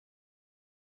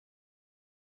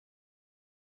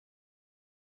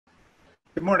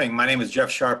Good morning. My name is Jeff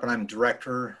Sharp, and I'm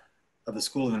Director of the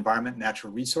School of Environment and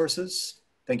Natural Resources.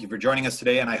 Thank you for joining us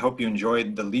today, and I hope you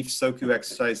enjoyed the Leaf Soku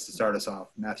exercise to start us off.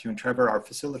 Matthew and Trevor, our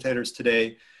facilitators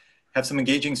today, have some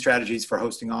engaging strategies for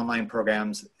hosting online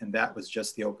programs, and that was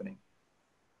just the opening.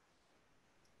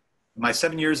 In my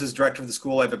 7 years as director of the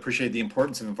school, I've appreciated the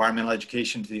importance of environmental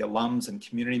education to the alums and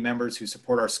community members who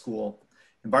support our school.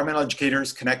 Environmental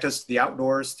educators connect us to the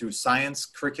outdoors through science,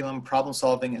 curriculum, problem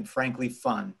solving, and frankly,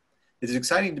 fun. It is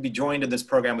exciting to be joined in this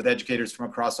program with educators from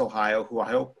across Ohio who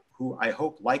I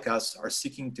hope, like us, are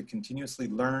seeking to continuously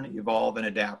learn, evolve, and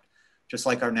adapt, just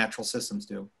like our natural systems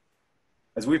do.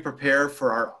 As we prepare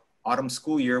for our autumn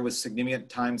school year with significant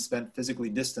time spent physically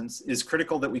distanced, it is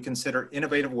critical that we consider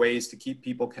innovative ways to keep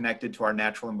people connected to our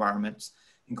natural environments,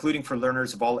 including for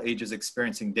learners of all ages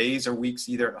experiencing days or weeks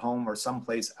either at home or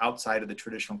someplace outside of the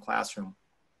traditional classroom.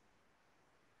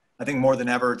 I think more than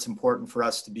ever, it's important for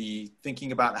us to be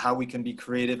thinking about how we can be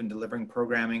creative in delivering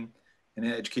programming and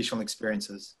educational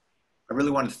experiences. I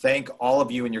really want to thank all of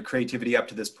you and your creativity up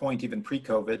to this point, even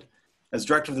pre-COVID. As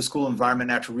director of the School of Environment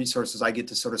and Natural Resources, I get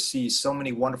to sort of see so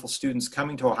many wonderful students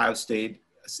coming to Ohio State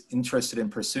interested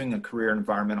in pursuing a career in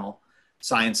environmental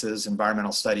sciences,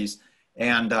 environmental studies.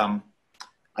 And I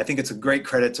think it's a great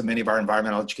credit to many of our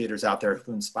environmental educators out there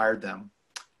who inspired them.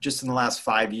 Just in the last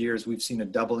 5 years, we've seen a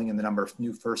doubling in the number of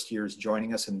new first years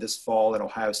joining us. And this fall at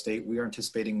Ohio State, we are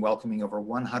anticipating welcoming over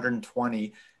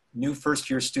 120 new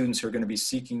first year students who are going to be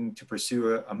seeking to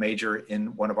pursue a major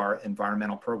in one of our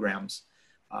environmental programs.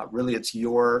 Really, it's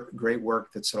your great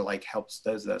work that sort of like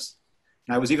does this.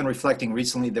 And I was even reflecting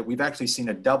recently that we've actually seen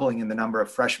a doubling in the number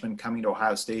of freshmen coming to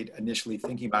Ohio State, initially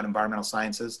thinking about environmental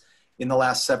sciences in the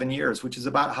last 7 years, which is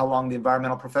about how long the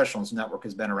Environmental Professionals Network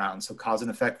has been around. So cause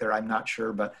and effect there, I'm not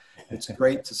sure, but it's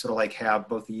great to sort of like have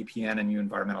both the EPN and you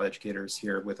environmental educators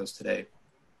here with us today.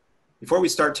 Before we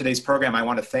start today's program, I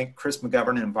want to thank Chris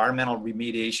McGovern, an environmental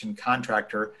remediation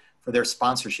contractor, for their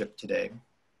sponsorship today.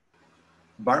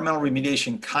 Environmental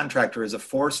remediation contractor is a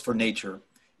force for nature.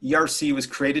 ERC was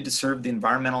created to serve the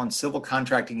environmental and civil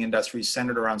contracting industries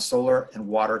centered around solar and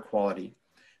water quality.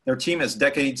 Their team has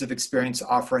decades of experience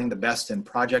offering the best in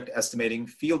project estimating,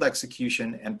 field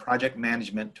execution, and project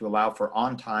management to allow for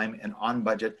on-time and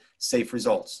on-budget safe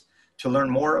results. To learn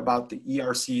more about the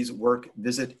ERC's work,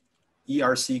 visit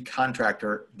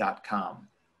erccontractor.com.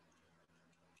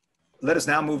 Let us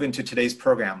now move into today's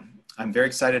program. I'm very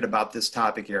excited about this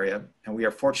topic area, and we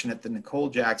are fortunate that Nicole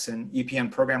Jackson,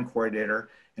 EPN Program Coordinator,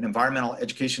 an environmental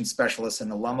education specialist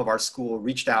and alum of our school,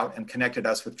 reached out and connected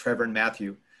us with Trevor and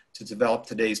Matthew to develop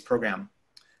today's program.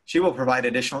 She will provide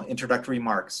additional introductory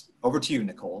remarks. Over to you,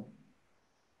 Nicole.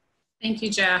 Thank you,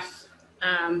 Jeff.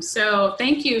 So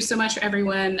thank you so much,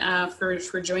 everyone,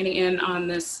 for joining in on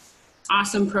this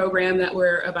awesome program that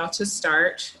we're about to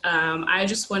start. I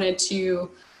just wanted to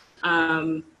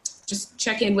just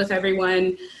check in with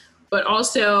everyone, but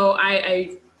also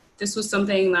this was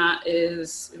something that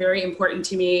is very important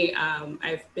to me.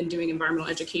 I've been doing environmental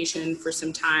education for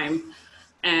some time,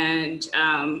 and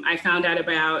I found out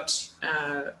about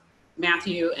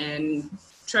Matthew and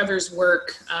Trevor's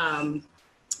work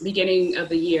beginning of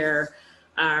the year,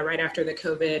 right after the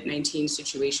COVID-19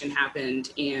 situation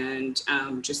happened, and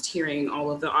just hearing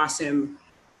all of the awesome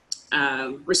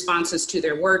responses to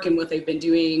their work and what they've been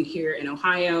doing here in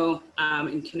Ohio,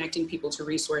 and connecting people to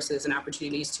resources and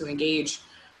opportunities to engage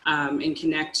and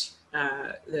connect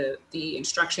the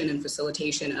instruction and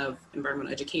facilitation of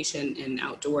environmental education and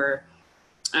outdoor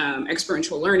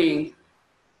experiential learning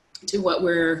to what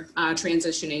we're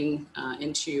transitioning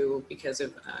into because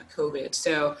of COVID.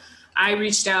 So I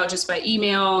reached out just by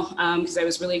email because I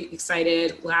was really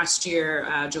excited. Last year,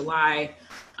 July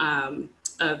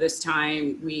of this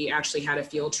time, we actually had a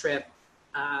field trip,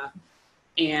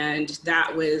 and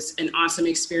that was an awesome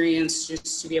experience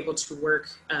just to be able to work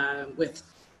with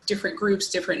different groups,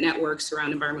 different networks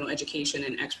around environmental education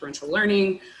and experiential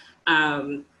learning.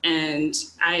 And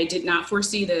I did not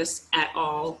foresee this at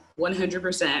all,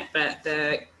 100%, but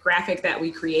the graphic that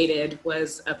we created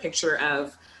was a picture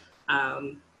of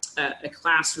a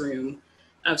classroom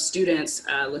of students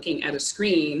looking at a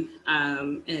screen,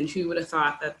 and who would have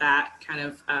thought that that kind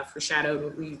of foreshadowed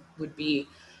what we would be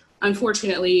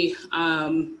unfortunately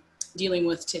dealing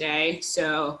with today.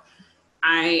 So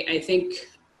I think,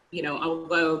 you know,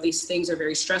 although these things are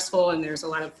very stressful and there's a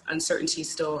lot of uncertainty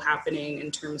still happening in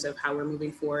terms of how we're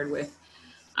moving forward with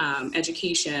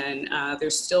education,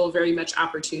 there's still very much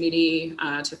opportunity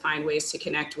to find ways to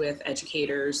connect with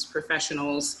educators,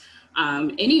 professionals,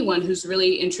 anyone who's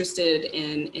really interested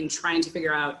in trying to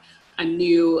figure out a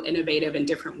new, innovative, and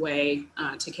different way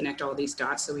to connect all these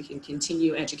dots so we can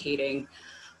continue educating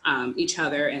each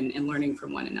other and learning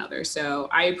from one another. So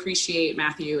I appreciate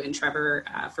Matthew and Trevor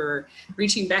for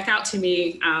reaching back out to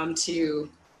me to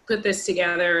put this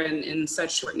together in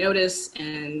such short notice.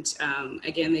 And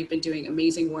again, they've been doing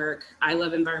amazing work. I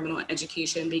love environmental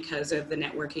education because of the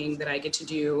networking that I get to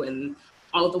do and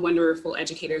all of the wonderful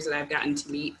educators that I've gotten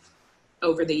to meet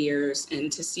over the years,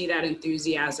 and to see that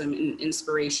enthusiasm and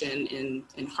inspiration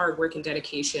and hard work and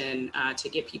dedication to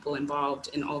get people involved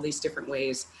in all these different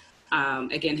ways,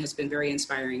 again, has been very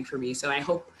inspiring for me. So I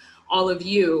hope all of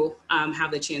you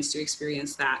have the chance to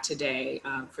experience that today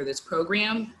for this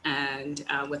program. And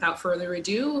without further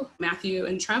ado, Matthew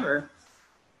and Trevor.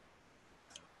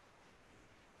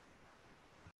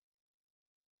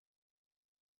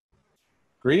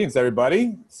 Greetings,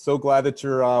 everybody. So glad that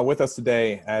you're with us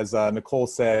today. As Nicole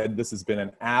said, this has been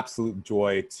an absolute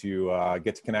joy to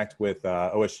get to connect with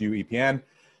OSU EPN,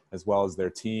 as well as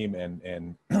their team.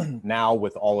 And now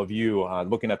with all of you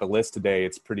looking at the list today,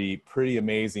 it's pretty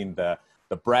amazing the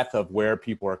breadth of where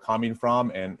people are coming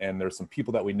from. And there's some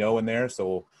people that we know in there.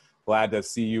 So glad to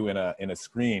see you in a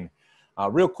screen.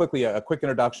 Real quickly, a quick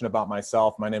introduction about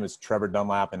myself. My name is Trevor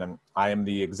Dunlap, and I am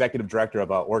the executive director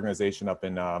of an organization up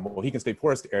in Mohican State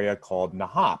Forest area called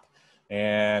Nuhop.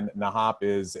 And Nuhop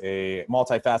is a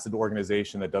multifaceted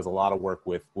organization that does a lot of work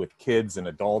with kids and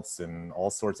adults and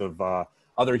all sorts of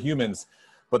other humans.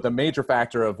 But the major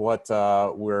factor of what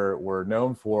we're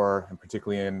known for, and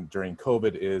particularly during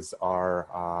COVID, is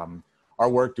our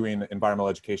work doing environmental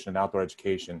education and outdoor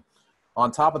education.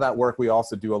 On top of that work, we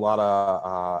also do a lot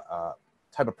of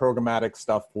type of programmatic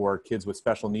stuff for kids with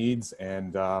special needs,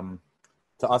 and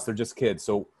to us, they're just kids.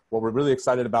 So what we're really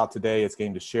excited about today is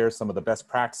getting to share some of the best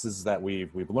practices that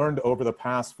we've learned over the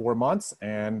past 4 months,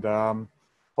 and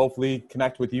hopefully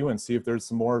connect with you and see if there's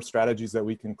some more strategies that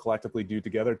we can collectively do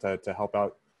together to help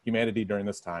out humanity during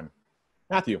this time.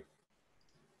 Matthew.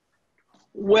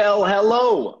 Well,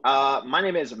 hello. My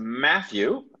name is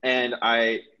Matthew, and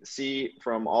I see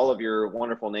from all of your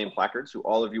wonderful name placards who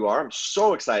all of you are. I'm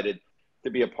so excited to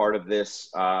be a part of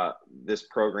this this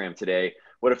program today.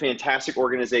 What a fantastic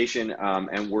organization,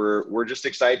 and we're just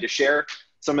excited to share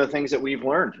some of the things that we've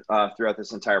learned throughout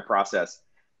this entire process.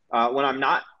 When I'm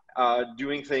not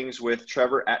doing things with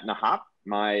Trevor at Nuhop,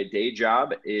 my day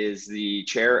job is the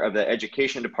chair of the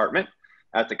education department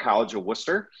at the College of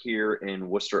Worcester here in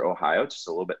Worcester, Ohio, just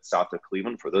a little bit south of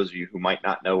Cleveland, for those of you who might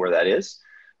not know where that is.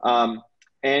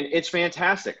 And it's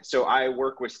fantastic. So I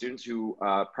work with students who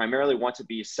primarily want to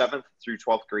be 7th through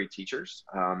 12th grade teachers.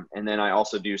 And then I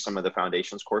also do some of the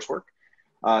foundations coursework.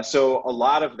 So a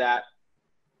lot of that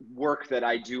work that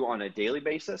I do on a daily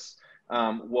basis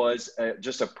was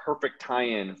just a perfect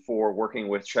tie-in for working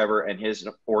with Trevor and his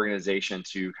organization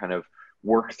to kind of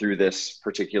work through this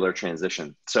particular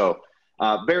transition. So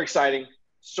very exciting.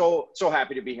 So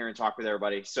happy to be here and talk with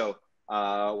everybody. So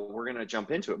we're going to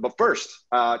jump into it. But first,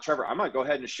 Trevor, I'm going to go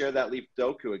ahead and share that Leap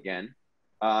Doku again.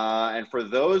 And for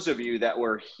those of you that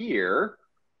were here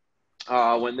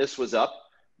when this was up,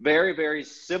 very, very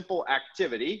simple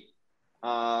activity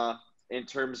in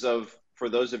terms of, for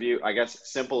those of you, I guess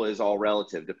simple is all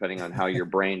relative depending on how your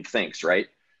brain thinks, right?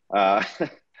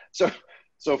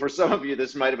 So for some of you,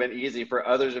 this might have been easy. For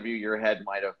others of you, your head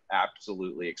might have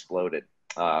absolutely exploded,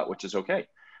 which is okay.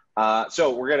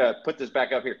 So we're going to put this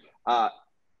back up here.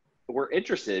 We're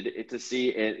interested to see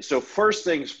it. So first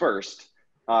things first,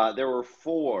 there were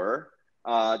 4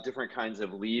 different kinds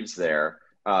of leaves there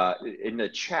in the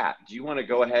chat. Do you want to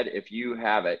go ahead, if you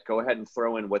have it, go ahead and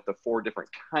throw in what the 4 different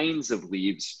kinds of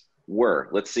leaves were.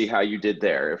 Let's see how you did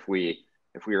there. If we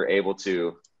were able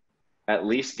to at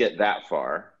least get that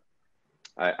far.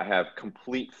 I have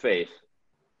complete faith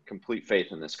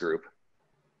in this group.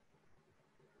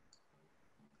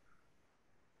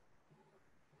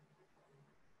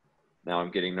 Now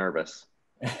I'm getting nervous.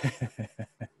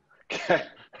 Okay.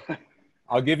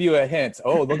 I'll give you a hint.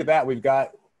 Oh, look at that. We've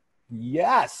got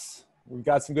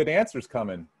some good answers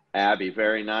coming. Abby,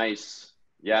 very nice.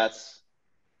 Yes.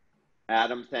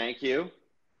 Adam, thank you.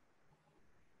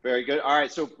 Very good. All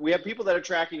right, so we have people that are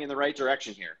tracking in the right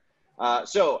direction here.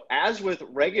 So as with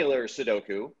regular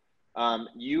Sudoku,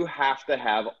 you have to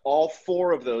have all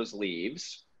 4 of those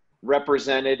leaves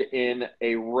represented in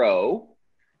a row.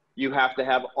 You have to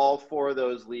have all 4 of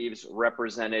those leaves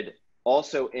represented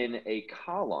also in a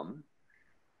column.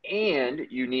 And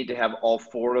you need to have all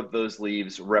 4 of those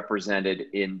leaves represented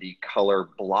in the color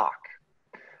block.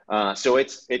 So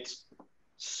it's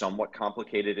somewhat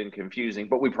complicated and confusing,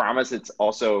 but we promise it's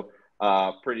also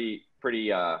pretty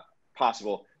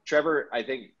possible. Trevor,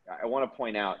 I want to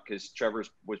point out, because Trevor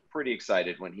was pretty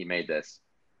excited when he made this.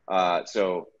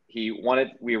 So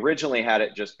we originally had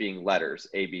it just being letters,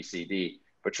 A, B, C, D,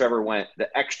 but Trevor went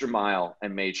the extra mile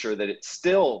and made sure that it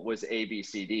still was A, B,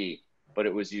 C, D, but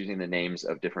it was using the names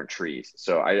of different trees.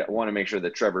 So I want to make sure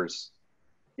that Trevor's,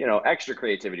 extra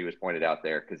creativity was pointed out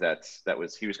there,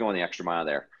 because he was going the extra mile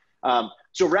there.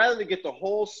 So rather than get the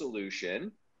whole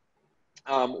solution,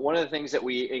 one of the things that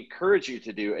we encourage you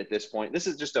to do at this point, this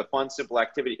is just a fun, simple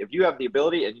activity. If you have the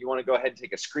ability and you want to go ahead and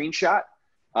take a screenshot,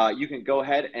 you can go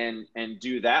ahead and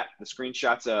do that. The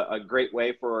screenshot's a great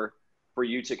way for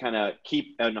you to kind of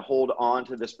keep and hold on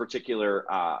to this particular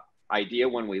idea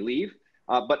when we leave.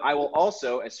 But I will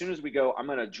also, as soon as we go, I'm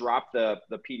going to drop the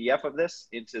PDF of this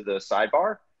into the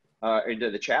sidebar, into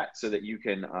the chat, so that you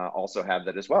can also have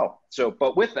that as well. So,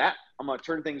 but with that, I'm going to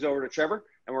turn things over to Trevor,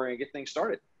 and we're going to get things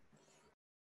started.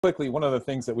 Quickly, one of the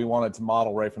things that we wanted to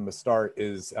model right from the start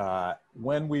is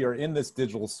when we are in this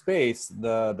digital space,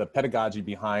 the pedagogy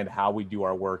behind how we do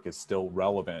our work is still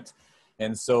relevant.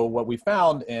 And so what we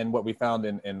found in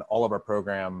all of our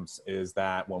programs is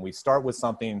that when we start with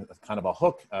something, kind of a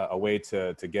hook, a way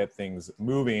to get things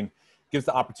moving, gives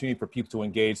the opportunity for people to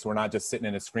engage, so we're not just sitting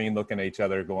in a screen looking at each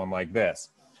other going like this.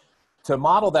 To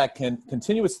model that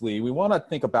continuously, we want to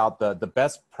think about the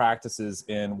best practices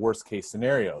in worst case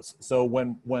scenarios. So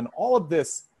when all of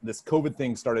this COVID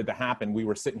thing started to happen, we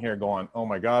were sitting here going, oh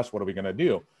my gosh, what are we going to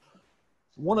do?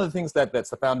 One of the things that's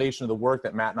the foundation of the work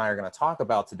that Matt and I are going to talk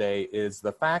about today is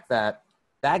the fact that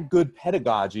good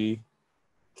pedagogy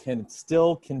can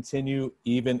still continue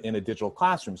even in a digital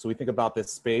classroom. So we think about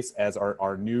this space as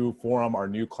our new forum, our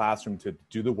new classroom to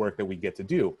do the work that we get to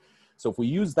do. So if we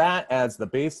use that as the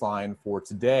baseline for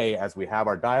today, as we have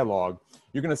our dialogue,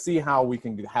 you're going to see how we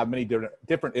can have many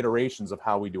different iterations of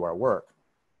how we do our work.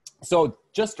 So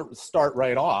just to start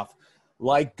right off,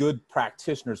 like good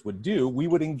practitioners would do, we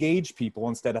would engage people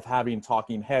instead of having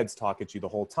talking heads talk at you the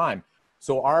whole time.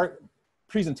 So our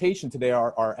presentation today,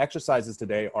 our exercises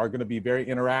today are going to be very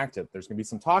interactive. There's going to be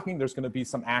some talking, there's going to be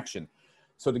some action.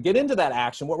 So to get into that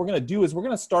action, what we're going to do is we're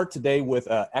going to start today with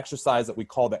an exercise that we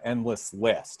call the endless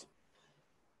list.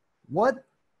 What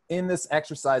in this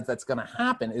exercise that's going to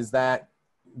happen is that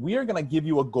we are going to give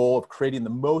you a goal of creating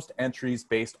the most entries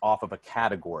based off of a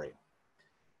category.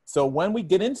 So when we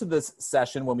get into this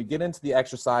session, when we get into the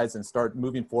exercise and start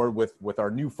moving forward with our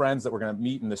new friends that we're going to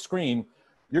meet in the screen,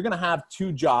 you're going to have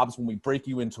two jobs when we break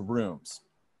you into rooms.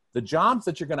 The jobs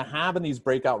that you're going to have in these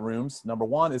breakout rooms, number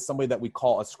one, is somebody that we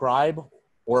call a scribe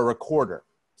or a recorder.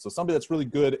 So somebody that's really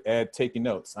good at taking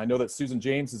notes. I know that Susan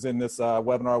James is in this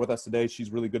webinar with us today.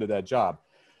 She's really good at that job.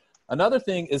 Another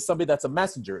thing is somebody that's a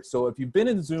messenger. So if you've been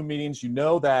in Zoom meetings, you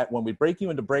know that when we break you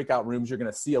into breakout rooms, you're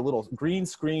going to see a little green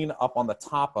screen up on the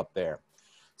top up there.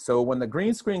 So when the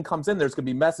green screen comes in, there's going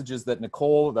to be messages that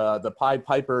Nicole, the Pied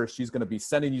Piper, she's going to be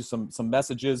sending you some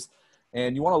messages.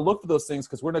 And you want to look for those things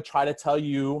because we're going to try to tell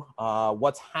you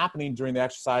what's happening during the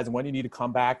exercise and when you need to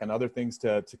come back and other things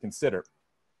to consider.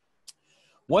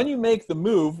 When you make the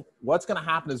move, what's going to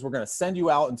happen is we're going to send you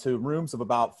out into rooms of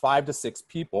about 5 to 6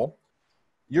 people.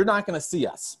 You're not going to see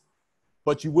us,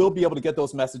 but you will be able to get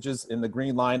those messages in the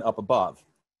green line up above.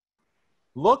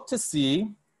 Look to see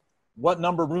what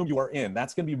number room you are in.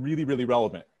 That's going to be really, really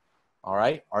relevant. All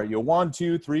right. Are you 1,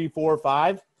 2, 3, 4,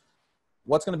 5?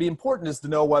 What's going to be important is to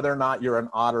know whether or not you're an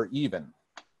odd or even.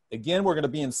 Again, we're going to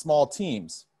be in small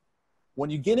teams. When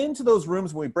you get into those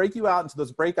rooms, when we break you out into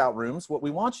those breakout rooms, what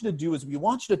we want you to do is we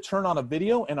want you to turn on a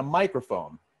video and a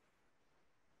microphone.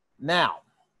 Now,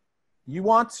 you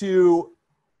want to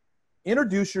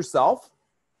introduce yourself,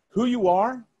 who you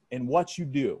are, and what you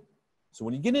do. So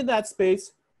when you get in that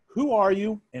space, who are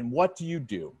you and what do you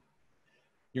do?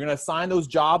 You're going to assign those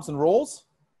jobs and roles,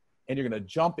 and you're going to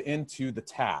jump into the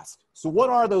task. So what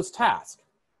are those tasks?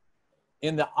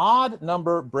 In the odd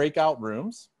number breakout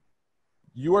rooms,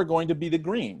 you are going to be the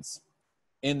greens.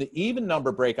 In the even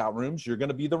number breakout rooms, you're going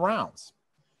to be the rounds.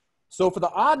 So for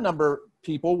the odd number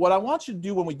people, what I want you to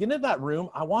do when we get into that room,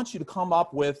 I want you to come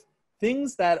up with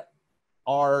things that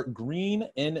are green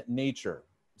in nature.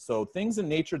 So things in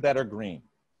nature that are green.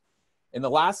 In the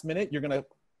last minute, you're going to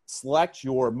select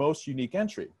your most unique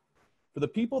entry. For the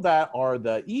people that are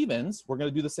the evens, we're going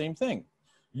to do the same thing.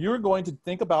 You're going to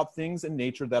think about things in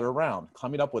nature that are around,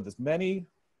 coming up with as many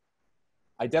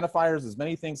identifiers, as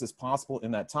many things as possible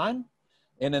in that time.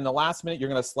 And in the last minute, you're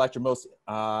going to select your most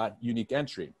unique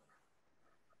entry.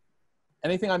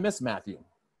 Anything I missed, Matthew?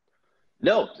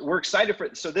 No, we're excited for,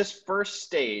 so this first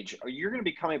stage, you're going to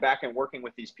be coming back and working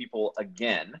with these people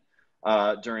again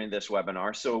during this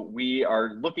webinar. So we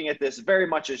are looking at this very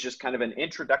much as just kind of an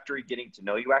introductory getting to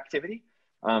know you activity.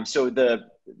 So the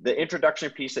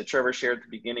introduction piece that Trevor shared at the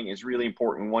beginning is really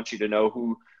important. We want you to know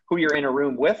who who you're in a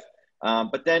room with,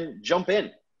 but then jump in.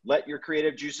 Let your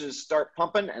creative juices start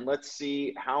pumping, and let's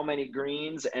see how many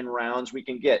greens and rounds we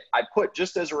can get. I put,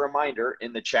 just as a reminder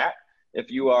in the chat, if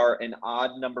you are an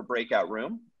odd number breakout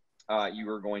room,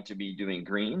 you are going to be doing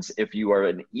greens. If you are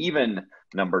an even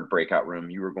numbered breakout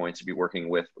room, you are going to be working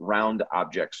with round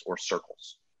objects or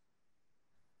circles.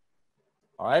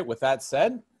 All right, with that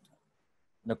said,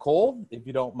 Nicole, if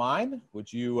you don't mind,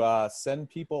 would you send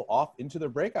people off into their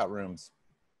breakout rooms?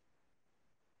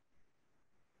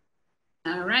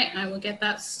 All right, I will get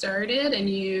that started. And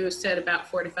you said about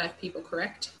 4 to 5 people,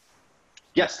 correct?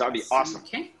 Yes, that would be awesome.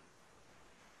 Okay.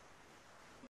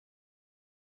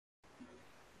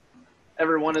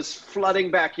 Everyone is flooding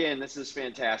back in. This is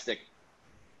fantastic.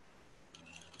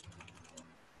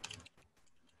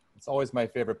 It's always my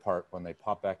favorite part when they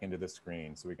pop back into the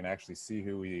screen so we can actually see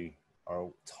who we are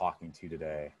talking to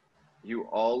today. You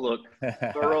all look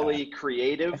thoroughly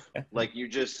creative, like you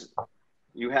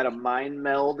had a mind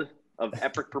meld of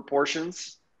epic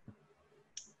proportions.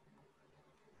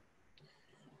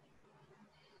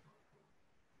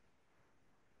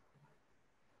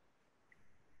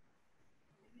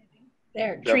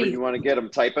 There, Trevor, tree. you want to get them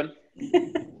typing?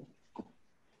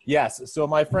 Yes, so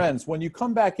my friends, when you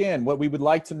come back in, what we would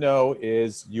like to know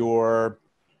is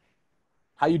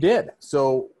how you did.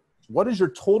 So what is your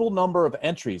total number of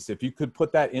entries? If you could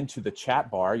put that into the chat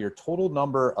bar, your total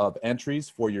number of entries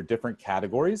for your different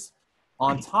categories.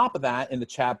 On top of that, in the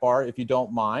chat bar, if you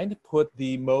don't mind, put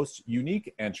the most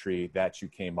unique entry that you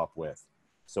came up with.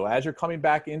 So as you're coming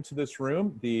back into this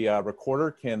room, the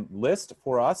recorder can list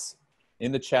for us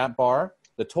in the chat bar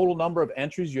the total number of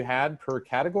entries you had per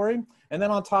category. And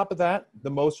then on top of that,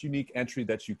 the most unique entry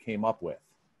that you came up with.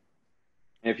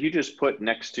 If you just put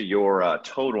next to your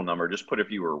total number, just put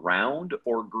if you were round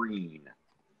or green.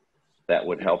 That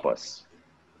would help us.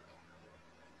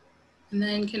 And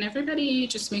then can everybody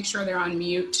just make sure they're on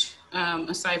mute,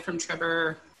 aside from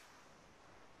Trevor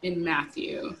and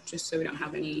Matthew, just so we don't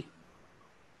have any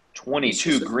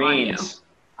 22 greens. audio.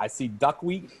 I see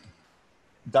duckweed.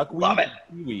 Duckweed. Love it.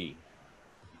 Kiwi.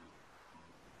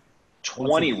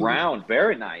 20 round.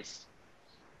 Very nice.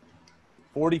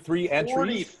 43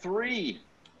 entries. 43.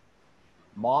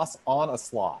 Moss on a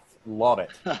sloth. Love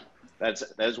it. That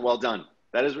is well done.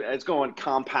 It's going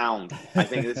compound. I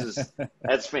think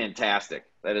that's fantastic.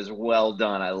 That is well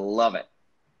done. I love it.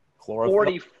 Chlorophyll.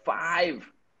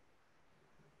 45.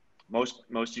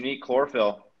 Most unique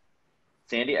chlorophyll.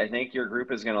 Sandy, I think your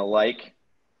group is going to like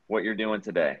what you're doing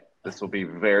today. This will be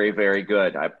very, very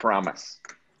good. I promise.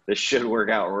 This should work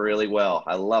out really well.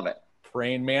 I love it.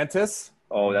 Praying mantis.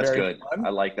 Oh, that's Very good. fun.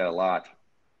 I like that a lot.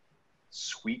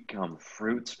 Sweet gum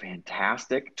fruits,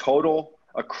 fantastic. Total,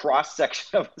 a cross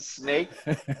section of a snake.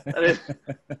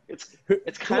 It's kind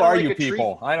Who of are like you a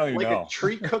people? I don't even know. a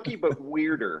tree cookie, but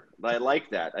weirder. I like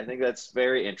that. I think that's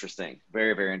very interesting.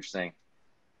 Very, very interesting.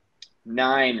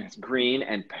 9 green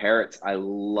and parrots. I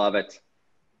love it.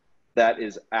 That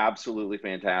is absolutely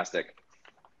fantastic.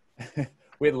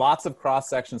 We had lots of cross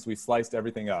sections. We sliced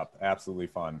everything up. Absolutely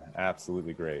fun.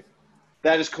 Absolutely great.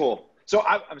 That is cool. So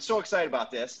I'm so excited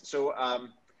about this. So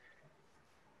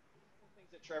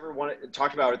things that Trevor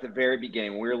talked about at the very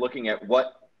beginning, when we were looking at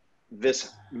what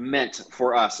this meant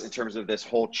for us in terms of this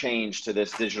whole change to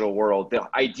this digital world, the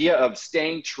idea of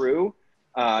staying true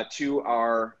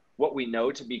to what we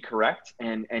know to be correct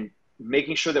and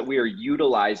making sure that we are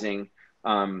utilizing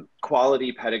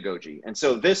quality pedagogy. And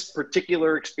so this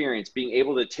particular experience, being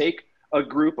able to take a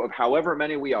group of however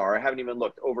many we are, I haven't even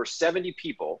looked, over 70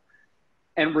 people,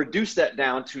 and reduce that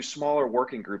down to smaller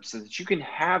working groups so that you can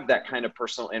have that kind of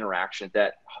personal interaction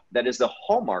that is the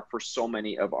hallmark for so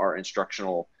many of our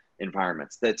instructional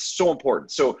environments. That's so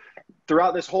important. So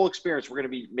throughout this whole experience, we're going to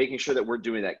be making sure that we're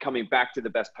doing that, coming back to the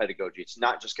best pedagogy. It's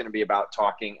not just going to be about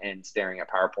talking and staring at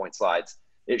PowerPoint slides.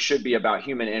 It should be about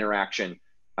human interaction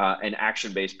and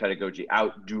action-based pedagogy,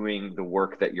 out doing the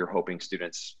work that you're hoping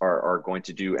students are going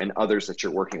to do and others that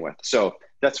you're working with. So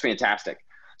that's fantastic.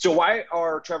 So why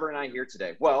are Trevor and I here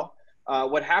today? Well,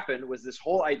 what happened was this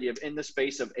whole idea of, in the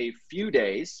space of a few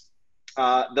days,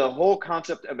 the whole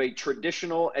concept of a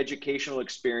traditional educational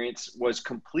experience was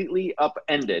completely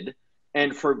upended,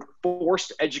 and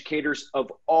forced educators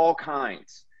of all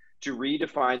kinds to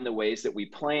redefine the ways that we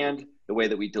planned, the way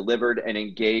that we delivered and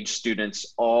engaged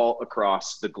students all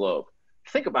across the globe.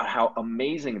 Think about how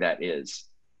amazing that is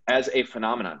as a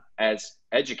phenomenon, as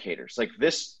educators. Like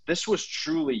this was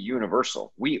truly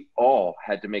universal. We all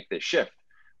had to make this shift.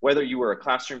 Whether you were a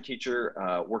classroom teacher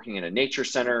working in a nature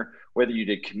center, whether you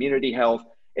did community health,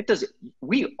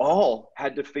 we all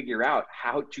had to figure out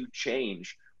how to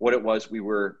change what it was we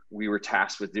were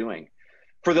tasked with doing.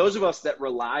 For those of us that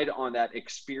relied on that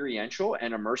experiential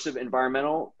and immersive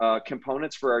environmental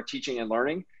components for our teaching and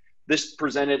learning, this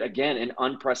presented, again, an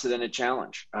unprecedented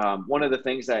challenge. One of the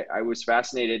things that I was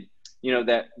fascinated,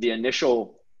 that the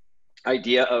initial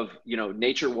idea of,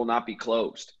 nature will not be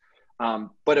closed.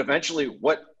 But eventually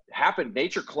what happened,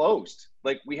 nature closed.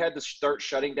 Like, we had to start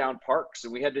shutting down parks,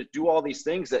 and we had to do all these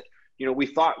things that, we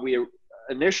thought we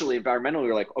initially environmentally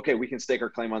were like, okay, we can stake our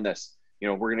claim on this.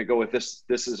 We're going to go with this.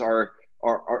 This is our,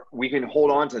 we can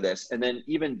hold on to this. And then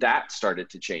even that started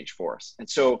to change for us. And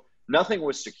so nothing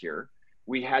was secure.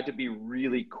 We had to be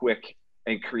really quick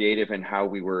and creative in how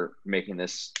we were making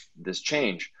this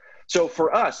change. So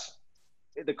for us,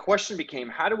 the question became,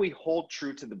 how do we hold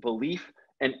true to the belief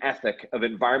and ethic of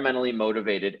environmentally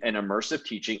motivated and immersive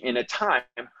teaching in a time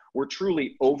where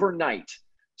truly overnight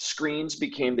screens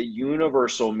became the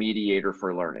universal mediator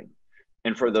for learning?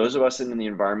 And for those of us in the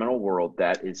environmental world,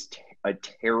 that is a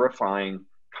terrifying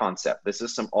concept. This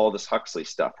is some Aldous Huxley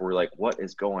stuff. We're like, what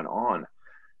is going on?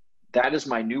 That is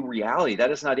my new reality.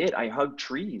 That is not it. I hug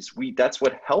trees. That's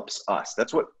what helps us.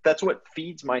 That's what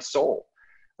feeds my soul.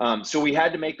 So we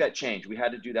had to make that change. We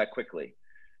had to do that quickly.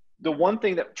 The one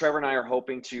thing that Trevor and I are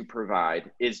hoping to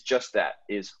provide is just that,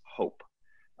 is hope.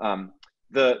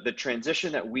 The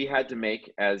transition that we had to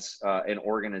make as an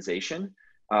organization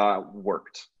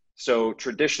worked. So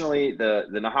traditionally, the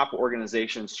Nuhop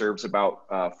organization serves about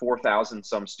 4,000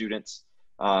 some students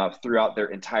throughout their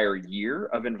entire year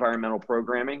of environmental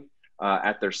programming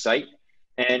at their site.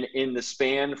 And in the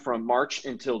span from March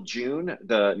until June,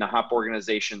 the Nuhop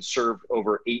organization served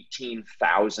over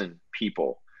 18,000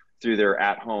 people through their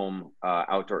at-home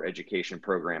outdoor education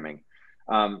programming.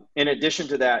 In addition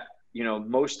to that,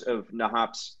 most of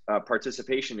Nuhop's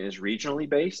participation is regionally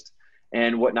based.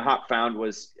 And what Nuhop found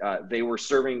was they were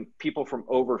serving people from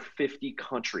over 50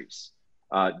 countries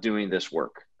doing this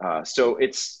work. So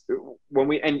it's when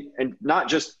we, and not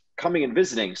just coming and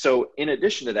visiting. So in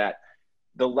addition to that,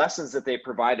 the lessons that they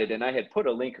provided, and I had put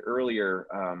a link earlier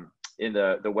in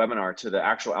the webinar to the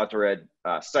actual Outdoor Ed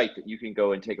site that you can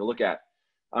go and take a look at.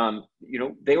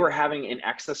 They were having in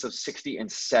excess of 60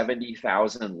 and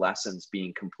 70,000 lessons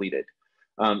being completed.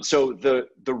 So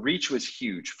the reach was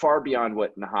huge, far beyond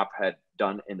what Nuhop had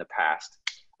done in the past.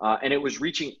 And it was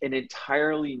reaching an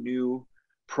entirely new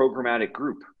programmatic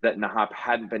group that Nuhop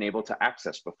hadn't been able to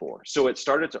access before. So it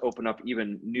started to open up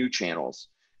even new channels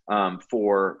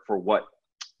for what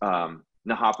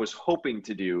Nuhop was hoping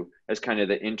to do as kind of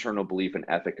the internal belief and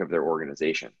ethic of their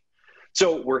organization.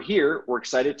 So we're here, we're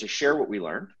excited to share what we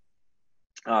learned.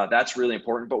 That's really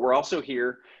important, but we're also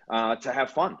here to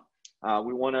have fun.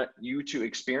 We want you to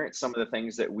experience some of the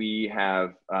things that we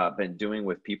have been doing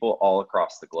with people all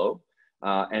across the globe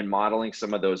and modeling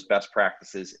some of those best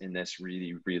practices in this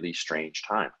really, really strange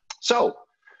time. So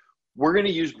we're going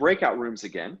to use breakout rooms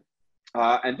again.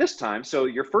 And this time, so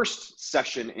your first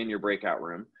session in your breakout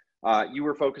room, you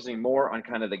were focusing more on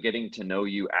kind of the getting to know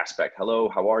you aspect. Hello,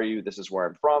 how are you? This is where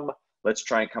I'm from. Let's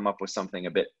try and come up with something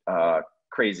a bit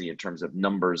crazy in terms of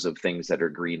numbers of things that are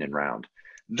green and round.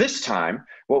 This time,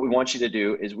 what we want you to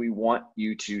do is we want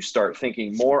you to start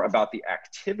thinking more about the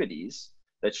activities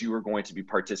that you are going to be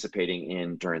participating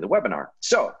in during the webinar.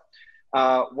 So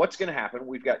what's going to happen?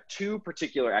 We've got two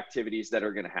particular activities that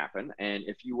are going to happen. And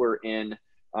if you were in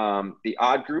the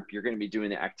odd group, you're going to be doing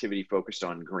the activity focused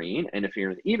on green. And if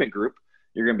you're in the even group,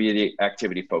 you're going to be the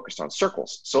activity focused on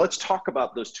circles. So let's talk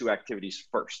about those two activities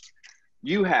first.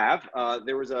 You have,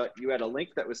 you had a link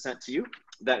that was sent to you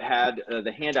that had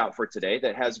the handout for today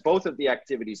that has both of the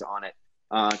activities on it,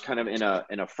 kind of in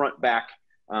a front back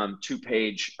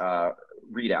 2-page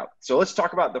readout. So let's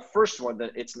talk about the first one,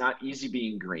 that it's not easy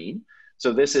being green.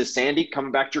 So this is Sandy,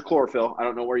 coming back to your chlorophyll. I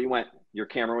don't know where you went. Your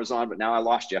camera was on, but now I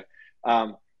lost you.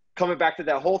 Coming back to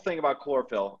that whole thing about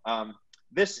chlorophyll.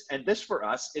 This for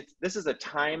us, this is a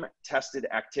time-tested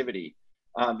activity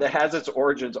that has its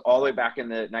origins all the way back in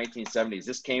the 1970s.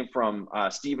 This came from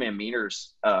Steve Van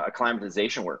Meter's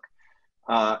acclimatization work.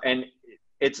 And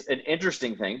it's an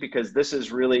interesting thing because this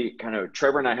is really kind of,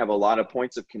 Trevor and I have a lot of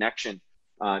points of connection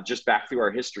just back through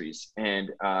our histories.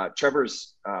 And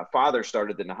Trevor's father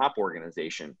started the Nuhop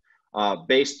organization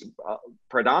based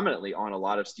predominantly on a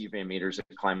lot of Steve Van Meter's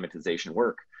acclimatization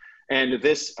work. And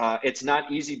this, it's not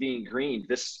easy being green.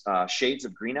 This Shades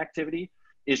of Green activity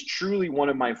is truly one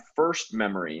of my first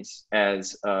memories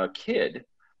as a kid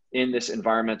in this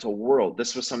environmental world.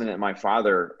 This was something that my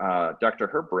father, Dr.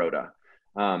 Herb Broda,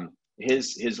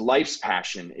 his life's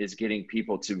passion is getting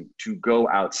people to go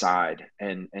outside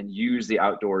and use the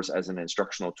outdoors as an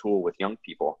instructional tool with young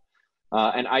people.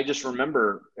 And I just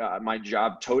remember my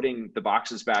job toting the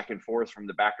boxes back and forth from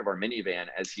the back of our minivan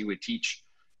as he would teach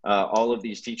all of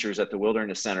these teachers at the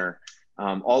Wilderness Center,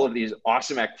 all of these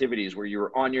awesome activities where you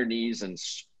were on your knees and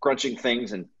scrunching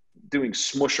things and doing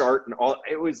smush art and all.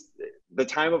 It was the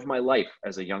time of my life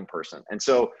as a young person. And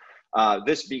so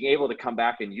this being able to come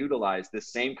back and utilize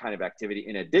this same kind of activity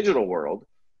in a digital world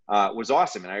was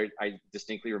awesome. And I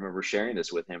distinctly remember sharing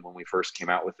this with him when we first came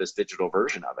out with this digital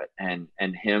version of it,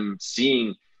 and him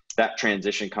seeing that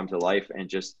transition come to life and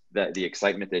just the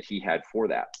excitement that he had for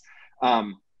that.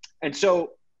 And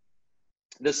so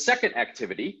the second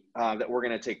activity that we're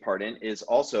going to take part in is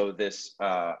also this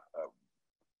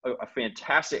a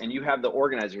fantastic, and you have the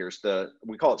organizers,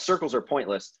 we call it Circles Are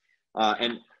Pointless.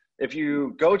 And if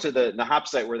you go to the Nuhop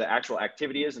site where the actual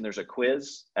activity is, and there's a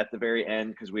quiz at the very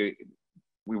end, because we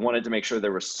wanted to make sure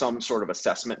there was some sort of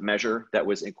assessment measure that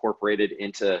was incorporated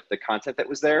into the content that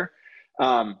was there.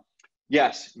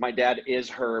 Yes, my dad is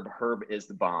Herb. Herb is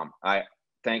the bomb. I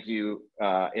thank you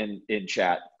in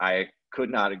chat. I could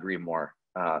not agree more.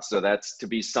 So that's, to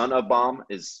be son of bomb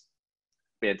is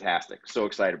fantastic. So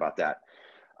excited about that.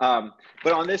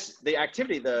 But on the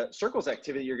activity, the Circles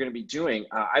activity you're going to be doing,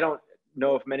 I don't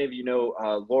know if many of you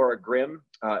know Laura Grimm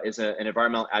is an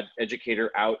environmental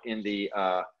educator out in the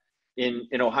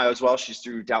in Ohio as well. She's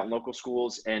through Dalton Local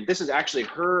Schools, and this is actually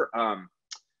her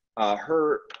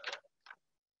her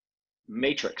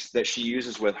matrix that she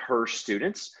uses with her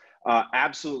students.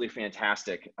 Absolutely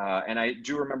fantastic. And I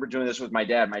do remember doing this with my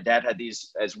dad. My dad had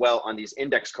these as well on these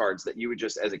index cards that you would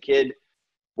just, as a kid,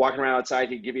 walking around outside,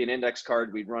 he'd give you an index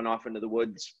card. We'd run off into the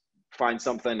woods, find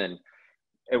something, and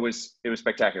it was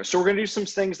spectacular. So we're going to do some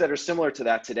things that are similar to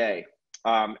that today.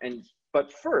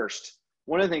 But first,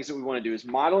 one of the things that we want to do is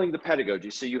modeling the pedagogy.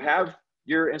 So you have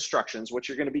your instructions, what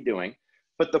you're going to be doing.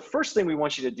 But the first thing we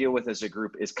want you to deal with as a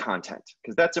group is content,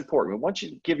 because that's important. We want you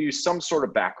to give you some sort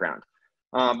of background.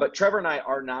 But Trevor and I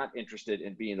are not interested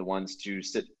in being the ones to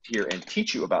sit here and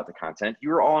teach you about the content.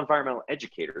 You're all environmental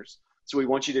educators, so we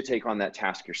want you to take on that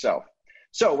task yourself.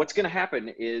 So what's going to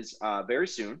happen is very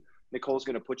soon, Nicole's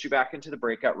going to put you back into the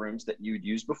breakout rooms that you'd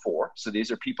used before. So these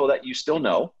are people that you still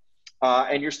know,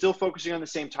 and you're still focusing on the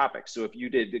same topic. So if you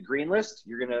did the green list,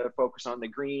 you're going to focus on the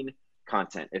green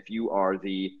content. If you are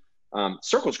the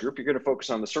circles group, you're going to focus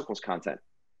on the circles content.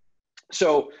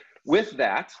 So with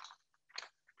that,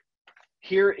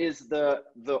 here is the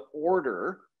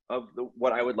order of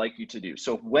what I would like you to do.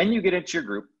 So when you get into your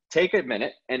group, take a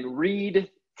minute and read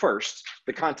first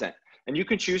the content. And you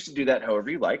can choose to do that however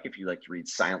you like. If you like to read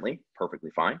silently, perfectly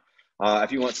fine.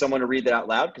 If you want someone to read that out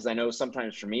loud, because I know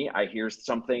sometimes for me, I hear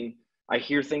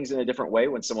things in a different way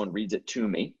when someone reads it to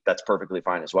me. That's perfectly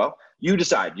fine as well. You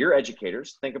decide. You're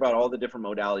educators. Think about all the different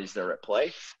modalities that are at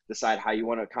play. Decide how you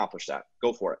want to accomplish that.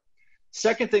 Go for it.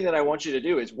 Second thing that I want you to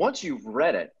do is, once you've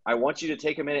read it, I want you to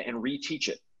take a minute and reteach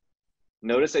it.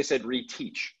 Notice I said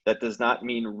reteach. That does not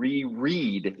mean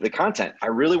reread the content. I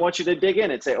really want you to dig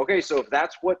in and say, okay, so if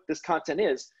that's what this content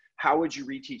is, how would you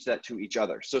reteach that to each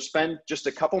other? So spend just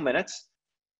a couple minutes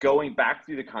going back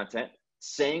through the content,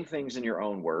 saying things in your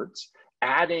own words,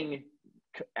 adding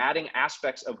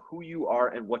aspects of who you are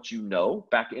and what you know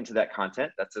back into that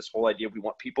content. That's this whole idea. We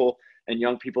want people and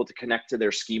young people to connect to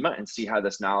their schema and see how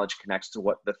this knowledge connects to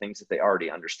what the things that they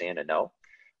already understand and know.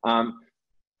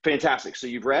 Fantastic. So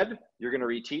you've read, you're going to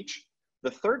reteach.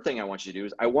 The third thing I want you to do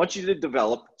is I want you to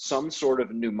develop some sort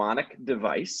of mnemonic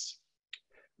device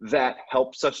that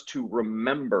helps us to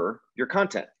remember your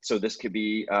content. So this could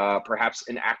be perhaps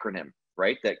an acronym,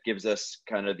 right? That gives us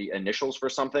kind of the initials for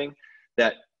something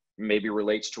that maybe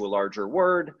relates to a larger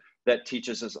word that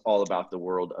teaches us all about the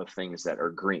world of things that are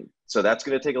green. So that's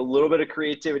going to take a little bit of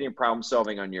creativity and problem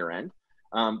solving on your end.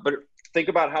 But think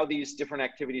about how these different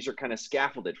activities are kind of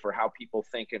scaffolded for how people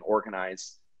think and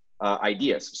organize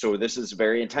ideas. So this is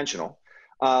very intentional.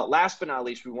 Last but not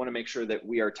least, we want to make sure that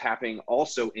we are tapping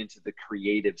also into the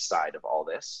creative side of all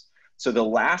this. So the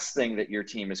last thing that your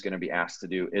team is going to be asked to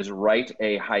do is write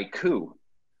a haiku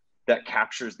that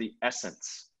captures the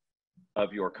essence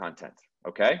of your content.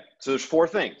 Okay, so there's 4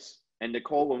 things. And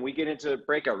Nicole, when we get into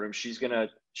breakout room, she's gonna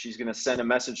send a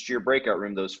message to your breakout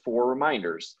room, those 4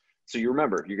 reminders. So you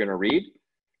remember, you're gonna read,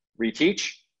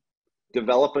 reteach,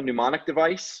 develop a mnemonic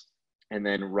device, and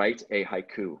then write a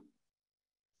haiku.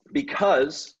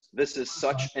 Because this is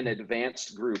such an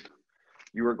advanced group,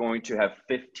 you are going to have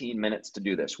 15 minutes to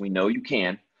do this. We know you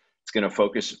can. It's gonna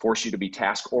force you to be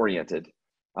task oriented.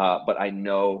 But I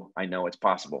know it's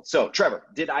possible. So Trevor,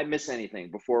 did I miss anything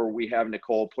before we have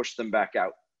Nicole push them back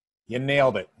out? You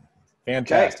nailed it.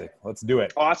 Fantastic. Okay. Let's do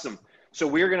it. Awesome. So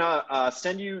we're going to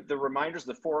send you the reminders,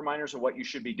 the 4 reminders of what you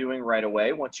should be doing right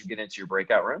away once you get into your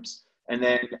breakout rooms. And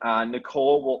then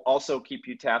Nicole will also keep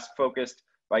you task focused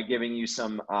by giving you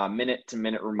some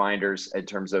minute-to-minute reminders in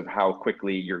terms of how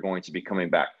quickly you're going to be coming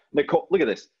back. Nicole, look at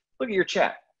this. Look at your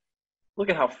chat. Look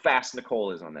at how fast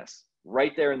Nicole is on this.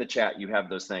 Right there in the chat, you have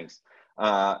those things.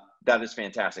 That is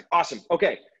fantastic. Awesome.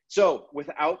 Okay, so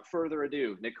without further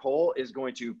ado, Nicole is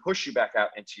going to push you back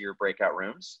out into your breakout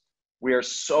rooms. We are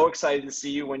so excited to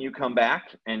see you when you come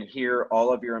back and hear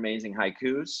all of your amazing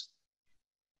haikus.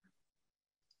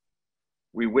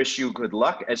 We wish you good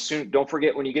luck. Don't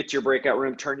forget, when you get to your breakout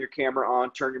room, turn your camera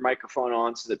on, turn your microphone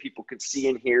on so that people can see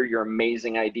and hear your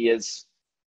amazing ideas.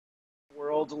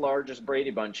 World's largest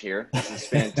Brady Bunch here. This is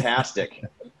fantastic.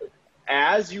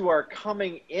 As you are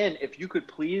coming in, if you could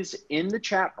please, in the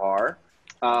chat bar,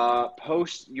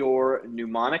 post your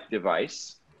mnemonic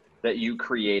device that you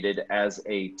created as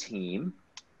a team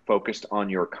focused on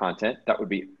your content. That would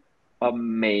be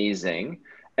amazing.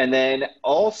 And then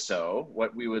also,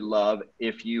 what we would love,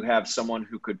 if you have someone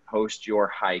who could post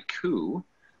your haiku,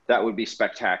 that would be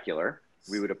spectacular.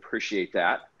 We would appreciate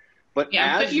that. But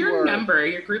yeah, as put your number,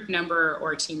 your group number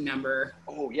or team number.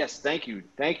 Oh, yes. Thank you.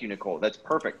 Thank you, Nicole. That's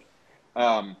perfect.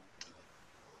 What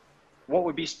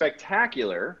would be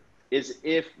spectacular is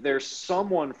if there's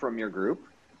someone from your group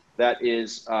that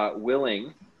is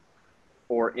willing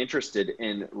or interested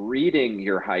in reading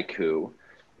your haiku,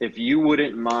 if you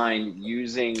wouldn't mind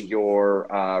using your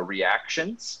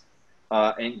reactions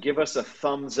and give us a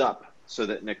thumbs up so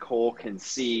that Nicole can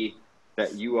see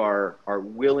that you are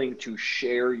willing to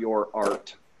share your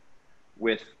art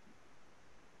with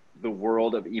the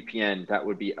world of EPN, that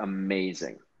would be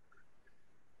amazing.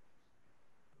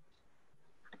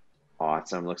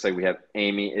 Awesome. Looks like we have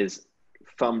Amy is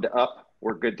thumbed up.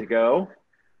 We're good to go.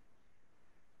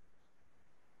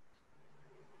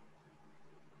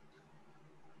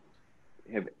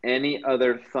 Have any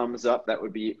other thumbs up? That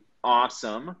would be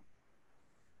awesome.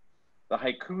 The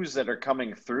haikus that are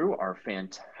coming through are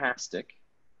fantastic.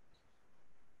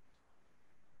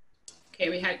 Okay,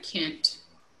 we had Kent.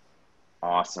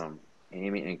 Awesome.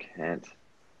 Amy and Kent.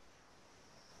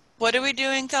 What are we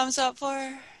doing thumbs up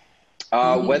for?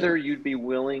 Whether you'd be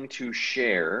willing to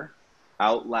share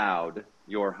out loud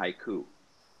your haiku.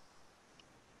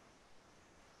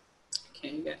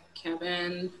 Okay, we got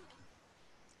Kevin.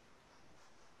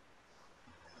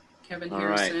 Kevin All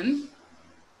Harrison. Right.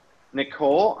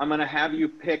 Nicole, I'm going to have you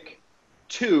pick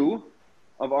 2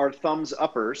 of our thumbs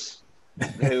uppers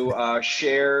who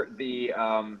share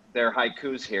their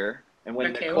haikus here. And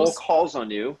when Nicole calls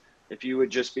on you, if you would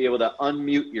just be able to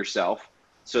unmute yourself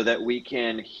so that we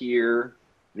can hear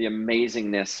the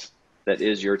amazingness that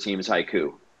is your team's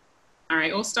haiku. All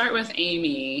right, we'll start with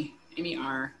Amy. Amy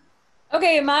R.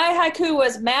 Okay, my haiku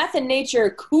was math and nature,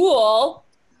 cool.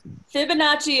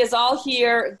 Fibonacci is all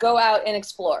here. Go out and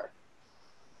explore.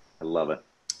 I love it.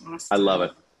 Awesome. I love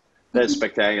it. That's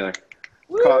spectacular.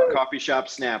 Coffee shop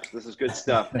snaps. This is good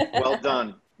stuff. Well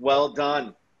done. Well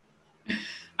done.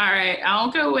 All right,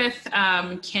 I'll go with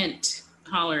Kent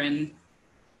Holleran.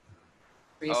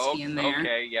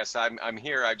 Okay. Yes, I'm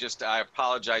here. I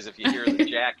apologize if you hear the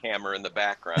jackhammer in the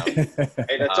background.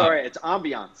 Hey, that's all right. It's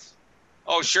ambiance.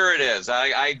 Oh, sure it is.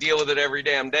 I deal with it every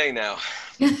damn day now.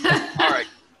 All right.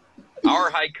 Our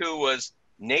haiku was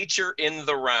nature in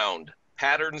the round.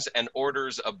 Patterns and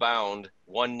orders abound.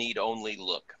 One need only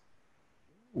look.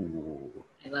 Ooh,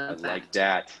 I love that. Like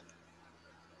that.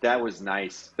 That was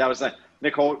nice. That was nice.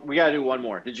 Nicole, we got to do one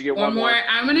more. Did you get one more?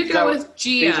 I'm going to go with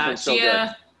Gia. So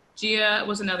Gia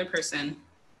was another person.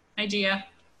 Hi, Gia.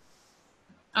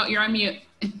 Oh, you're on mute.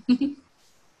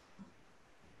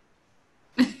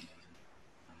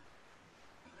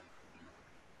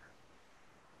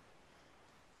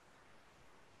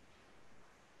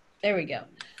 There we go.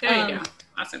 There you go.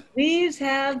 Awesome. Leaves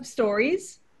have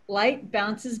stories. Light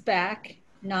bounces back,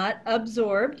 not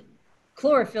absorbed.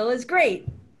 Chlorophyll is great.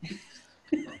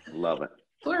 Love it.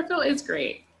 Chlorophyll is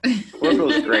great.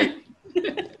 Chlorophyll is great.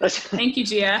 Thank you,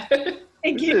 Gia.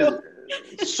 Thank you.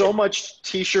 So much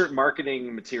t-shirt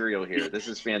marketing material here. This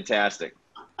is fantastic.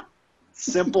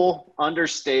 Simple,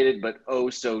 understated, but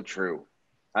oh so true.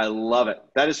 I love it.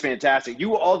 That is fantastic.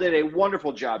 You all did a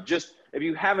wonderful job. Just if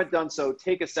you haven't done so,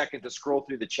 take a second to scroll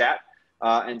through the chat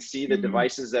and see the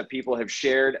devices that people have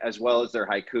shared as well as their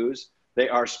haikus. They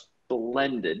are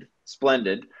splendid.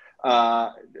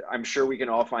 I'm sure we can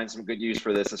all find some good use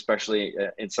for this, especially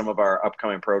in some of our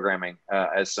upcoming programming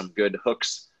as some good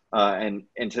hooks and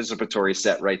anticipatory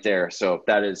set right there. So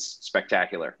that is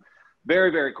spectacular.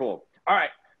 Very, very cool. All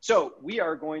right. So we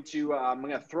are going to, I'm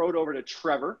going to throw it over to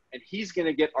Trevor, and he's going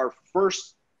to get our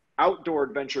first outdoor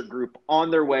adventure group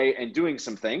on their way and doing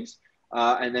some things.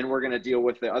 And then we're going to deal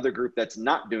with the other group that's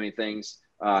not doing things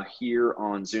here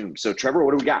on Zoom. So Trevor,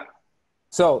 what do we got?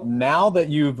 So now that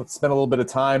you've spent a little bit of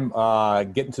time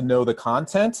getting to know the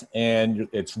content and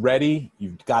it's ready,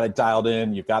 you've got it dialed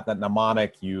in, you've got that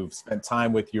mnemonic, you've spent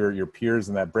time with your peers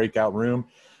in that breakout room,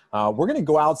 we're going to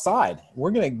go outside.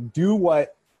 We're going to do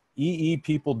what EE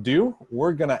people do.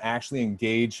 We're going to actually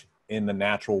engage in the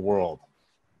natural world.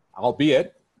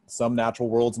 Albeit, some natural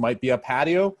worlds might be a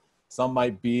patio, some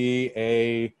might be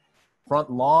a front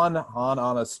lawn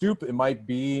on a stoop. It might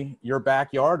be your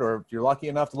backyard, or if you're lucky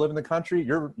enough to live in the country,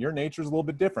 your nature's a little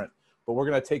bit different. But we're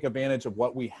going to take advantage of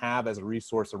what we have as a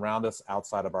resource around us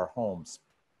outside of our homes.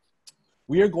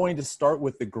 We are going to start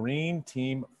with the green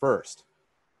team first.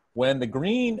 When the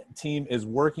green team is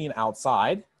working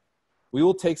outside, we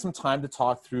will take some time to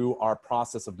talk through our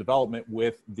process of development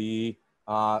with the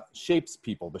shapes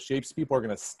people. The shapes people are going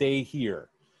to stay here.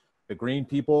 The green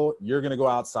people, you're going to go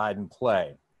outside and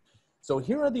play. So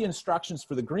here are the instructions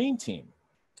for the green team.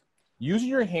 Using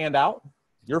your handout,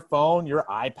 your phone, your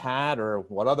iPad, or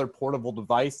what other portable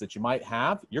device that you might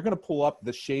have, you're going to pull up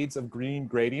the shades of green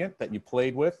gradient that you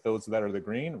played with, those that are the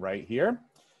green right here.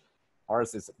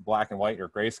 Ours is black and white or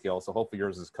grayscale, so hopefully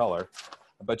yours is color.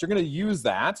 But you're going to use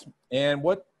that. And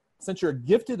since you're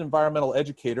gifted environmental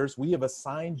educators, we have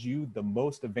assigned you the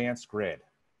most advanced grid.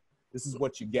 This is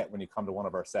what you get when you come to one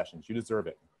of our sessions. You deserve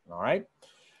it, all right?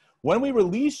 When we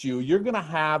release you, you're going to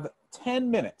have 10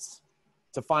 minutes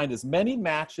to find as many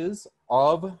matches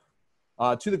to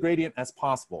the gradient as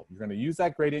possible. You're going to use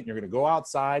that gradient. You're going to go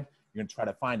outside. You're going to try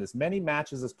to find as many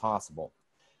matches as possible.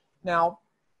 Now,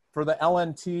 for the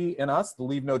LNT in us, the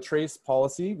leave no trace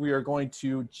policy, we are going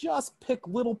to just pick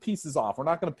little pieces off. We're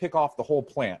not going to pick off the whole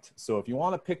plant. So if you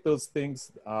want to pick those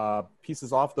things,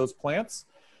 pieces off those plants,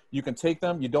 you can take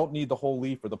them. You don't need the whole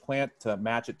leaf or the plant to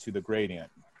match it to the gradient.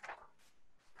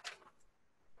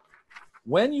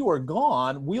 When you are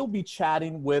gone, we'll be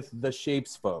chatting with the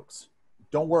shapes folks.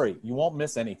 Don't worry, you won't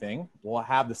miss anything. We'll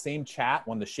have the same chat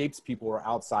when the shapes people are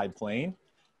outside playing,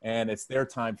 and it's their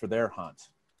time for their hunt.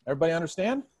 Everybody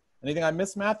understand? Anything I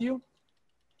missed, Matthew?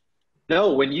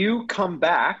 No, when you come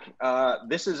back,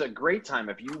 this is a great time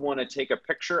if you want to take a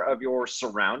picture of your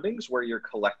surroundings where you're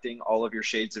collecting all of your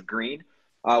shades of green.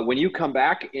 When you come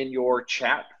back in your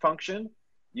chat function,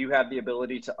 you have the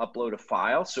ability to upload a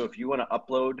file. So if you want to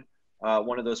upload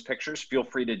one of those pictures, feel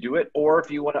free to do it. Or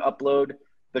if you want to upload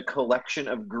the collection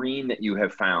of green that you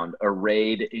have found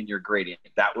arrayed in your gradient,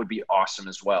 that would be awesome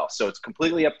as well. So it's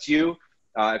completely up to you.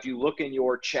 If you look in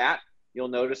your chat, you'll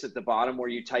notice at the bottom where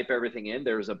you type everything in,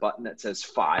 there's a button that says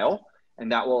file, and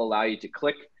that will allow you to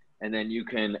click, and then you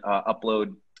can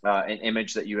upload an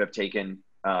image that you have taken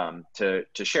to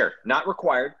share. Not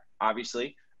required,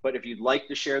 obviously, but if you'd like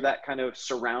to share that kind of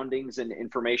surroundings and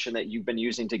information that you've been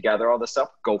using to gather all this stuff,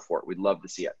 go for it. We'd love to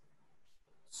see it.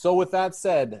 So with that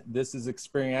said, this is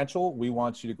experiential. We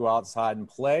want you to go outside and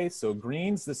play. So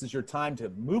greens, this is your time to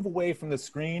move away from the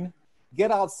screen,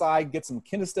 get outside, get some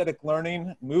kinesthetic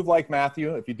learning, move like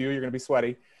Matthew. If you do, you're going to be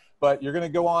sweaty, but you're going to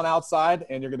go on outside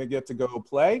and you're going to get to go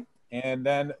play. And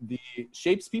then the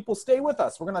shapes people, stay with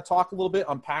us. We're going to talk a little bit,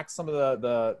 unpack some of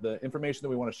the information that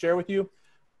we want to share with you.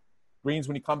 Greens,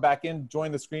 when you come back in,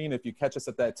 join the screen if you catch us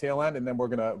at that tail end, and then we're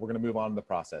gonna move on to the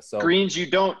process. So Greens, you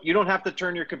don't have to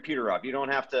turn your computer off. You don't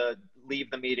have to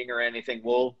leave the meeting or anything.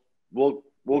 We'll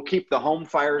keep the home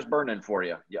fires burning for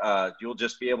you. You'll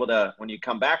just be able to, when you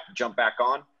come back, jump back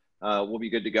on. We'll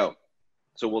be good to go.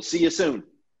 So we'll see you soon.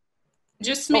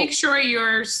 Just make sure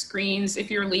your screens, if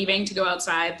you're leaving to go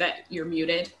outside, that you're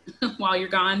muted while you're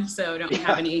gone, so don't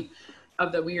have any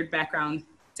of the weird background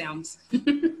sounds.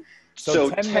 So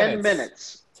 10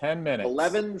 minutes. 10 minutes.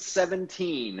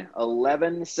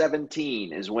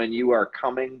 11:17 is when you are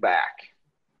coming back.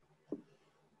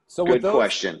 So good with those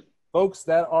question. Folks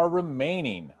that are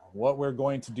remaining, what we're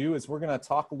going to do is we're going to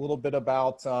talk a little bit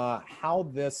about how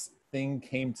this thing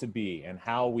came to be and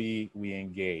how we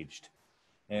engaged.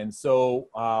 And so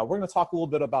we're going to talk a little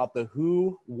bit about the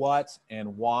who, what,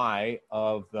 and why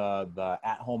of the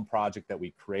at-home project that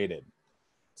we created.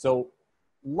 So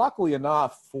luckily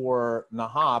enough for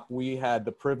Nuhop, we had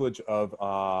the privilege of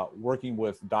working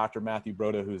with Dr. Matthew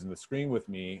Broda, who's in the screen with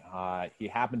me. He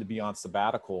happened to be on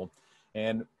sabbatical.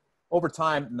 And over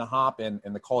time, Nuhop and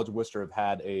the College of Worcester have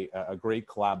had a great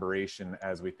collaboration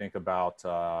as we think about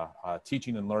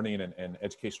teaching and learning and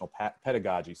educational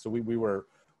pedagogy. So we were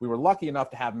lucky enough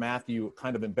to have Matthew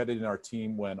kind of embedded in our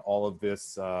team when all of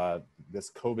this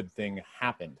COVID thing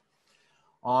happened.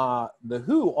 The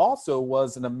WHO also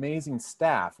was an amazing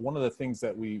staff. One of the things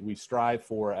that we strive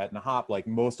for at Nuhop, like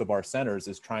most of our centers,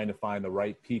 is trying to find the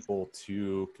right people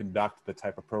to conduct the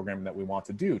type of programming that we want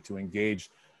to do, to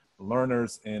engage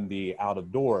learners in the out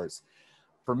of doors.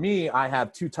 For me, I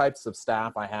have two types of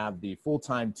staff. I have the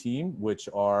full-time team, which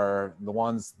are the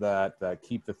ones that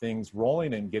keep the things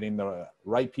rolling and getting the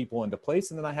right people into place.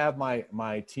 And then I have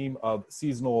my team of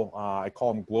seasonal, I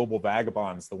call them global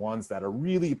vagabonds, the ones that are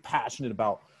really passionate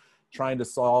about trying to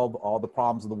solve all the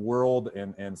problems of the world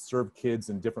and serve kids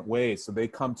in different ways. So they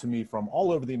come to me from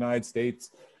all over the United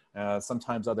States,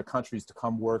 sometimes other countries, to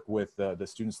come work with the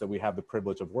students that we have the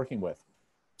privilege of working with.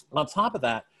 And on top of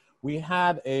that, we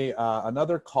had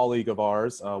another colleague of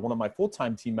ours, one of my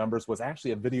full-time team members was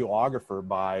actually a videographer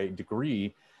by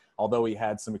degree, although he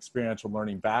had some experiential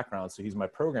learning background. So he's my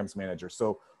programs manager.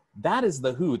 So that is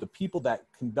the who, the people that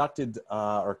conducted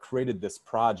or created this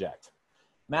project.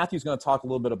 Matthew's going to talk a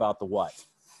little bit about the what.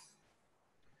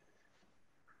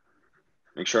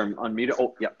 Make sure I'm unmuted.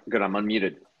 Oh, yeah, good, I'm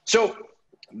unmuted. So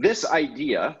this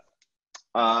idea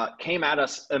came at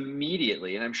us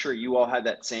immediately, and I'm sure you all had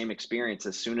that same experience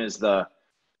as soon as the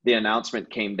announcement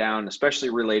came down, especially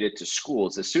related to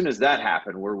schools. As soon as that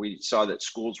happened, where we saw that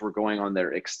schools were going on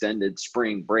their extended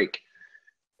spring break,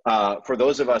 for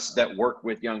those of us that work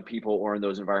with young people or in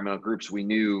those environmental groups, we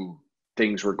knew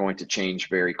things were going to change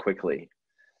very quickly.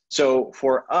 So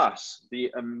for us,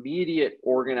 the immediate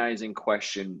organizing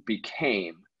question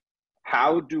became,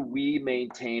 how do we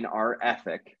maintain our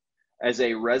ethic as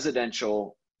a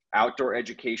residential outdoor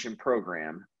education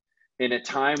program in a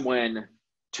time when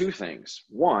two things?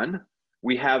 One,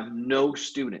 we have no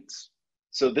students.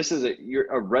 So this is a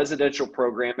residential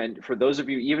program. And for those of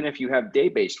you, even if you have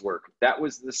day-based work, that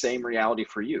was the same reality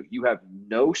for you. You have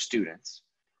no students.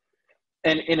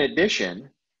 And in addition,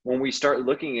 when we start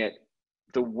looking at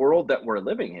the world that we're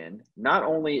living in, not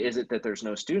only is it that there's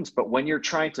no students, but when you're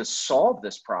trying to solve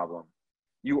this problem,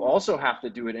 you also have to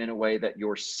do it in a way that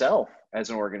yourself as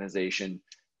an organization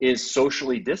is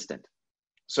socially distant.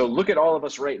 So look at all of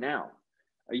us right now.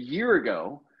 A year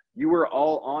ago, you were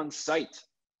all on site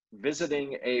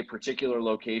visiting a particular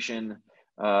location,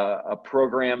 a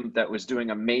program that was doing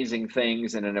amazing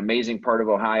things in an amazing part of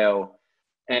Ohio.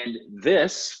 And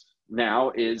this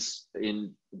now is,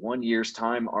 in 1 year's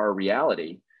time, our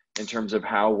reality in terms of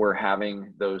how we're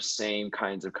having those same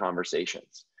kinds of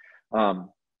conversations.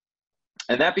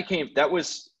 And that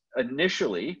was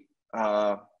initially,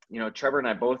 Trevor and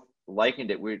I both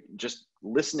likened it. We're just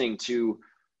listening to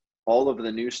all of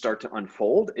the news start to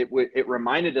unfold. It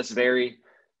reminded us very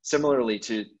similarly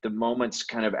to the moments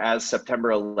kind of as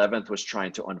September 11th was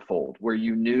trying to unfold, where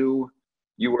you knew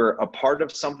you were a part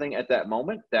of something at that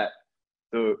moment, that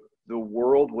the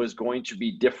world was going to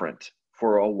be different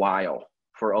for a while,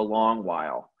 for a long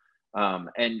while.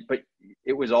 But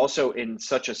it was also in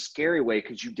such a scary way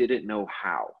because you didn't know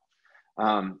how.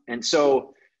 And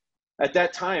so at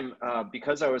that time,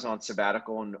 because I was on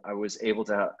sabbatical and I was able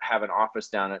to have an office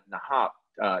down at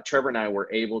Nuhop, Trevor and I were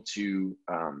able to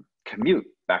commute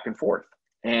back and forth.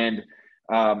 And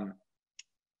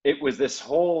it was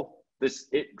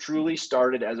it truly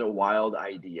started as a wild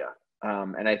idea.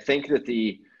 And I think that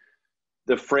the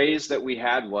phrase that we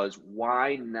had was,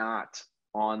 why not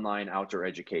online outdoor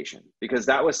education? Because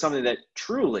that was something that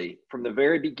truly, from the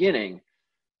very beginning,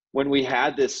 when we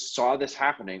saw this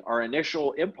happening, our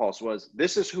initial impulse was,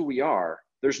 this is who we are.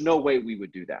 There's no way we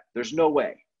would do that. There's no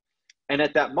way. And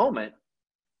at that moment,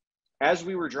 as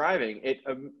we were driving, it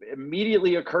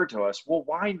immediately occurred to us, well,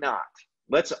 why not?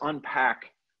 Let's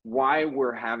unpack why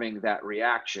we're having that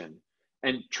reaction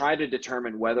and try to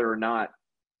determine whether or not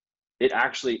it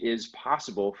actually is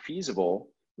possible, feasible,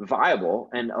 viable,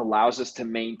 and allows us to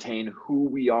maintain who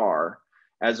we are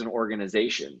as an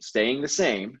organization, staying the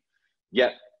same,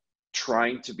 yet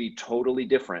trying to be totally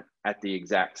different at the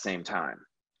exact same time.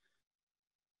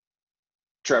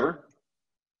 Trevor?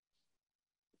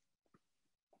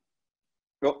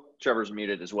 Oh, Trevor's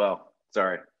muted as well.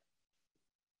 Sorry.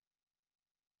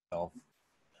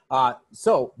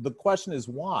 So the question is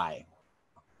why?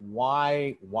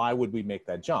 Why would we make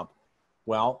that jump?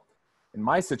 Well, in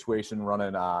my situation,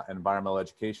 running an environmental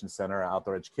education center,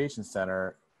 outdoor education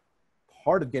center,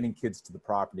 part of getting kids to the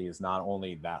property is not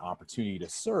only that opportunity to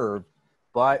serve,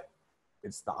 but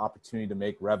it's the opportunity to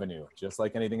make revenue. Just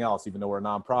like anything else, even though we're a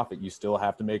nonprofit, you still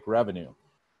have to make revenue.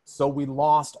 So we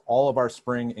lost all of our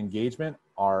spring engagement,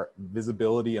 our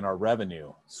visibility, and our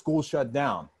revenue. School shut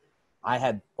down. I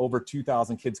had over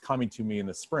 2,000 kids coming to me in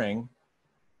the spring.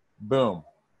 Boom.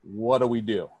 What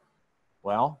do?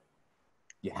 Well,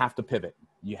 you have to pivot.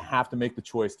 You have to make the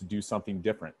choice to do something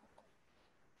different.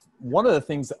 One of the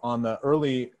things on the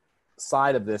early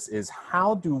side of this is,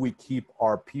 how do we keep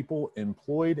our people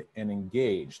employed and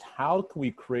engaged? How can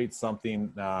we create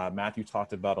something Matthew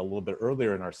talked about a little bit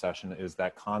earlier in our session, is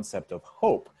that concept of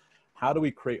hope. how do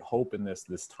we create hope in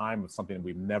this time of something that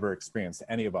we've never experienced,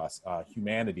 any of us,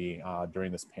 humanity,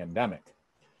 during this pandemic?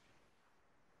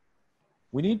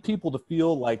 We need people to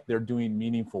feel like they're doing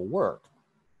meaningful work.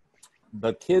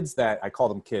 The kids that, I call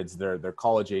them kids, they're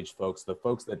college age folks, the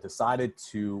folks that decided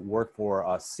to work for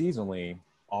us seasonally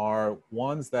are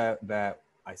ones that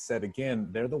I said again,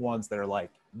 they're the ones that are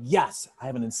like, yes, I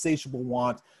have an insatiable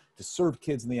want to serve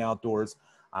kids in the outdoors.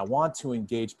 I want to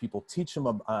engage people, teach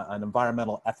them an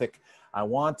environmental ethic. I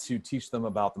want to teach them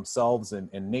about themselves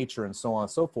and nature and so on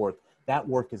and so forth. That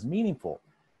work is meaningful.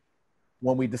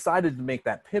 When we decided to make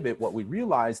that pivot, what we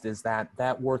realized is that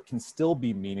that work can still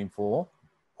be meaningful,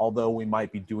 although we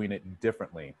might be doing it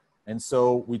differently. And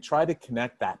so we try to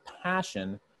connect that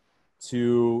passion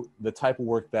to the type of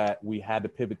work that we had to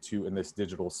pivot to in this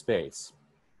digital space.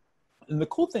 And the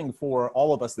cool thing for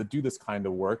all of us that do this kind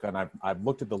of work, and I've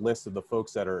looked at the list of the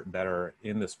folks that are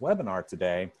in this webinar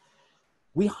today,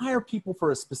 we hire people for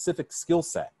a specific skill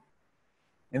set.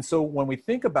 And so when we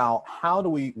think about how do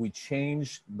we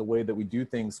change the way that we do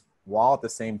things while at the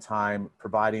same time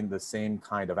providing the same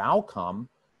kind of outcome,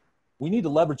 we need to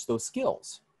leverage those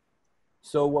skills.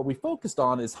 So what we focused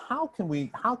on is how can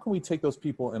we take those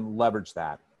people and leverage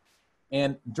that?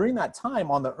 And during that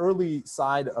time, on the early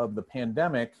side of the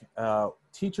pandemic,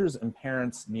 teachers and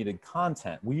parents needed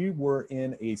content. We were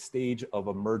in a stage of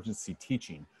emergency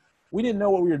teaching. We didn't know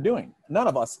what we were doing. None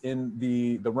of us in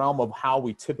the realm of how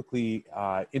we typically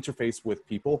interface with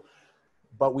people,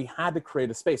 but we had to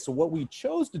create a space. So what we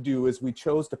chose to do is we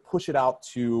chose to push it out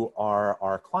to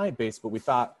our client base, but we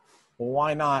thought, well,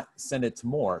 why not send it to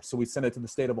more? So we sent it to the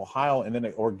state of Ohio, and then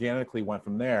it organically went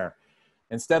from there.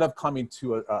 Instead of coming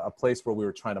to a place where we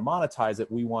were trying to monetize it,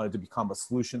 we wanted to become a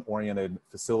solution-oriented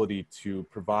facility to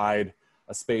provide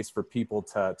a space for people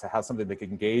to have something they can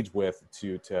engage with,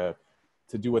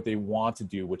 to do what they want to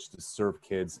do, which is to serve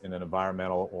kids in an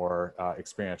environmental or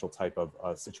experiential type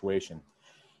of situation.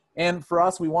 And for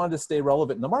us, we wanted to stay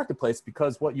relevant in the marketplace,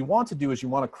 because what you want to do is you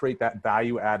want to create that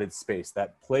value-added space,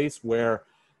 that place where,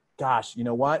 gosh, you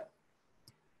know what?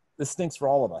 This stinks for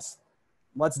all of us.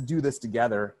 Let's do this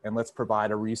together, and let's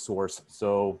provide a resource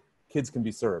so kids can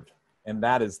be served. And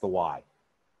that is the why.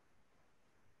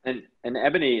 And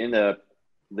Ebony in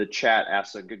the chat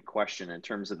asked a good question in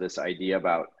terms of this idea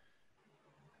about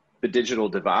the digital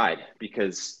divide,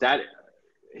 because that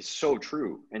is so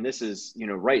true. And this is,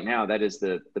 right now, that is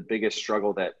the biggest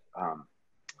struggle that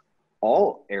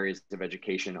all areas of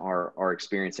education are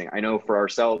experiencing. I know for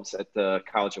ourselves at the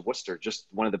College of Worcester, just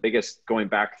one of the biggest, going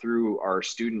back through our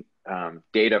student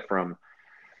data from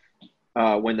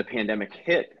when the pandemic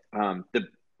hit,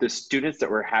 the students that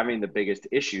were having the biggest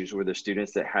issues were the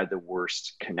students that had the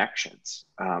worst connections.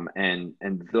 And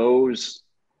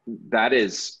that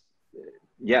is,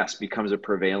 yes, becomes a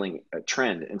prevailing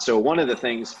trend. And so one of the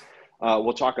things,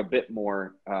 we'll talk a bit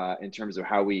more in terms of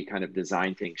how we kind of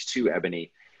design things too,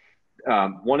 Ebony.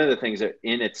 One of the things that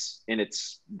in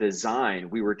its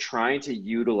design, we were trying to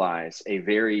utilize a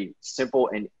very simple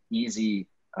and easy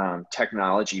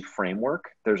technology framework.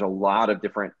 There's a lot of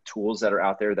different tools that are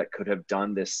out there that could have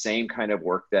done this same kind of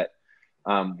work that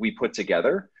we put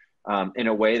together in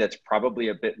a way that's probably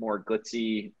a bit more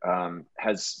glitzy,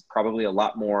 has probably a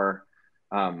lot more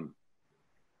kind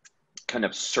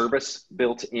of service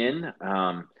built in.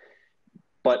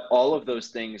 But all of those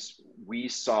things we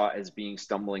saw as being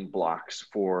stumbling blocks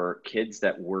for kids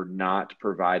that were not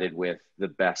provided with the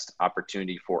best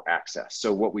opportunity for access.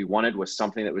 So what we wanted was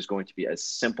something that was going to be as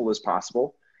simple as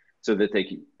possible so that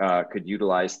they could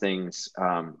utilize things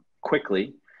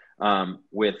quickly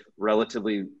with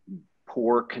relatively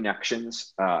poor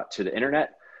connections to the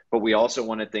internet. But we also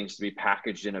wanted things to be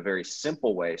packaged in a very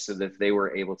simple way so that they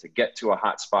were able to get to a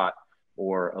hotspot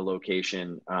or a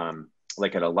location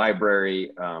like at a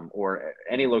library or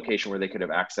any location where they could have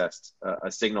accessed a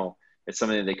signal. It's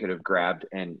something that they could have grabbed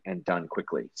and done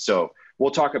quickly. So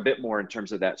we'll talk a bit more in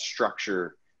terms of that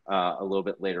structure a little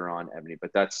bit later on, Ebony.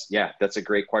 But that's a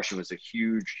great question. It was a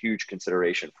huge, huge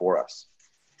consideration for us.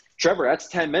 Trevor, that's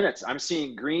 10 minutes. I'm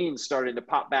seeing green starting to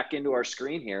pop back into our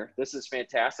screen here. This is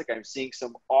fantastic. I'm seeing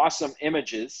some awesome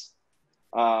images.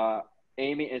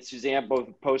 Amy and Suzanne both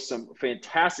post some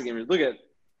fantastic images. Look at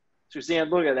Suzanne,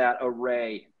 look at that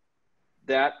array.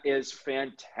 That is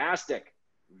fantastic.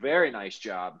 Very nice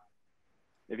job.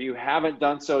 If you haven't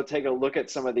done so, take a look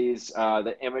at some of these,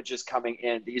 the images coming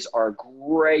in. These are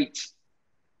great.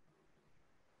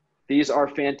 These are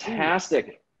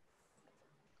fantastic.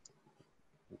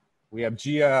 We have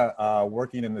Gia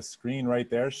working in the screen right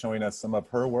there, showing us some of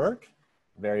her work.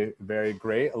 Very, very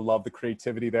great. I love the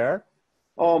creativity there.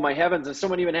 Oh my heavens, and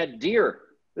someone even had deer.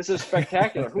 This is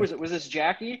spectacular. Who is it? Was this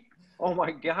Jackie? Oh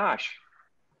my gosh.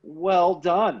 Well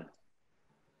done.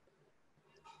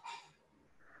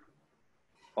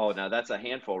 Oh, now that's a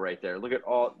handful right there. Look at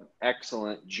all,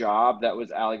 excellent job. That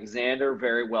was Alexander.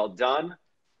 Very well done.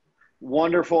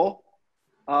 Wonderful.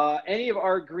 Any of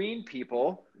our green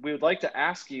people, we would like to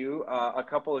ask you a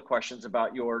couple of questions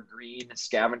about your green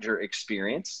scavenger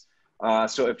experience.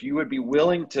 So if you would be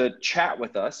willing to chat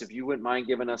with us, if you wouldn't mind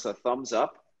giving us a thumbs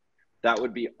up, that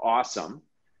would be awesome.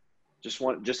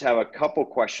 Just have a couple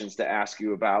questions to ask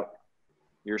you about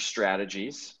your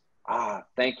strategies.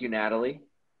 Thank you, Natalie.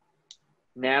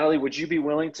 Natalie, would you be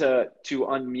willing to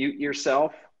unmute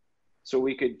yourself so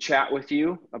we could chat with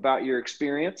you about your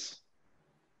experience?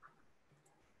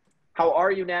 How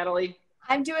are you, Natalie?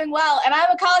 I'm doing well, and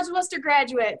I'm a College of Worcester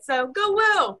graduate, so go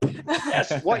woo!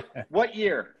 Yes. What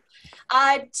year?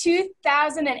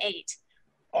 2008.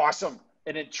 Awesome.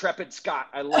 An intrepid Scot.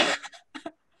 I love it.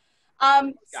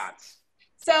 Scots.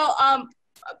 So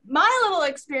my little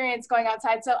experience going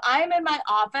outside. So I'm in my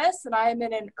office, and I'm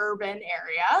in an urban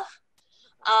area.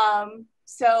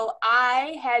 So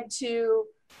I had to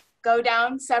go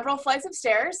down several flights of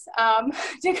stairs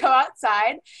to go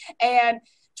outside and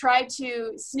try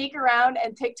to sneak around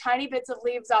and pick tiny bits of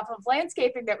leaves off of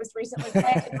landscaping that was recently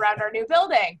planted around our new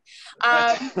building.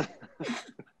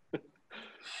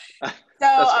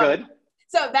 That's good.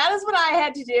 So that is what I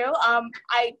had to do.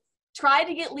 I tried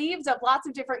to get leaves of lots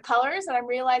of different colors, and I'm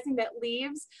realizing that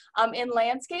leaves in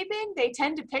landscaping, they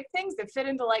tend to pick things that fit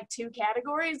into like two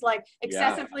categories, like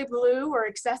excessively blue or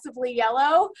excessively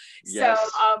yellow. Yes.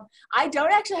 So I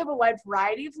don't actually have a wide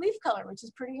variety of leaf color, which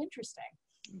is pretty interesting.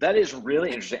 That is really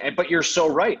interesting. But you're so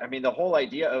right. I mean, the whole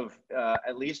idea of,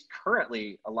 at least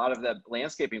currently, a lot of the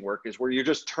landscaping work is where you're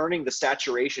just turning the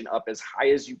saturation up as high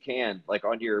as you can, like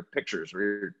on your pictures,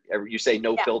 where you say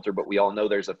no filter, but we all know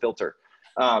there's a filter.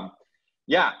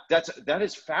 Yeah, that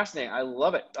is fascinating. I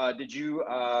love it. Did you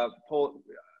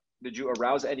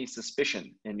arouse any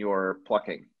suspicion in your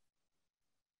plucking?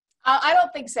 I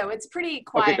don't think so. It's pretty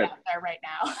quiet out there right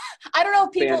now. I don't know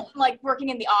if people like working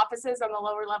in the offices on the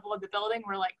lower level of the building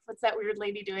were like, what's that weird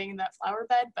lady doing in that flower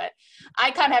bed? But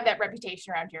I kind of have that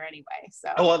reputation around here anyway. So.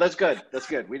 Oh, well, that's good. That's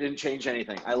good. We didn't change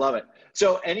anything. I love it.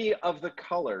 So any of the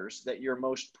colors that you're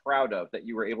most proud of that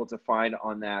you were able to find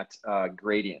on that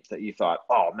gradient that you thought,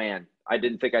 oh man, I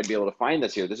didn't think I'd be able to find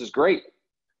this here. This is great.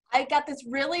 I got this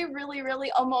really, really,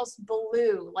 really almost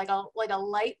blue, like a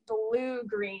light blue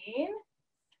green.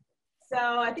 So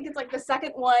I think it's like the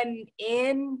second one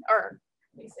in, or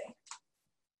let me see.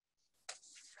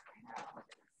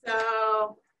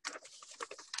 So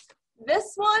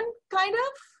this one, kind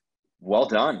of. Well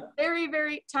done. Very,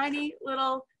 very tiny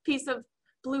little piece of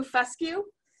blue fescue.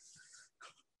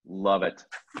 Love it.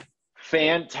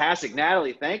 Fantastic.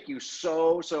 Natalie, thank you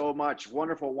so much.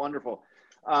 Wonderful, wonderful.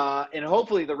 And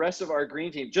hopefully the rest of our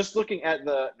green team, just looking at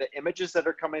the images that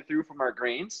are coming through from our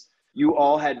greens, you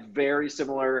all had very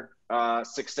similar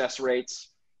success rates,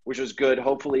 which was good.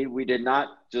 Hopefully we did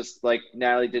not, just like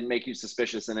Natalie, didn't make you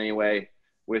suspicious in any way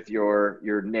with your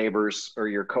neighbors or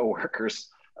your coworkers.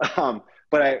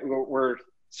 But we're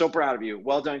so proud of you.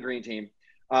 Well done, green team.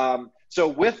 So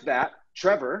with that,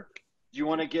 Trevor, do you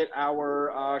want to get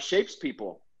our shapes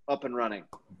people up and running?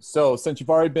 So since you've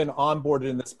already been onboarded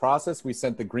in this process, we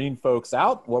sent the green folks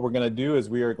out. What we're going to do is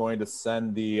we are going to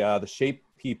send the shape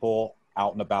people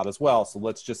out and about as well. So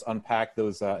let's just unpack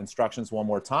those instructions one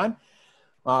more time.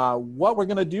 What we're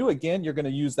going to do, again, you're going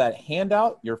to use that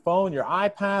handout, your phone, your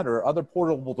iPad, or other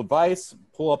portable device,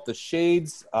 pull up the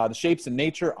shades, the shapes in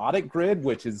nature audit grid,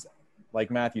 which is,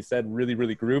 like Matthew said, really,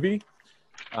 really groovy.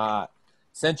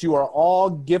 Since you are all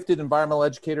gifted environmental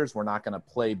educators, we're not going to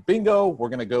play bingo. We're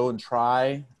going to go and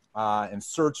try and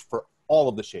search for all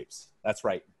of the shapes. That's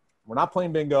right. We're not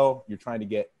playing bingo. You're trying to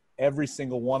get every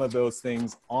single one of those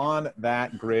things on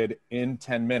that grid in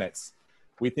 10 minutes.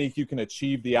 We think you can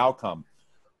achieve the outcome.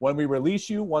 When we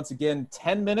release you, once again,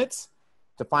 10 minutes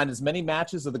to find as many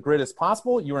matches of the grid as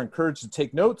possible. You are encouraged to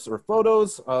take notes or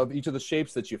photos of each of the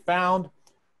shapes that you found.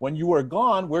 When you are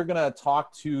gone, we're going to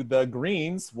talk to the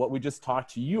greens, what we just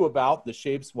talked to you about, the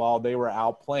shapes while they were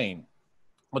out playing.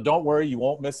 But don't worry, you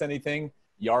won't miss anything.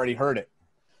 You already heard it.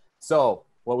 So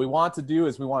what we want to do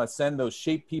is we want to send those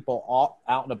shape people all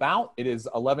out and about. It is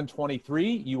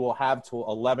 11:23. You will have till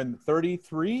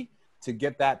 11:33 to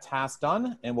get that task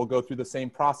done, and we'll go through the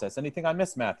same process. Anything I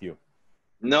missed, Matthew?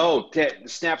 No,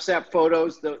 snap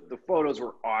photos. The photos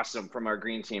were awesome from our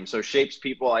green team. So shapes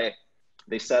people,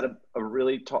 they set a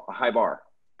really high bar,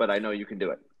 but I know you can do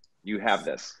it. You have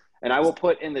this. And I will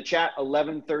put in the chat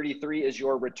 11:33 is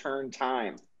your return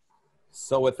time.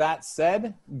 So with that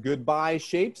said, goodbye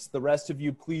shapes. The rest of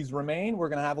you please remain. We're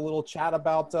gonna have a little chat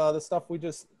about the stuff we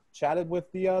just chatted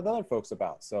with the other folks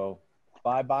about. So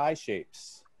bye-bye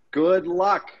shapes. Good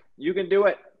luck. You can do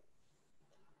it.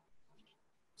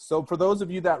 So for those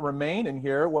of you that remain in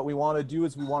here, what we want to do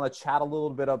is we want to chat a little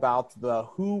bit about the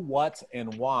who, what,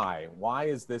 and why. Why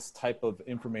is this type of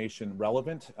information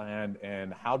relevant,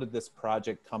 and how did this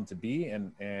project come to be?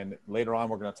 And later on,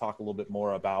 we're going to talk a little bit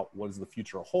more about what does the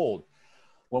future hold.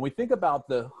 When we think about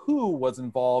the who was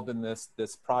involved in this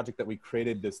project that we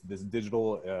created, this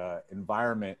digital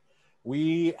environment,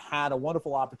 we had a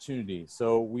wonderful opportunity.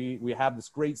 So we have this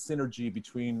great synergy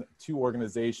between two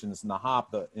organizations,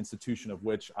 Nuhop, the institution of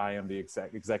which I am the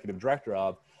executive director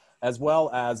of, as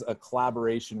well as a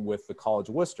collaboration with the College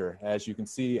of Worcester. As you can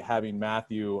see, having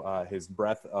Matthew, his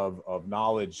breadth of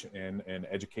knowledge and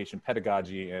education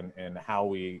pedagogy and how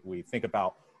we think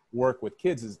about work with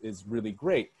kids is really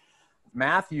great.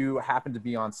 Matthew happened to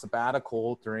be on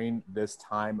sabbatical during this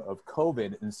time of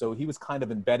COVID, and so he was kind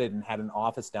of embedded and had an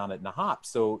office down at Nuhop.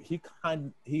 So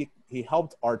he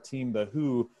helped our team, the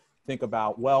Who, think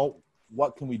about, well,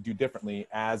 what can we do differently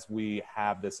as we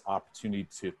have this opportunity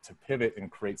to pivot and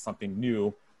create something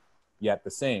new, yet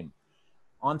the same.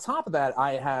 On top of that,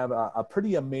 I have a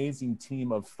pretty amazing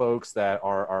team of folks that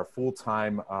are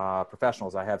full-time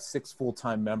professionals. I have 6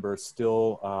 full-time members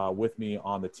still with me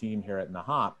on the team here at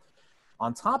Nuhop.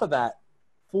 On top of that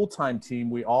full-time team,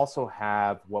 we also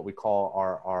have what we call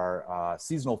our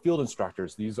seasonal field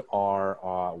instructors. These are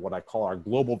what I call our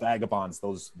global vagabonds,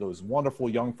 those wonderful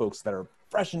young folks that are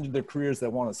fresh into their careers,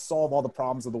 that want to solve all the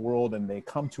problems of the world, and they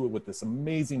come to it with this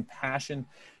amazing passion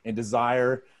and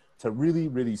desire to really,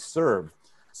 really serve.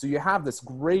 So you have this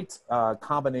great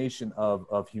combination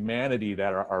of humanity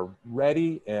that are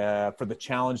ready for the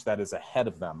challenge that is ahead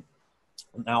of them.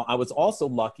 Now, I was also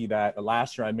lucky that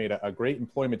last year I made a great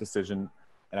employment decision,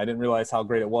 and I didn't realize how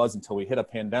great it was until we hit a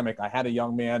pandemic. I had a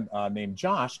young man named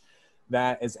Josh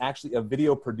that is actually a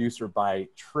video producer by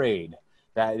trade.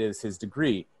 That is his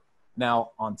degree.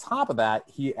 Now, on top of that,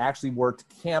 he actually worked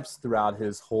camps throughout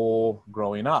his whole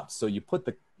growing up. So you put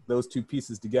those two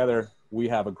pieces together, we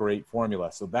have a great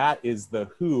formula. So that is the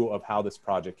who of how this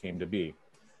project came to be.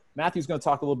 Matthew's going to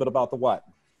talk a little bit about the what.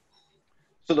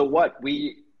 So the what,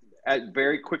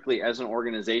 very quickly as an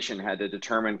organization had to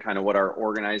determine kind of what our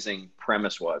organizing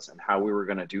premise was and how we were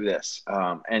going to do this.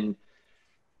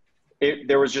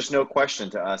 There was just no question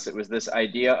to us. It was this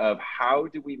idea of how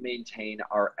do we maintain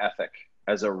our ethic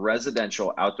as a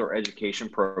residential outdoor education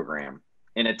program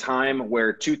in a time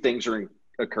where 2 things are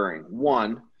occurring.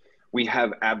 One, we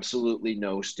have absolutely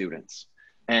no students.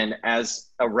 And as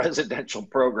a residential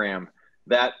program,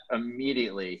 that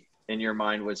immediately in your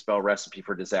mind would spell recipe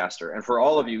for disaster. And for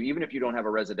all of you, even if you don't have a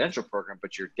residential program,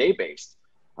 but you're day-based,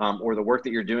 or the work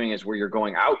that you're doing is where you're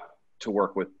going out to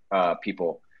work with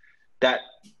people, that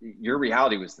your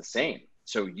reality was the same.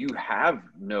 So you have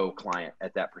no client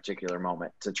at that particular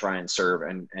moment to try and serve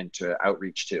and to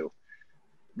outreach to.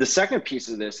 The second piece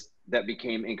of this that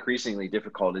became increasingly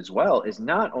difficult as well is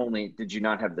not only did you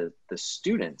not have the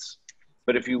students,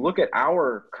 but if you look at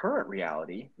our current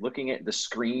reality, looking at the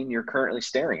screen you're currently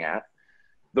staring at,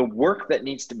 the work that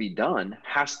needs to be done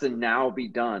has to now be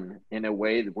done in a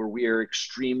way where we are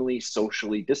extremely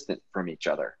socially distant from each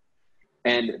other.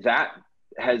 And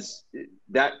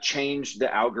that changed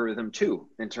the algorithm too,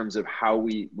 in terms of how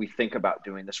we think about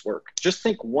doing this work. Just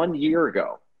think 1 year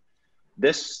ago,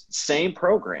 this same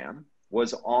program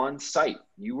was on site.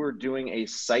 You were doing a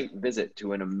site visit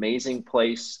to an amazing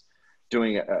place,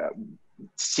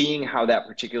 seeing how that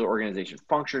particular organization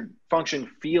functioned,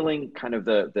 feeling kind of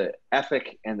the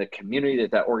ethic and the community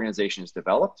that organization has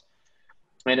developed.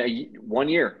 And 1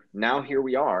 year, now here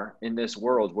we are in this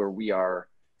world where we are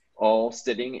all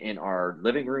sitting in our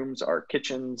living rooms, our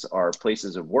kitchens, our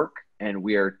places of work, and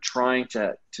we are trying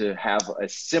to have a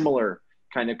similar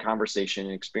kind of conversation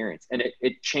and experience. And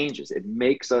it changes. It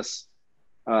makes us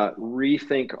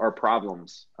rethink our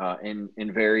problems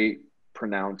in very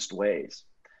pronounced ways.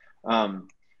 And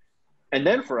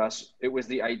then for us, it was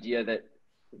the idea that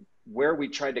where we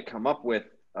tried to come up with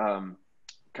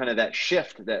kind of that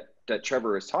shift that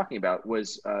Trevor is talking about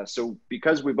was, so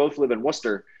because we both live in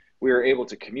Worcester, we were able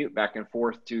to commute back and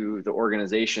forth to the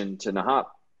organization, to Nuhop.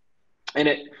 And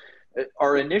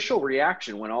our initial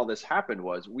reaction when all this happened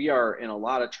was, we are in a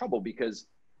lot of trouble because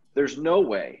there's no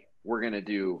way we're going to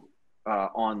do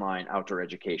online outdoor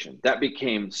education. That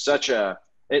became such I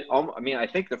mean, I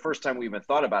think the first time we even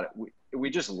thought about it, we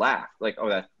just laughed, like, oh,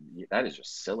 that is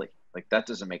just silly. Like, that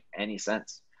doesn't make any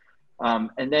sense.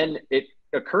 And then it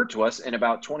occurred to us in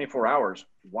about 24 hours,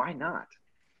 why not?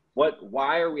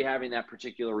 Why are we having that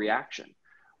particular reaction?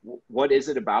 What is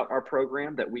it about our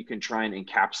program that we can try and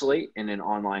encapsulate in an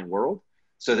online world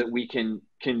so that we can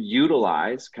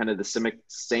utilize kind of the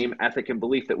same ethic and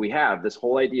belief that we have, this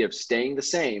whole idea of staying the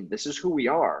same, this is who we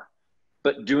are,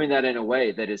 but doing that in a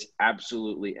way that is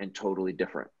absolutely and totally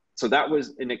different. So that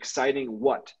was an exciting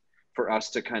what for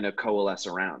us to kind of coalesce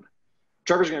around.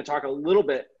 Trevor's going to talk a little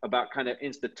bit about kind of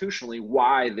institutionally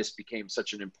why this became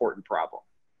such an important problem.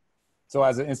 So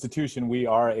as an institution, we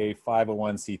are a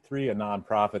 501c3, a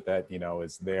nonprofit that, you know,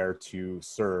 is there to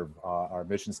serve. Our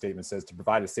mission statement says to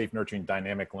provide a safe, nurturing,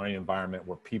 dynamic learning environment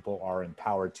where people are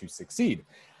empowered to succeed.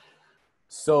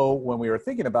 So when we were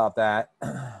thinking about that,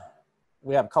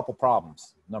 we have a couple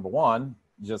problems. Number one,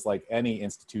 just like any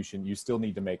institution, you still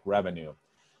need to make revenue.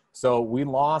 So we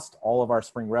lost all of our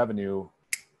spring revenue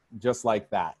just like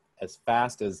that, as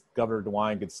fast as Governor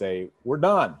DeWine could say, we're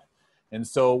done. And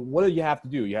so what do you have to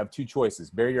do? You have two choices: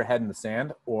 bury your head in the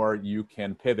sand, or you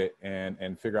can pivot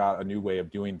and figure out a new way of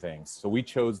doing things. So we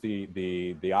chose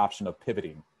the option of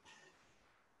pivoting.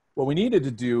 What we needed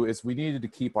to do is we needed to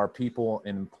keep our people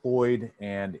employed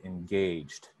and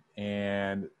engaged,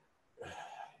 and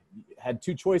had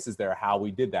two choices there how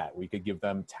we did that. We could give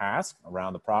them tasks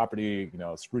around the property, you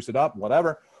know, spruce it up,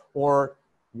 whatever, or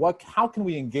how can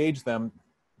we engage them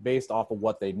based off of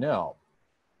what they know?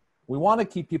 We want to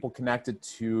keep people connected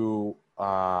to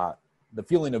the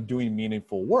feeling of doing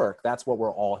meaningful work. That's what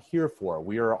we're all here for.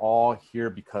 We are all here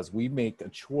because we make a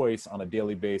choice on a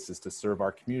daily basis to serve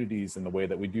our communities in the way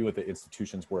that we do with the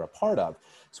institutions we're a part of.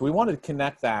 So we wanted to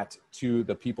connect that to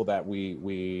the people that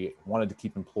we wanted to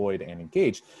keep employed and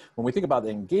engaged. When we think about the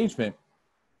engagement,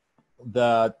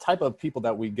 the type of people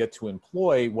that we get to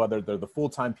employ, whether they're the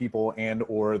full-time people and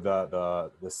or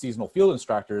the seasonal field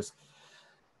instructors,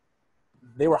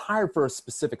 they were hired for a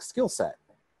specific skill set.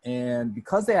 And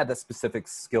because they had that specific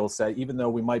skill set, even though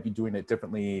we might be doing it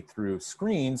differently through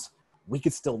screens, we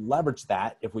could still leverage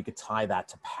that if we could tie that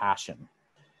to passion.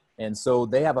 And so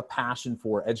they have a passion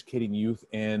for educating youth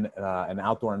in an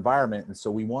outdoor environment. And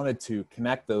so we wanted to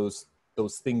connect those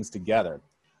things together.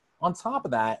 On top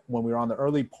of that, when we were on the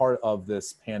early part of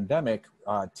this pandemic,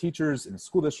 teachers and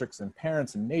school districts and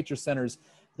parents and nature centers,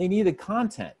 they needed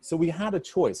content. So we had a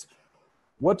choice.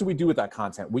 What do we do with that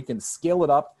content? We can scale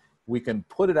it up. We can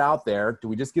put it out there. Do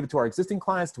we just give it to our existing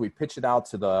clients? Do we pitch it out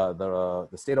to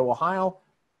the state of Ohio?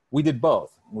 We did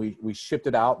both. We shipped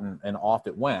it out and off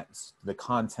it went. The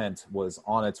content was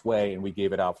on its way and we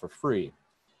gave it out for free.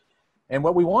 And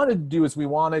what we wanted to do is we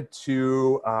wanted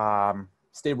to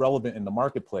stay relevant in the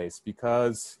marketplace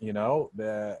because, you know,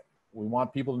 we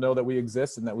want people to know that we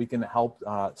exist and that we can help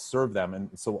serve them.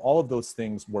 And so all of those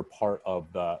things were part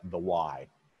of the why.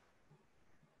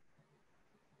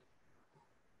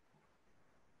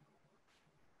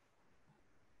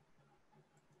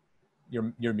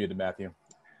 You're muted, Matthew.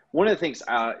 One of the things,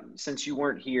 since you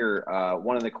weren't here,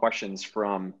 one of the questions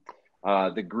from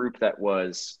the group that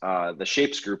was, the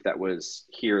Shapes group that was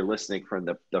here listening from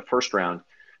the first round,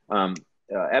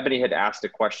 Ebony had asked a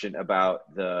question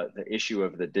about the issue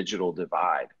of the digital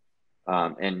divide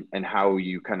and how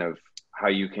you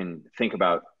can think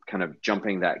about kind of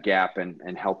jumping that gap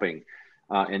and helping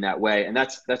in that way. And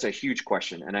that's a huge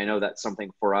question. And I know that's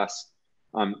something for us,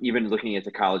 even looking at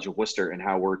the College of Worcester and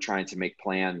how we're trying to make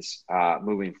plans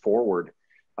moving forward.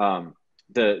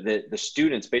 The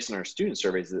students, based on our student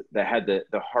surveys, that had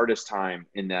the hardest time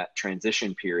in that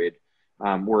transition period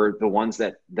were the ones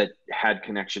that had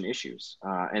connection issues.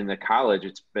 And the college,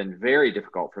 it's been very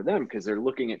difficult for them because they're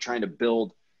looking at trying to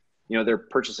build, you know, they're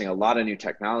purchasing a lot of new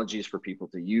technologies for people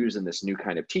to use in this new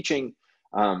kind of teaching.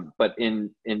 But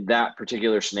in that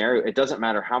particular scenario, it doesn't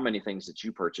matter how many things that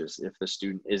you purchase if the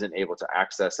student isn't able to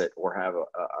access it or have a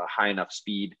high enough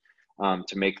speed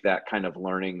to make that kind of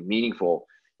learning meaningful,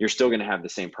 you're still going to have the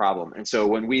same problem. And so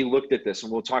when we looked at this,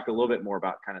 and we'll talk a little bit more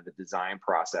about kind of the design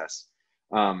process,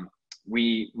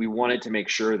 we wanted to make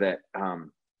sure that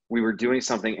we were doing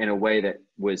something in a way that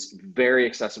was very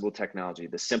accessible technology,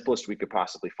 the simplest we could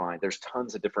possibly find. There's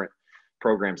tons of different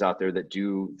programs out there that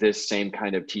do this same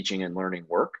kind of teaching and learning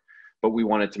work, but we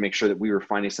wanted to make sure that we were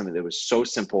finding something that was so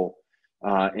simple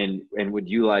and would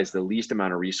utilize the least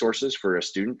amount of resources for a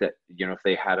student that, you know, if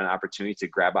they had an opportunity to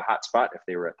grab a hotspot, if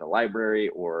they were at the library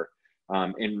or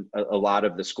in a lot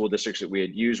of the school districts that we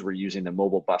had used, we're using the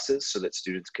mobile buses so that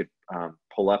students could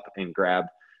pull up and grab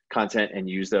content and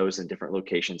use those in different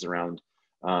locations around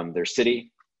their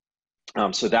city.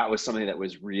 So that was something that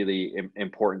was really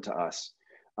important to us.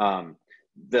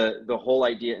 The whole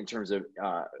idea in terms of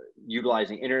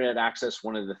utilizing internet access,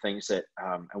 one of the things that,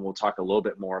 and we'll talk a little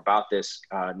bit more about this,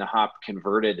 Nuhop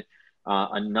converted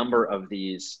a number of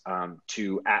these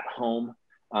to at-home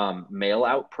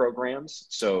mail-out programs.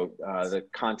 So the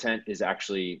content is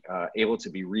actually able to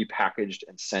be repackaged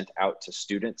and sent out to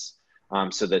students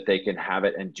so that they can have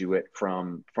it and do it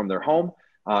from their home.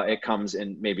 It comes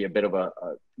in maybe a bit of a,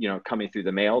 coming through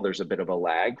the mail, there's a bit of a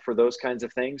lag for those kinds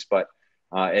of things, but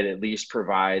it at least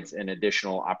provides an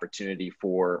additional opportunity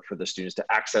for the students to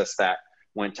access that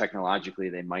when technologically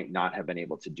they might not have been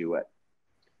able to do it.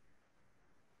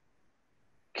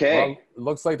 Okay. Well, it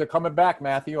looks like they're coming back,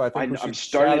 Matthew. I think I'm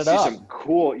starting to see some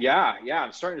cool,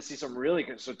 I'm starting to see some really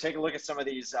good. So take a look at some of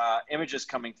these images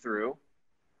coming through.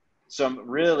 Some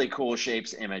really cool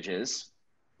shapes images.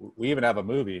 We even have a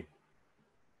movie.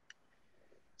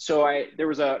 So there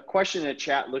was a question in the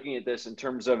chat looking at this in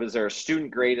terms of, is there a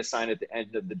student grade assigned at the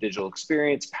end of the digital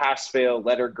experience, pass, fail,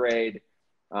 letter grade,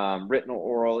 written or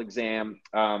oral exam?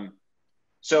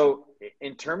 So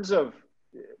in terms of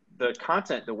the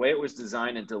content, the way it was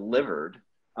designed and delivered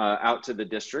out to the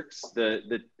districts,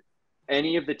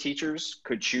 any of the teachers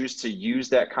could choose to use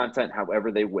that content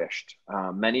however they wished.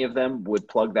 Many of them would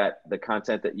plug the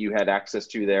content that you had access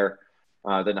to there,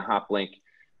 the Nuhop link,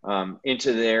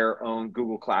 into their own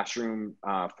Google Classroom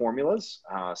formulas.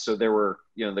 So there were,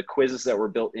 the quizzes that were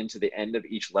built into the end of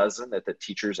each lesson that the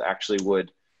teachers actually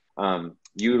would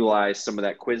utilize some of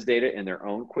that quiz data in their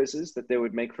own quizzes that they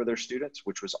would make for their students,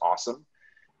 which was awesome.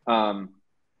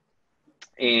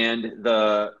 This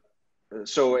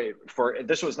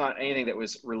was not anything that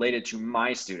was related to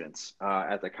my students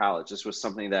at the college. This was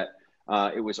something that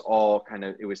it was all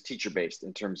it was teacher-based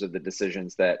in terms of the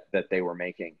decisions that they were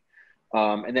making.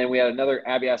 And then we had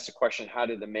Abby asked a question, how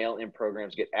did the mail-in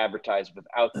programs get advertised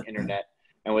without the internet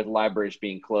and with libraries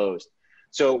being closed?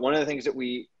 So one of the things that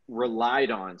we relied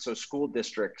on, so school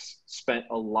districts spent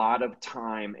a lot of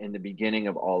time in the beginning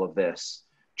of all of this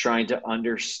trying to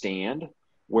understand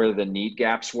where the need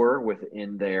gaps were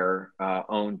within their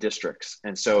own districts.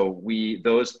 And so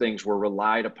those things were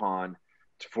relied upon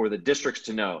for the districts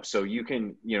to know. So you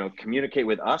can, communicate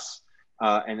with us,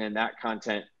 and then that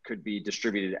content could be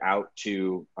distributed out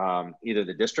to either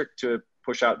the district to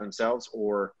push out themselves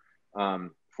or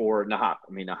for Nuhop.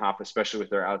 I mean, Nuhop, especially with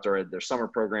their summer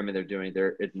programming they're doing,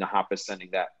 Nuhop is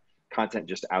sending that content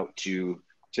just out to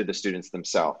the students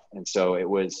themselves. And so it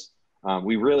was,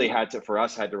 we really had to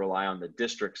rely on the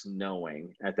districts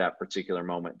knowing at that particular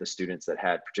moment the students that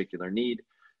had particular need.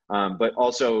 But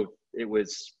also it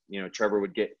was, Trevor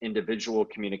would get individual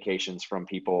communications from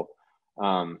people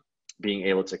being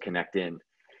able to connect in.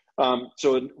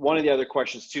 So one of the other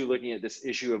questions too, looking at this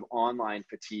issue of online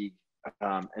fatigue,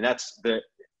 and that's the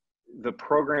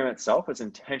program itself is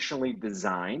intentionally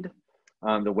designed.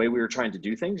 The way we were trying to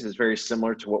do things is very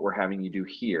similar to what we're having you do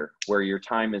here, where your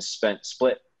time is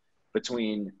split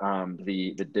between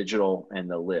the digital and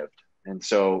the lived. And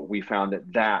so we found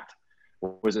that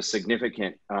was a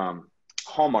significant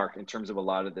hallmark in terms of a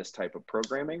lot of this type of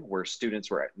programming, where students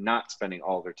were not spending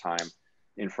all their time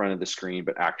in front of the screen,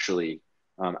 but actually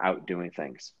out doing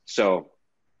things. So,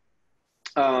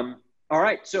 all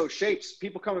right, so shapes,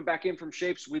 people coming back in from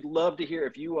shapes, we'd love to hear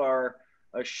if you are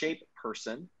a shape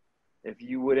person, if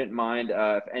you wouldn't mind,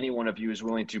 if any one of you is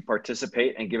willing to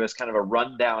participate and give us kind of a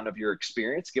rundown of your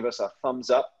experience, give us a thumbs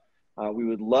up. We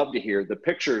would love to hear the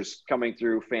pictures coming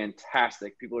through.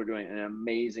 Fantastic. People are doing an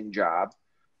amazing job.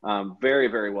 Very,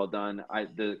 very well done.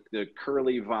 The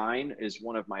curly vine is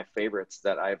one of my favorites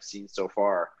that I've seen so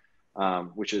far,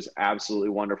 which is absolutely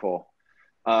wonderful.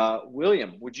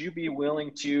 William, would you be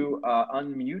willing to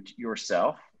unmute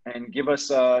yourself and give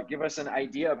us an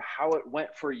idea of how it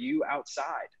went for you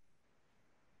outside?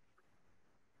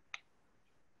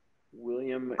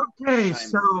 William. Okay,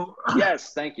 so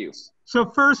yes, thank you. So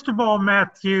first of all,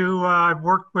 Matthew, I've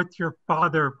worked with your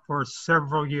father for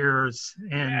several years,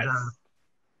 and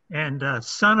Yes.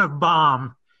 Son of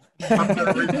Bomb. I'm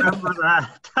gonna remember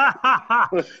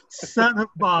that. Son of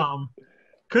Bomb.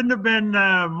 Couldn't have been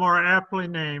more aptly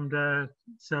named.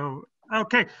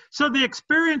 Okay, so the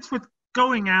experience with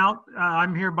going out,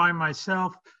 I'm here by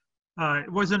myself.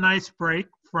 It was a nice break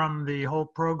from the whole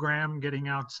program, getting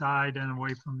outside and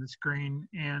away from the screen,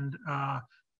 and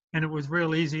it was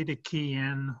real easy to key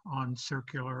in on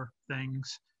circular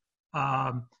things.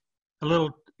 A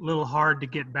little hard to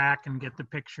get back and get the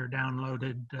picture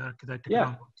downloaded because I took it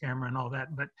on camera and all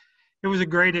that, but it was a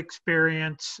great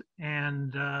experience.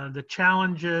 And the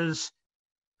challenges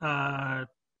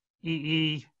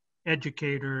EE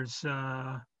educators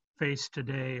face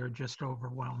today are just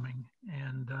overwhelming.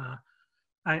 And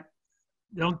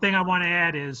the only thing I want to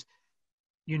add is,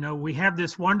 you know, we have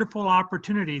this wonderful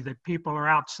opportunity that people are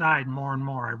outside more and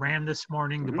more. I ran this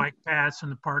morning, the bike paths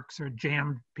and the parks are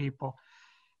jammed people.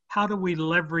 How do we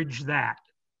leverage that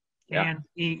and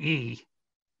EE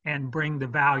and bring the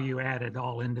value added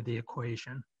all into the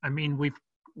equation? I mean,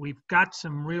 we've got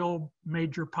some real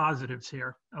major positives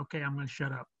here. Okay, I'm going to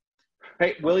shut up.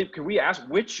 Hey, William, can we ask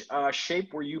which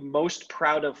shape were you most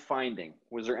proud of finding?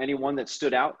 Was there any one that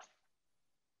stood out?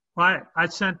 Well, I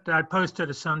posted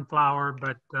a sunflower,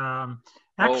 but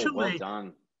actually, well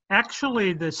done.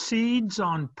 Actually, the seeds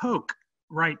on poke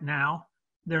right now,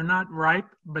 they're not ripe,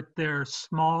 but their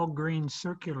small green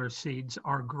circular seeds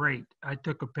are great. I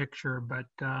took a picture, but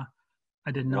I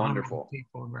didn't know how many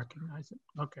people would recognize it.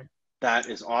 Okay. That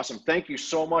is awesome. Thank you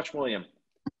so much, William.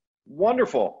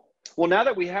 Wonderful. Well, now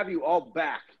that we have you all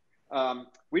back,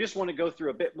 we just want to go through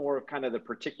a bit more of kind of the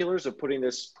particulars of putting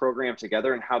this program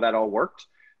together and how that all worked.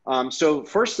 So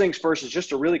first things first is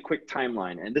just a really quick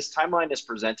timeline. And this timeline is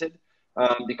presented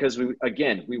because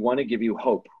we want to give you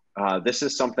hope. This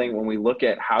is something, when we look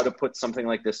at how to put something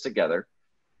like this together,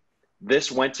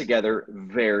 this went together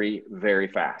very, very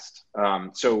fast.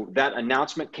 So that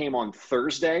announcement came on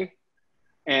Thursday,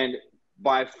 and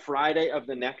by Friday of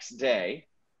the next day,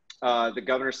 the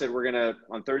governor said,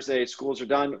 on Thursday, schools are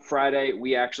done. Friday,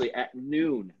 we actually at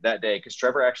noon that day, because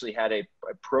Trevor actually had a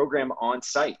program on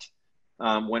site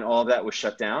when all of that was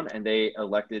shut down, and they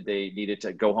elected they needed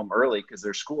to go home early because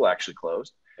their school actually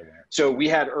closed. So we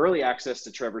had early access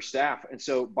to Trevor's staff. And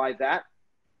so by that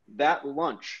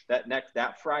lunch,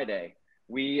 that Friday,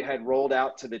 we had rolled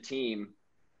out to the team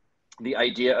the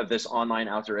idea of this online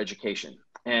outdoor education.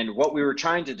 And what we were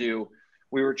trying to do,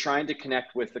 we were trying to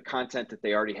connect with the content that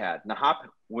they already had. Nuhop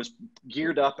was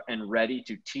geared up and ready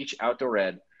to teach outdoor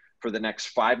ed for the next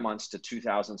 5 months to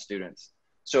 2,000 students.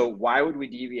 So why would we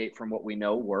deviate from what we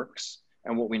know works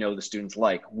and what we know the students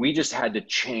like? We just had to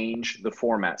change the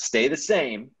format, stay the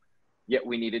same, yet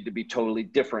we needed to be totally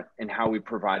different in how we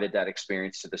provided that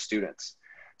experience to the students.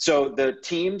 So the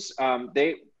teams,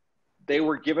 they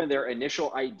were given their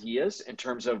initial ideas in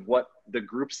terms of what the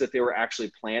groups that they were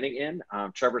actually planning in.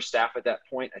 Trevor's staff at that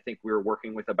point, I think we were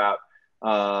working with about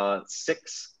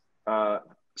 6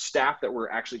 staff that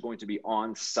were actually going to be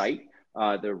on site,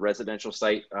 the residential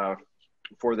site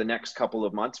for the next couple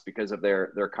of months because of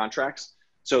their contracts.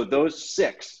 So those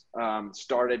 6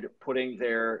 started putting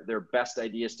their best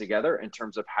ideas together in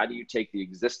terms of how do you take the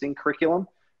existing curriculum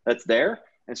that's there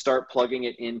and start plugging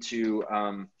it into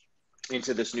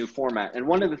this new format. And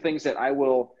one of the things that I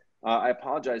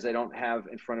apologize, I don't have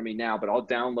in front of me now, but I'll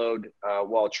download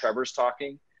while Trevor's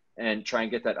talking and try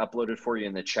and get that uploaded for you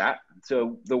in the chat.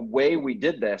 So the way we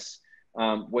did this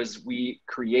was we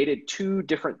created 2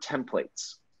 different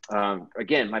templates.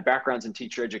 Again, my background's in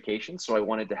teacher education, so I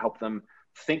wanted to help them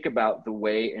think about the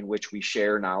way in which we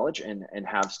share knowledge and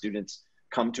have students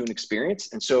come to an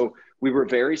experience. And so we were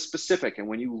very specific. And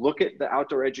when you look at the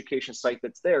outdoor education site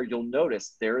that's there, you'll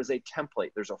notice there is a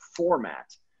template, there's a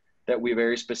format that we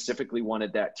very specifically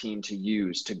wanted that team to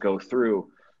use to go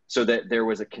through so that there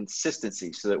was a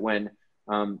consistency, so that when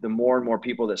the more and more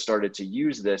people that started to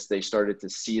use this, they started to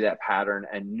see that pattern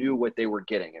and knew what they were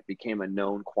getting. It became a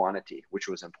known quantity, which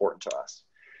was important to us.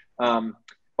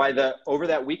 Over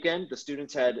that weekend, the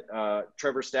students had,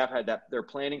 Trevor's staff had their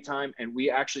planning time, and we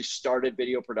actually started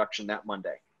video production that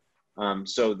Monday.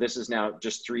 So this is now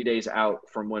just 3 days out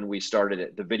from when we started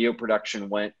it. The video production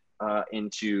went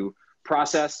into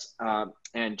process,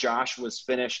 and Josh was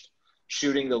finished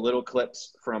shooting the little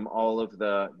clips from all of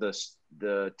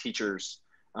the teachers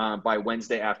by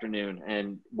Wednesday afternoon.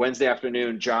 And Wednesday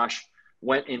afternoon, Josh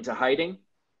went into hiding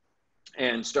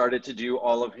and started to do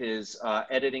all of his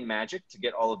editing magic to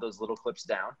get all of those little clips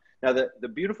down. Now, the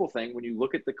beautiful thing, when you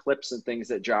look at the clips and things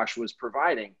that Josh was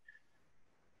providing,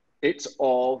 it's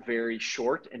all very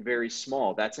short and very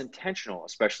small. That's intentional,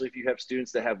 especially if you have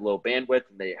students that have low bandwidth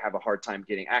and they have a hard time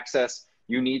getting access.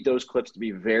 You need those clips to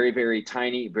be very, very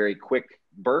tiny, very quick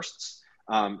bursts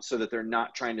so that they're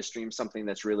not trying to stream something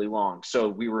that's really long. So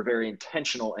we were very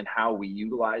intentional in how we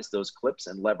utilize those clips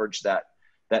and leverage that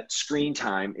screen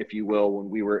time, if you will, when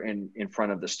we were in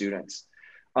front of the students.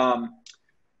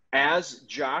 As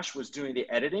Josh was doing the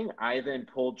editing, I then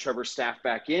pulled Trevor's staff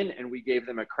back in and we gave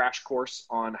them a crash course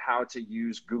on how to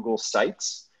use Google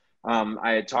Sites.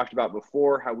 I had talked about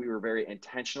before how we were very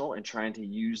intentional in trying to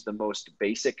use the most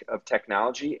basic of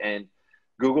technology, and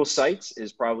Google Sites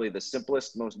is probably the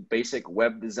simplest, most basic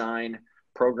web design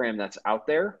program that's out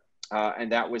there.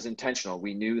 And that was intentional.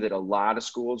 We knew that a lot of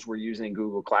schools were using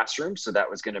Google Classroom, so that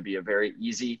was going to be a very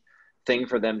easy thing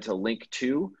for them to link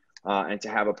to and to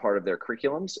have a part of their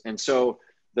curriculums. And so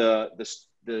the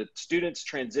the students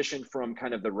transitioned from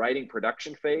kind of the writing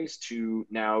production phase to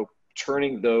now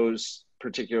turning those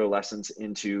particular lessons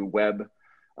into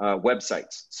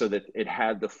websites, so that it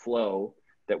had the flow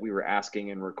that we were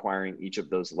asking and requiring each of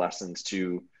those lessons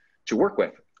to work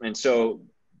with. And so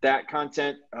that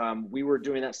content, we were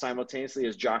doing that simultaneously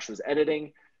as Josh was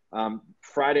editing.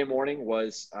 Friday morning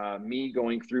was me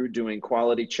going through doing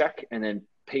quality check and then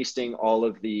pasting all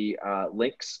of the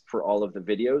links for all of the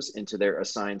videos into their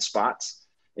assigned spots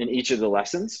in each of the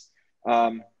lessons.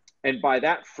 And by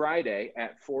that Friday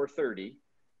at 4:30,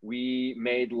 we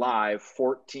made live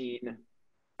 14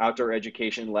 outdoor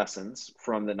education lessons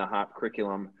from the Nuhop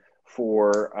curriculum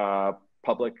for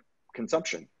public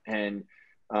consumption. And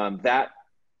that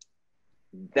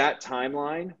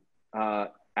timeline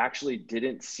actually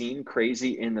didn't seem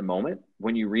crazy in the moment.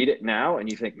 When you read it now and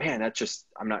you think, man, that's just,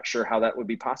 I'm not sure how that would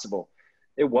be possible.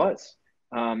 It was.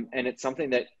 And it's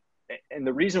something that, and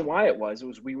the reason why it was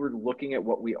we were looking at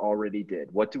what we already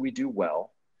did. What do we do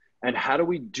well? And how do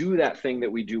we do that thing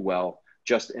that we do well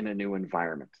just in a new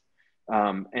environment?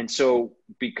 And so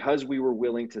because we were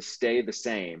willing to stay the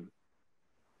same,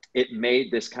 it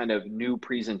made this kind of new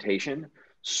presentation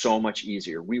so much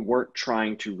easier. We weren't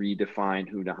trying to redefine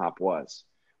who Nuhop was.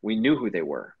 We knew who they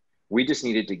were. We just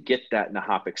needed to get that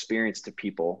Nuhop experience to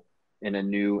people in a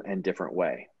new and different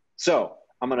way. So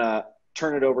I'm gonna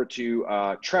turn it over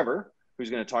to Trevor, who's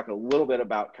gonna talk a little bit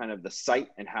about kind of the site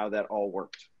and how that all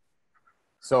worked.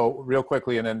 So real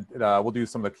quickly, and then we'll do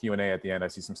some of the Q&A at the end. I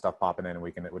see some stuff popping in and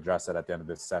we can address that at the end of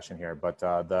this session here. But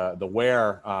the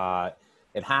where,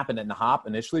 it happened at Nuhop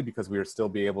initially because we were still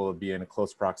be able to be in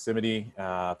close proximity.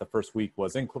 The first week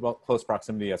was in close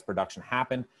proximity as production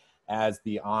happened. As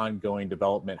the ongoing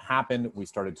development happened, we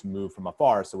started to move from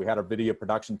afar. So we had our video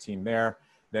production team there.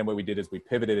 Then what we did is we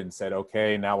pivoted and said,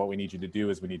 okay, now what we need you to do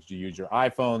is we need you to use your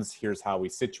iPhones. Here's how we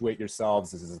situate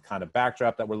yourselves. This is the kind of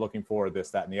backdrop that we're looking for,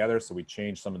 this, that, and the other. So we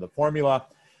changed some of the formula.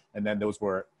 And then those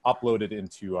were uploaded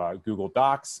into Google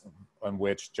Docs on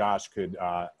which Josh could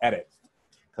edit.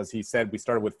 Because he said we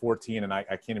started with 14 and I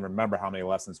can't even remember how many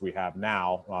lessons we have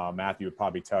now. Matthew would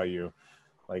probably tell you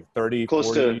like 30,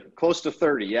 close 40. Close to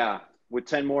 30, yeah. With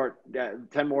 10 more that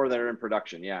are in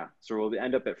production, yeah. So we'll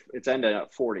end up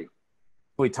at 40.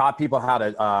 We taught people how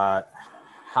to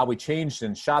how we changed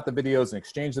and shot the videos and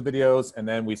exchanged the videos, and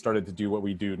then we started to do what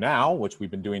we do now, which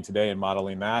we've been doing today and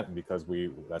modeling that. And because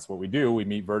that's what we do, we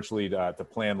meet virtually to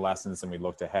plan lessons and we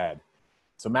looked ahead.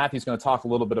 So Matthew's going to talk a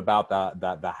little bit about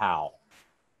the how.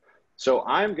 So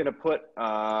I'm going to put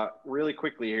really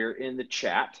quickly here in the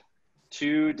chat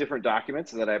 2 different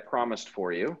documents that I promised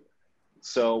for you.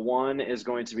 So one is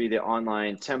going to be the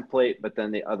online template, but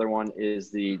then the other one is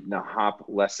the Nuhop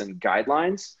lesson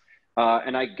guidelines.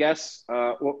 And I guess,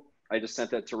 well, I just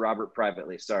sent that to Robert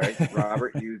privately. Sorry,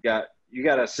 Robert, you got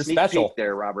a sneak peek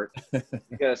there, Robert.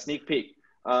 You got a sneak peek.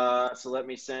 So let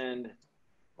me send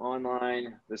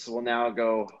online. This will now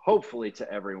go hopefully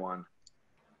to everyone.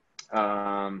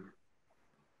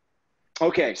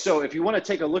 Okay, so if you want to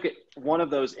take a look at one of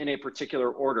those in a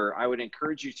particular order, I would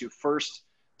encourage you to first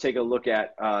take a look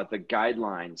at the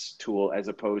guidelines tool as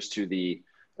opposed to the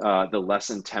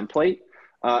lesson template.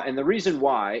 And the reason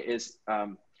why is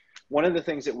one of the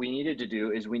things that we needed to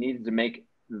do is we needed to make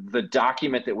the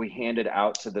document that we handed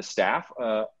out to the staff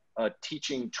a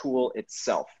teaching tool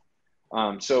itself.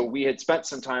 So we had spent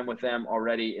some time with them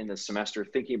already in the semester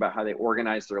thinking about how they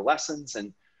organize their lessons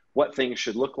and what things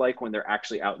should look like when they're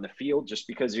actually out in the field. Just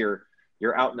because you're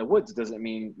out in the woods doesn't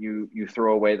mean you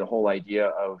throw away the whole idea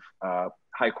of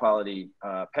high quality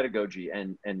pedagogy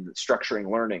and structuring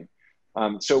learning.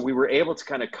 So we were able to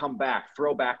kind of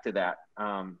throw back to that,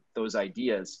 those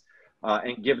ideas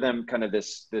and give them kind of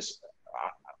this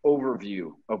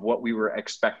overview of what we were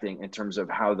expecting in terms of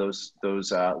how those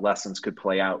lessons could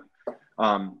play out.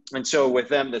 And so with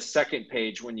them, the second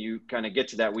page, when you kind of get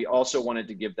to that, we also wanted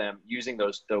to give them using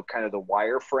the kind of the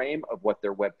wireframe of what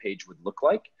their web page would look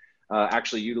like,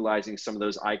 actually utilizing some of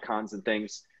those icons and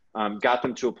things, got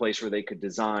them to a place where they could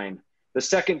design. The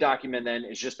second document then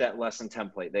is just that lesson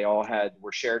template. They all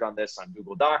were shared on this on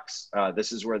Google Docs.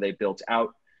 This is where they built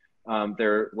out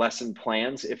their lesson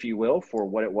plans, if you will, for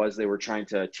what it was they were trying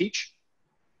to teach.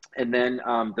 And then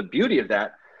the beauty of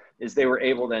that is they were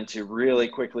able then to really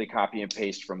quickly copy and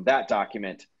paste from that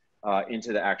document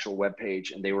into the actual web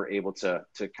page, and they were able to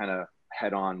kind of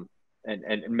head on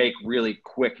and make really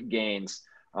quick gains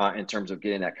in terms of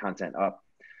getting that content up.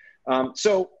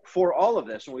 So for all of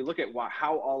this, when we look at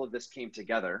how all of this came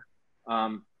together,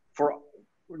 for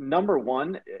number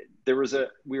one,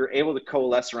 we were able to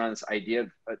coalesce around this idea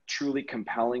of a truly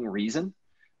compelling reason.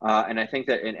 And I think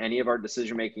that in any of our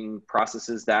decision-making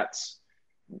processes, that's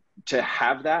to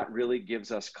have that really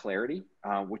gives us clarity,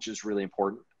 which is really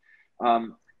important.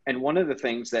 And one of the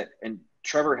things that, and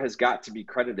Trevor has got to be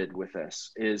credited with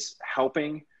this, is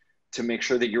helping to make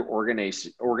sure that your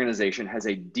organization has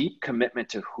a deep commitment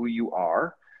to who you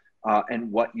are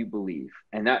and what you believe.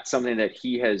 And that's something that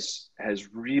he has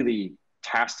really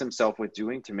tasked himself with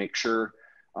doing to make sure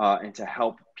and to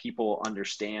help people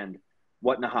understand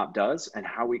what Nuhop does and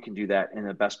how we can do that in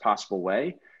the best possible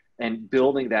way. And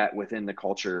building that within the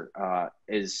culture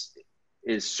is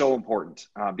so important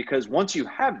because once you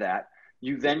have that,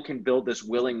 you then can build this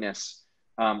willingness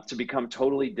to become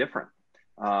totally different.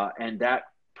 And that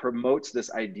promotes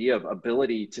this idea of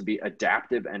ability to be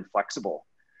adaptive and flexible.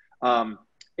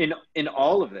 In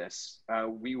all of this,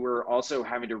 we were also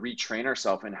having to retrain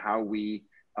ourselves in how we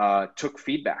took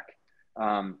feedback.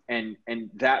 And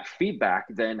that feedback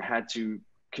then had to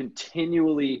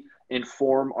continually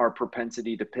inform our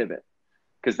propensity to pivot.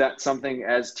 Because that's something,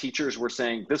 as teachers were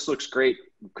saying, this looks great.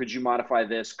 Could you modify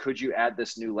this? Could you add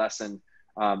this new lesson?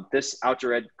 This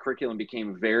outdoor ed curriculum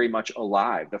became very much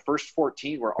alive. The first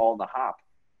 14 were all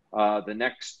Nuhop. The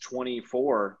next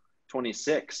 24,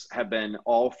 26 have been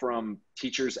all from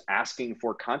teachers asking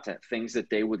for content, things that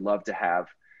they would love to have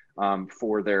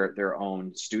for their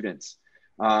own students.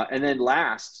 And then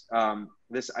last,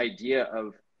 this idea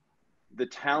of the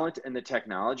talent and the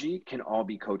technology can all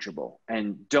be coachable,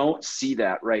 and don't see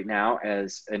that right now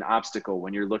as an obstacle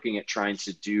when you're looking at trying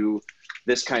to do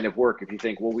this kind of work. If you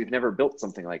think, well, we've never built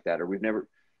something like that, or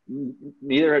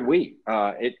neither had we.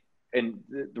 And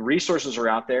the resources are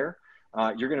out there.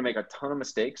 You're going to make a ton of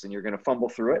mistakes and you're going to fumble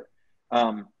through it.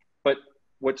 But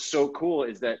what's so cool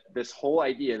is that this whole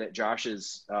idea that Josh,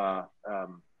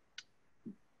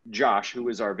 who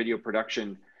is our video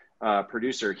production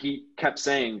producer, he kept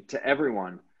saying to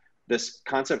everyone, this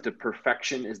concept of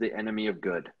perfection is the enemy of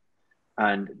good.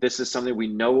 And this is something we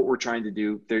know what we're trying to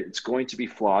do. It's going to be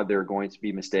flawed. There are going to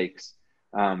be mistakes.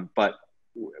 But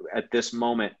at this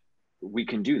moment, we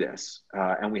can do this.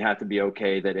 And we have to be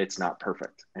okay that it's not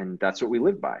perfect. And that's what we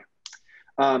live by.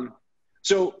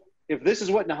 So if this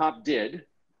is what Nuhop did,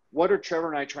 what are Trevor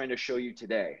and I trying to show you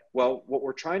today? Well, what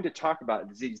we're trying to talk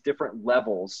about is these different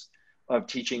levels of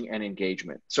teaching and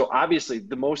engagement. So obviously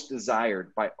the most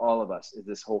desired by all of us is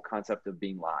this whole concept of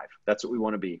being live. That's what we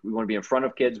want to be. We want to be in front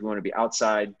of kids. We want to be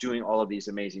outside doing all of these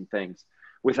amazing things.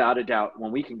 Without a doubt,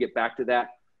 when we can get back to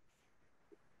that,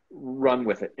 run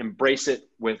with it, embrace it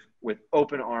with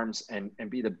open arms and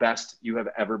be the best you have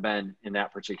ever been in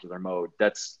that particular mode.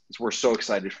 We're so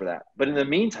excited for that. But in the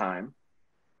meantime,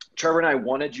 Trevor and I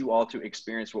wanted you all to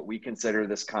experience what we consider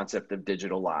this concept of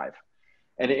digital live.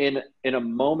 And in a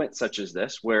moment such as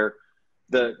this, where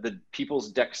the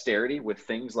people's dexterity with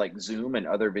things like Zoom and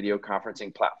other video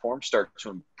conferencing platforms start to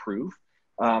improve,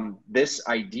 this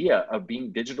idea of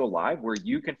being digital live, where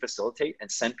you can facilitate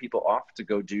and send people off to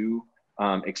go do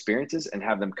experiences and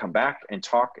have them come back and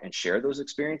talk and share those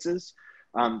experiences,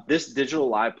 this digital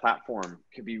live platform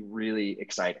could be really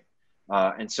exciting.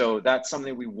 And so that's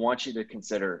something we want you to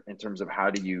consider in terms of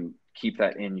how do you keep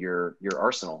that in your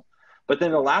arsenal. But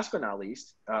then the last but not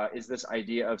least is this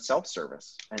idea of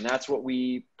self-service. And that's what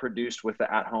we produced with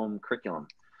the at-home curriculum.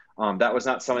 That was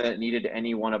not something that needed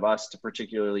any one of us to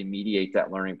particularly mediate that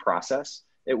learning process.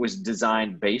 It was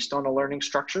designed based on a learning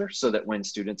structure so that when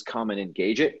students come and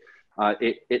engage it,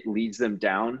 it leads them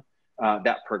down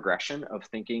that progression of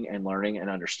thinking and learning and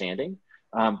understanding.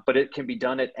 But it can be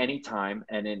done at any time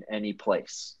and in any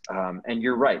place. And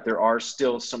you're right, there are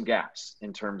still some gaps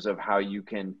in terms of how you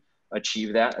can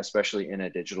achieve that, especially in a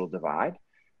digital divide.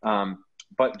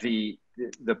 But the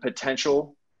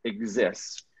potential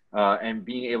exists, and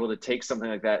being able to take something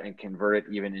like that and convert it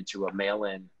even into a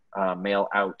mail-in,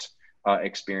 mail-out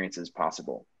experience is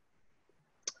possible.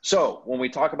 So when we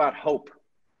talk about hope,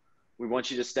 we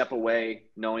want you to step away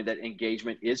knowing that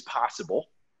engagement is possible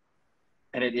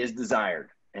and it is desired.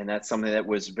 And that's something that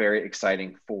was very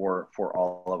exciting for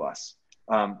all of us.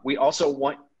 We also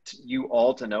want you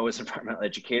all to know as environmental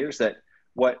educators that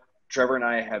what Trevor and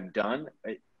I have done,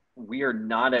 we are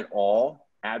not at all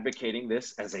advocating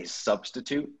this as a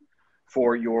substitute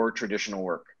for your traditional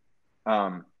work.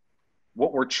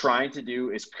 What we're trying to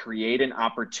do is create an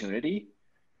opportunity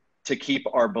to keep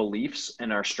our beliefs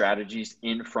and our strategies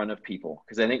in front of people.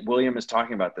 Because I think William is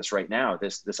talking about this right now,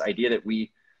 this idea that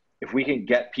if we can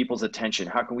get people's attention,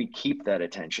 how can we keep that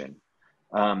attention?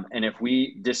 And if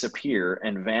we disappear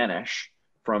and vanish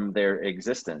from their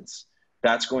existence,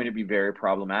 that's going to be very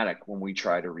problematic when we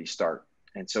try to restart.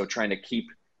 And so trying to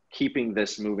keeping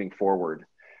this moving forward.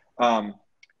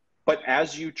 But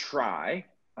as you try,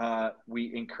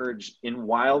 we encourage in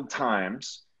wild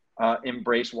times,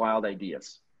 embrace wild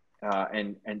ideas.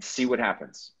 and see what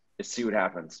happens. Just see what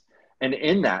happens. And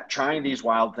in that, trying these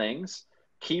wild things,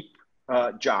 keep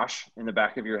Josh in the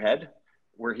back of your head,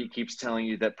 where he keeps telling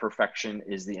you that perfection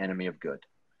is the enemy of good.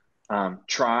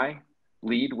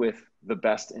 Lead with the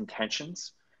best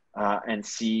intentions, and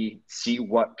see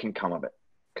what can come of it.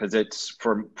 Because it's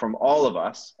from all of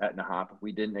us at Nuhop,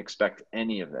 we didn't expect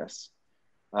any of this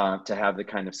to have the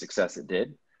kind of success it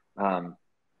did.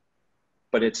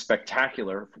 But it's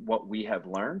spectacular what we have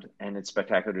learned, and it's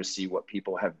spectacular to see what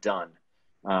people have done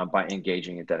by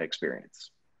engaging in that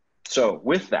experience. So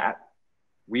with that,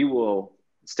 we will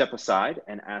step aside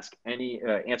and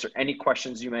answer any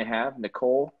questions you may have.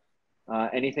 Nicole,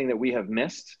 anything that we have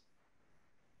missed?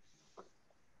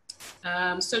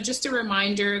 So just a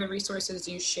reminder, the resources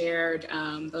you shared,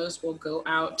 those will go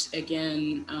out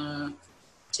again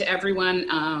to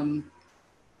everyone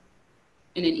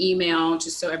in an email,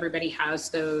 just so everybody has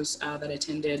those that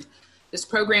attended this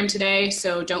program today.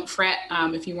 So don't fret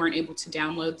if you weren't able to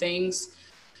download things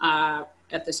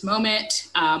at this moment.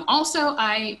 Also,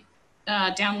 I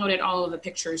downloaded all of the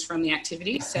pictures from the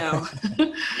activity, so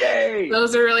Yay!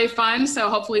 Those are really fun. So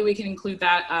hopefully we can include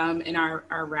that in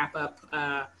our wrap up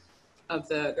of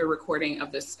the recording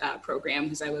of this program,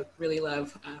 because I would really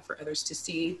love for others to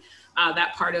see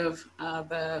that part of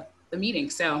the meeting.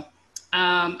 So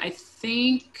I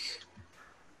think,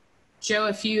 Joe,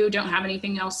 if you don't have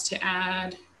anything else to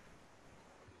add.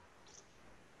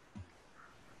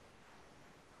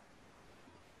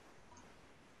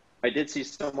 I did see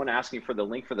someone asking for the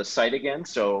link for the site again.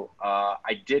 So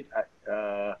I did,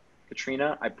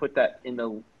 Katrina, I put that in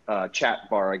the chat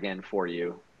bar again for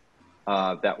you.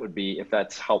 That would be, if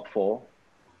that's helpful.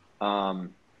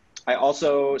 I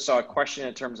also saw a question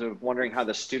in terms of wondering how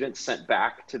the students sent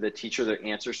back to the teacher their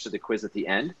answers to the quiz at the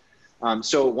end.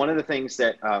 So one of the things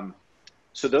that,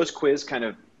 so those quiz kind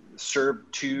of serve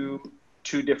two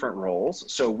different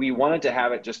roles. So we wanted to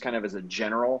have it just kind of as a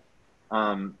general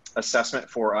assessment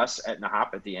for us at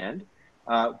Nuhop at the end.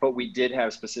 But we did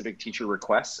have specific teacher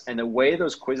requests. And the way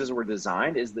those quizzes were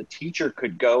designed is the teacher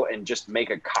could go and just make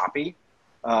a copy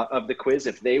of the quiz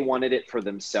if they wanted it for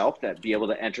themselves, that be able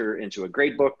to enter into a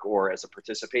grade book or as a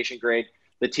participation grade.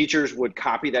 The teachers would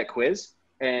copy that quiz,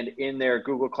 and in their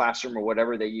Google Classroom or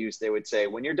whatever they use, they would say,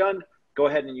 when you're done, go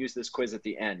ahead and use this quiz at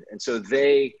the end. And so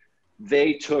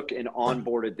they took and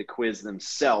onboarded the quiz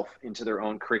themselves into their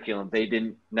own curriculum. They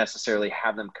didn't necessarily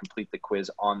have them complete the quiz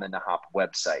on the Nuhop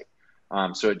website.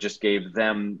 So it just gave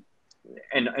them,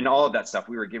 and all of that stuff,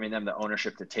 we were giving them the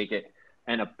ownership to take it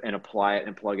and apply it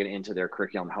and plug it into their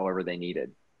curriculum however they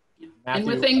needed. And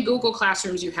within Google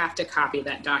Classrooms, you have to copy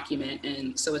that document,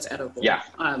 and so it's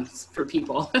editable for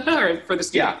people or for the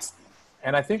students. Yeah.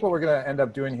 And I think what we're going to end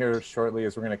up doing here shortly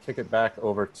is we're going to kick it back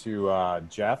over to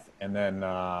Jeff, and then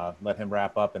let him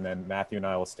wrap up, and then Matthew and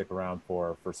I will stick around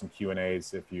for some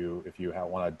Q&As if you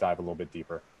want to dive a little bit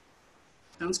deeper.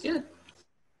 Sounds good.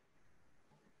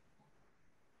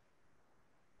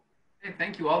 Okay,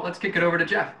 thank you all. Let's kick it over to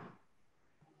Jeff.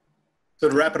 So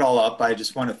to wrap it all up, I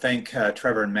just want to thank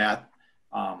Trevor and Matt.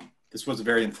 This was a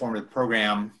very informative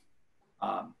program.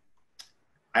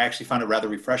 I actually found it rather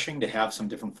refreshing to have some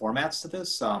different formats to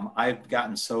this. I've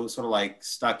gotten sort of like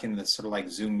stuck in this sort of like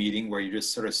Zoom meeting where you're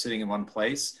just sort of sitting in one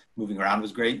place. Moving around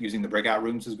was great. Using the breakout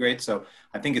rooms was great. So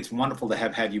I think it's wonderful to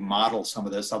have had you model some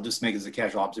of this. I'll just make it as a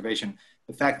casual observation.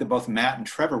 The fact that both Matt and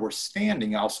Trevor were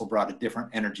standing also brought a different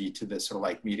energy to this sort of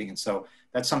like meeting. And so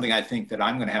that's something I think that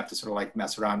I'm going to have to sort of like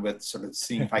mess around with, sort of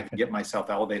seeing if I can get myself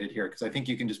elevated here, because I think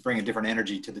you can just bring a different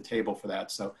energy to the table for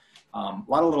that. So a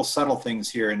lot of little subtle things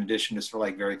here in addition to sort of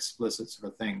like very explicit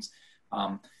sort of things.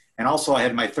 And also I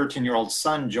had my 13-year-old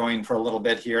son join for a little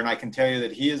bit here, and I can tell you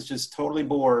that he is just totally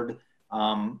bored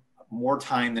more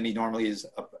time than he normally has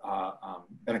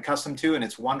been accustomed to. And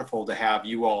it's wonderful to have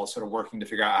you all sort of working to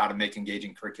figure out how to make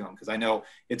engaging curriculum, because I know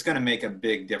it's going to make a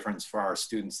big difference for our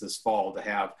students this fall to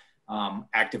have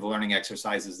active learning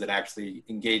exercises that actually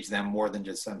engage them more than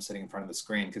just them sitting in front of the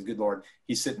screen, because good Lord,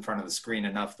 he's sitting in front of the screen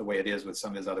enough the way it is with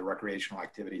some of his other recreational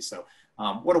activities. So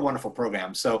what a wonderful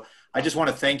program. So I just want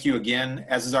to thank you again.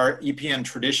 As is our EPN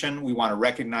tradition, we want to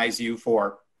recognize you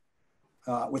for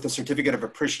with a certificate of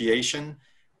appreciation.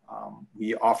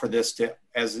 We offer this to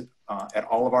at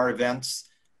all of our events.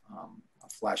 I'll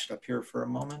flash it up here for a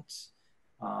moment.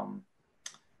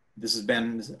 This has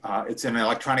been, it's in an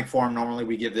electronic form. Normally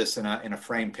we give this in a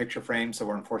frame, picture frame. So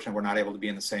unfortunately we're not able to be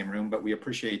in the same room, but we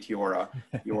appreciate your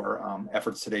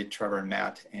efforts today, Trevor and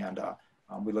Matt. And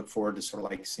we look forward to sort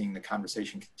of like seeing the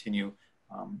conversation continue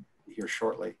here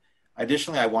shortly.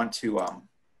 Additionally, I want to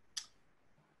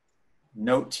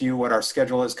note to you what our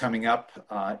schedule is coming up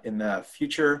in the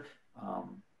future.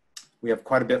 We have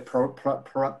quite a bit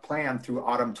planned through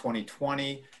autumn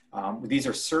 2020. These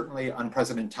are certainly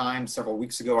unprecedented times. Several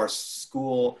weeks ago, our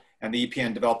school and the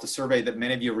EPN developed a survey that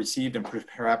many of you received and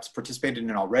perhaps participated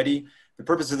in already. The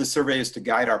purpose of the survey is to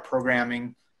guide our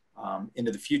programming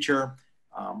into the future.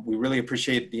 We really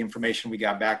appreciate the information we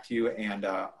got back to you, and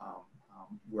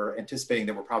we're anticipating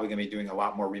that we're probably going to be doing a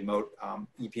lot more remote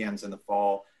EPNs in the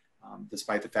fall,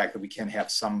 despite the fact that we can have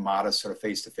some modest sort of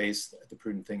face-to-face. The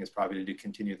prudent thing is probably to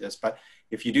continue this. But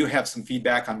if you do have some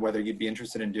feedback on whether you'd be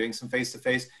interested in doing some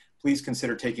face-to-face, please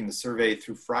consider taking the survey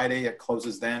through Friday. It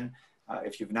closes then.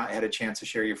 If you've not had a chance to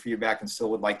share your feedback and still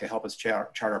would like to help us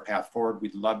chart our path forward,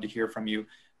 we'd love to hear from you,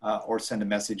 or send a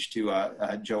message to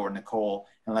Joe or Nicole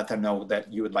and let them know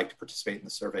that you would like to participate in the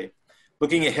survey.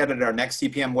 Looking ahead at our next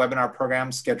CPM webinar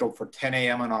program scheduled for 10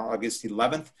 a.m. on August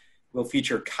 11th, we'll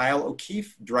feature Kyle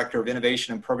O'Keefe, Director of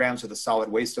Innovation and Programs with the Solid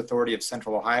Waste Authority of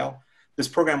Central Ohio. This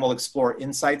program will explore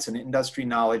insights and industry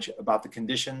knowledge about the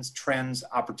conditions, trends,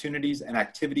 opportunities, and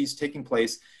activities taking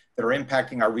place that are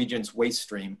impacting our region's waste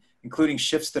stream, including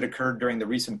shifts that occurred during the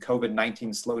recent COVID-19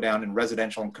 slowdown in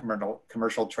residential and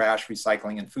commercial trash,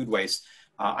 recycling, and food waste.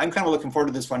 I'm kind of looking forward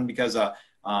to this one because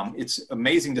it's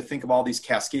amazing to think of all these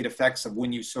cascade effects of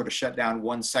when you sort of shut down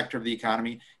one sector of the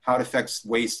economy, how it affects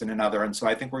waste in another. And so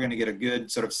I think we're going to get a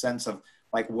good sort of sense of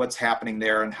like what's happening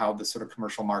there and how the sort of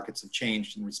commercial markets have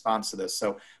changed in response to this.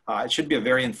 So it should be a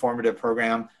very informative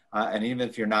program. And even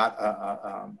if you're not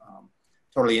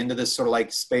totally into this sort of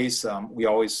like space, we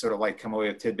always sort of like come away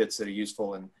with tidbits that are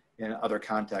useful in other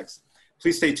contexts.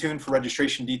 Please stay tuned for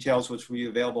registration details, which will be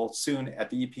available soon at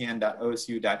the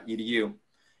epn.osu.edu.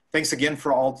 Thanks again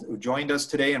for all who joined us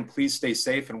today, and please stay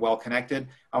safe and well connected.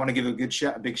 I want to give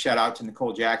a big shout out to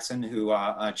Nicole Jackson, who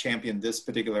championed this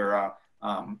particular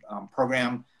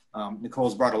program.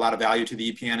 Nicole's brought a lot of value to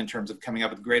the EPN in terms of coming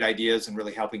up with great ideas and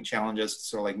really helping challenge us to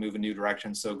sort of like move in new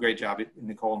directions. So great job,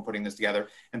 Nicole, in putting this together.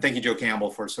 And thank you, Joe Campbell,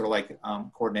 for sort of like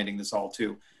coordinating this all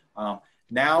too.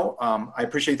 Now, I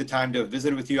appreciate the time to have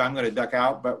visited with you. I'm going to duck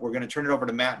out, but we're going to turn it over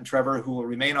to Matt and Trevor, who will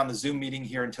remain on the Zoom meeting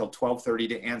here until 12:30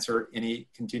 to answer any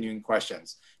continuing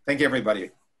questions. Thank you, everybody.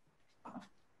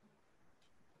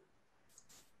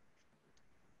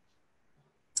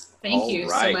 Thank you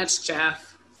so much,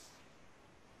 Jeff.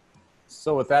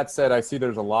 So with that said, I see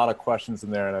there's a lot of questions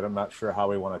in there, and I'm not sure how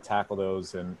we want to tackle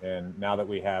those. And now that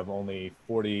we have only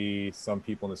 40 some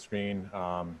people on the screen,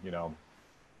 you know,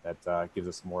 that gives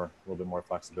us a little bit more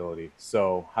flexibility.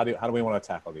 So how do we want to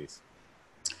tackle these?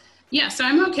 Yeah, so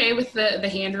I'm okay with the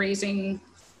hand raising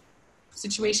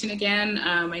situation again.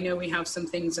 I know we have some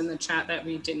things in the chat that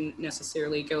we didn't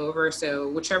necessarily go over. So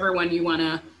whichever one you want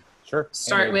to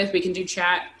start with, we can do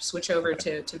chat, switch over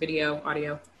to video,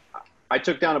 audio. I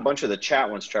took down a bunch of the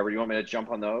chat ones, Trevor. Do you want me to jump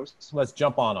on those? Let's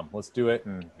jump on them. Let's do it.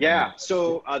 Yeah.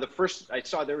 So the first, I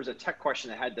saw there was a tech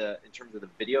question that had in terms of the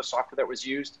video software that was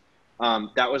used.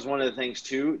 That was one of the things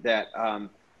too, that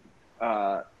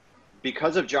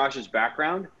because of Josh's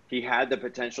background, he had the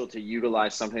potential to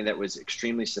utilize something that was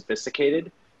extremely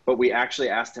sophisticated, but we actually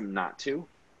asked him not to,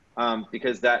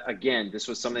 because that, again, this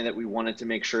was something that we wanted to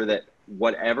make sure that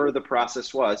whatever the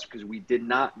process was, because we did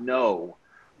not know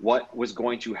what was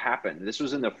going to happen. This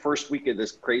was in the first week of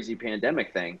this crazy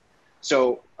pandemic thing.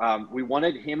 So we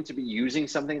wanted him to be using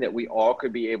something that we all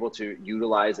could be able to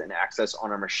utilize and access on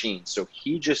our machine. So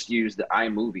he just used the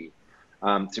iMovie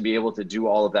to be able to do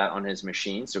all of that on his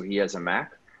machine. So he has a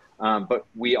Mac. But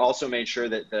we also made sure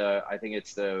that I think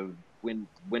it's the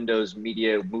Windows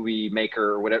Media Movie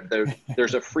Maker or whatever,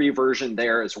 there's a free version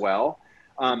there as well,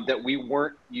 that we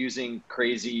weren't using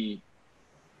crazy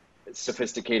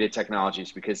sophisticated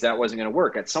technologies, because that wasn't going to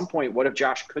work. At some point, what if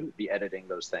Josh couldn't be editing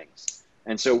those things?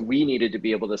 And so we needed to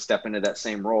be able to step into that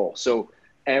same role. So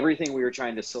everything we were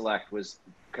trying to select was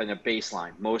kind of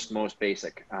baseline, most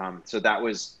basic. So that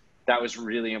was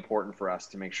really important for us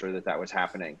to make sure that was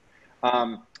happening.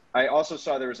 I also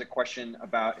saw there was a question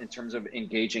about in terms of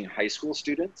engaging high school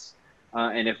students,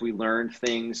 and if we learned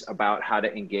things about how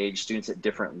to engage students at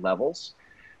different levels.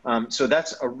 So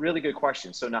that's a really good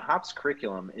question. So Nuhop's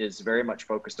curriculum is very much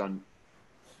focused on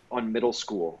middle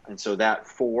school, and so that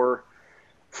 4-9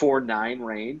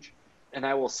 range. And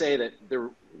I will say that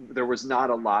there was not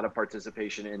a lot of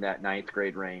participation in that 9th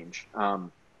grade range.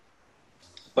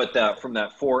 But from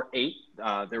that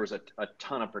 4-8, there was a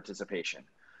ton of participation.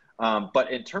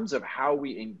 But in terms of how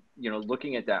we,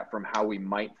 looking at that from how we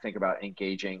might think about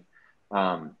engaging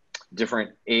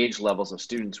different age levels of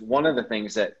students, one of the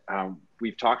things that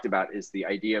we've talked about is the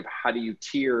idea of how do you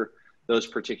tier those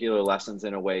particular lessons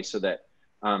in a way so that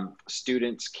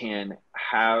students can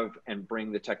have and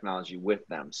bring the technology with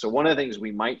them. So one of the things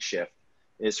we might shift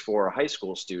is for a high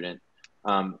school student,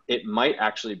 It might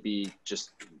actually be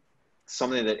just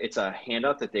something that it's a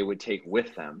handout that they would take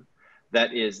with them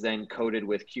that is then coded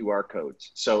with QR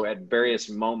codes. So at various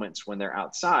moments when they're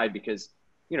outside, because,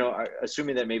 you know,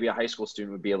 assuming that maybe a high school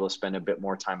student would be able to spend a bit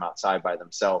more time outside by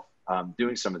themselves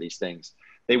doing some of these things,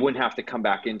 they wouldn't have to come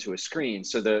back into a screen.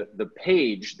 So the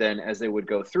page then, as they would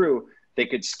go through, they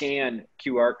could scan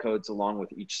QR codes along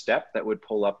with each step that would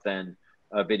pull up then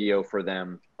a video for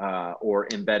them or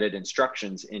embedded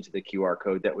instructions into the QR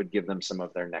code that would give them some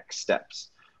of their next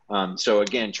steps. So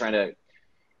again, trying to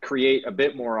create a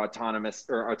bit more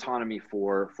autonomy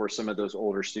for some of those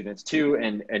older students too,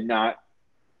 and not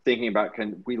thinking about,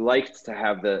 we liked to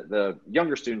have the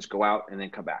younger students go out and then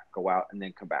come back, go out and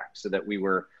then come back, so that we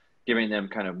were giving them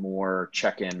kind of more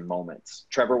check-in moments.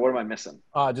 Trevor, what am I missing?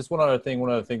 Just one other thing. One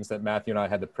of the things that Matthew and I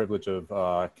had the privilege of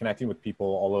connecting with people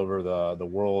all over the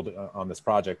world on this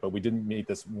project, but we didn't meet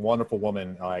this wonderful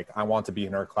woman. Like, I want to be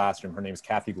in her classroom. Her name's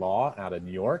Kathy Law out of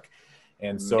New York.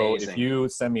 And so if you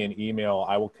send me an email,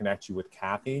 I will connect you with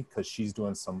Kathy, because she's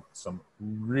doing some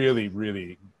really,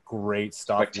 really great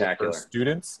stuff with her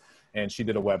students. And she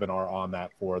did a webinar on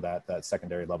that for that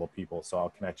secondary level people. So I'll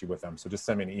connect you with them. So just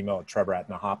send me an email at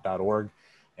trevor@nuhop.org,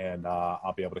 and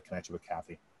I'll be able to connect you with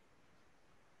Kathy.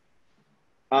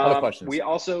 Other questions? We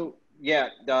also,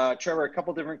 Trevor, a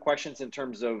couple different questions in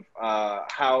terms of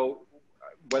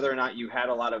whether or not you had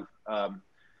a lot of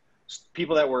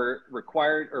people that were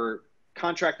required or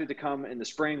contracted to come in the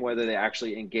spring, whether they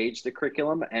actually engaged the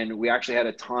curriculum. And we actually had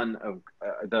a ton of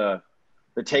the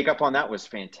take up on that was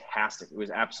fantastic. It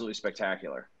was absolutely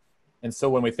spectacular. And so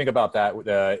when we think about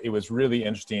that, it was really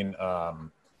interesting.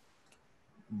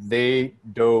 They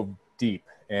dove deep,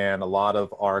 and a lot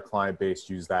of our client base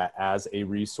used that as a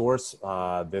resource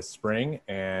this spring.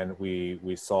 And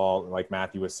we saw, like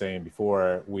Matthew was saying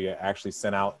before, we actually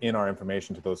sent out in our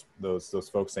information to those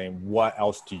folks saying, what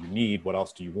else do you need? What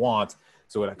else do you want?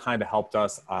 So it kind of helped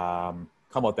us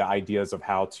come up with the ideas of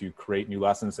how to create new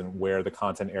lessons and where the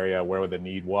content area, where the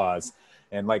need was.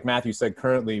 And like Matthew said,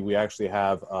 currently we actually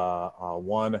have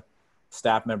one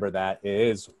staff member that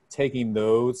is taking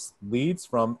those leads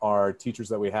from our teachers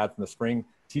that we had from the spring,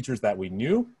 teachers that we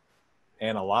knew,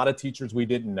 and a lot of teachers we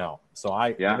didn't know. So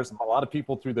there's a lot of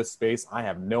people through this space. I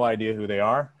have no idea who they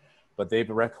are, but they've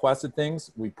requested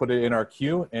things. We put it in our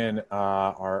queue, and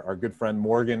our good friend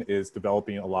Morgan is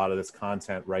developing a lot of this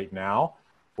content right now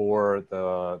for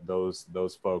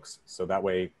those folks. So that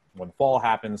way, when fall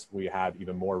happens, we have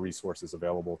even more resources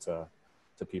available to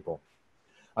people.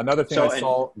 Another thing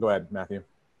go ahead, Matthew.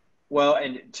 Well,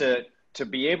 and to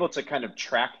be able to kind of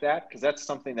track that, because that's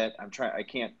something that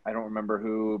I don't remember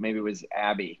who, maybe it was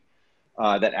Abby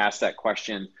that asked that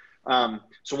question.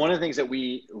 So one of the things that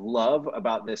we love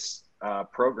about this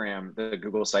program, the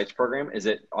Google Sites program, is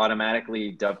it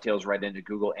automatically dovetails right into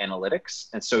Google Analytics.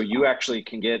 And so you actually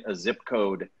can get a zip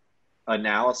code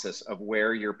analysis of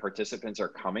where your participants are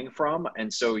coming from.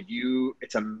 And so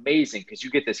it's amazing, because you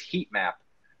get this heat map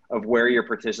of where your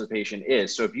participation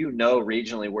is. So if you know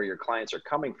regionally where your clients are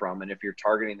coming from, and if you're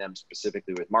targeting them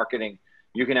specifically with marketing,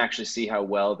 you can actually see how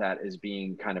well that is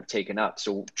being kind of taken up.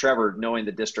 So Trevor, knowing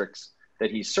the districts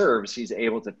that he serves, he's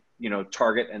able to,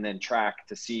 target and then track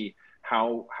to see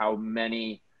how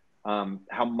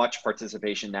much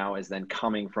participation now is then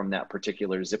coming from that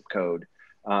particular zip code.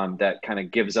 That kind of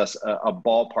gives us a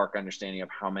ballpark understanding of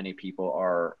how many people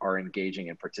are engaging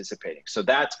and participating. So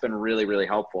that's been really, really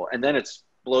helpful. And then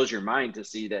blows your mind to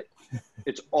see that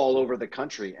it's all over the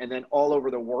country and then all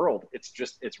over the world. It's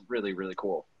really, really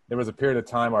cool. There was a period of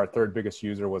time our third biggest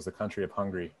user was the country of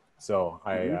Hungary. So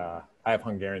I have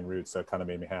Hungarian roots, so it kind of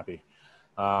made me happy.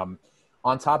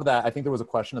 On top of that, I think there was a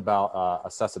question about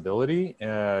accessibility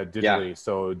digitally. Yeah.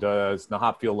 So does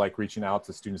Nuhop feel like reaching out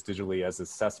to students digitally is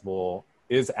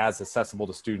as accessible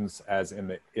to students as in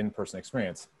the in-person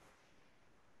experience?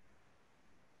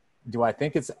 Do I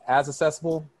think it's as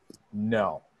accessible?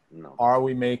 No. Are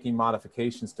we making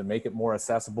modifications to make it more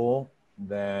accessible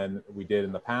than we did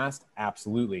in the past?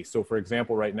 Absolutely. So for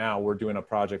example, right now we're doing a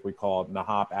project we call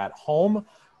Nuhop at Home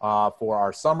for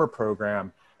our summer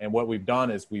program. And what we've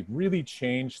done is we've really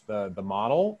changed the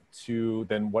model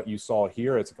than what you saw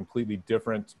here. It's a completely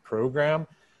different program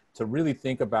to really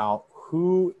think about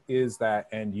who is that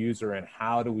end user and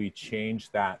how do we change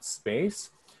that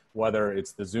space, whether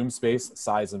it's the Zoom space,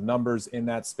 size of numbers in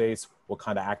that space, what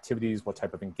kind of activities, what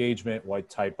type of engagement, what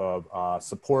type of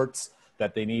supports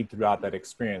that they need throughout that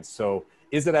experience. So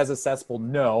is it as accessible?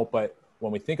 No, but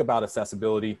when we think about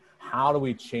accessibility, how do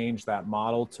we change that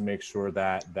model to make sure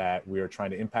that we are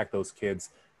trying to impact those kids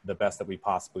the best that we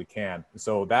possibly can?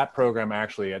 So that program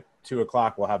actually at 2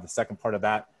 o'clock, we'll have the second part of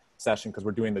that session because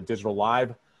we're doing the digital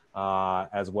live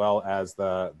as well as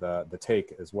the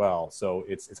take as well. So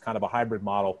it's kind of a hybrid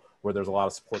model where there's a lot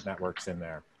of support networks in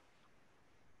there.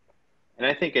 And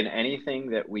I think in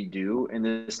anything that we do in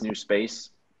this new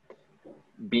space,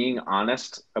 being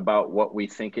honest about what we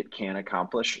think it can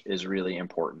accomplish is really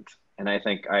important. And I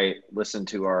think I listened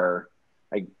to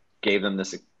I gave them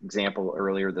this example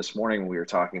earlier this morning when we were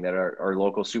talking that our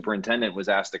local superintendent was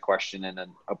asked a question in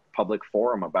a public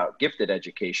forum about gifted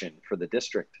education for the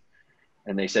district.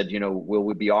 And they said, will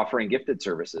we be offering gifted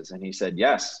services? And he said,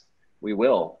 yes, we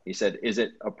will. He said, is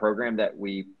it a program that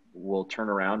we will turn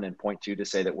around and point to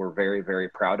say that we're very, very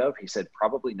proud of? He said,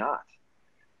 probably not,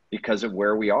 because of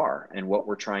where we are and what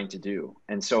we're trying to do.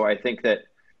 And so I think that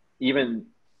even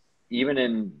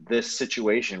in this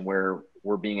situation where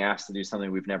we're being asked to do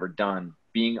something we've never done,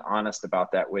 being honest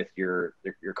about that with your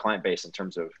client base in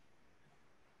terms of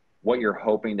what you're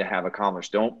hoping to have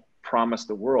accomplished. Don't promise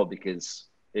the world, because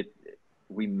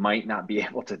we might not be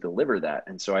able to deliver that.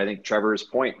 And so I think Trevor's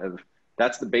point of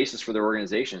that's the basis for their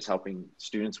organization, is helping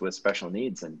students with special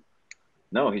needs. And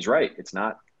no, he's right. It's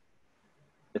not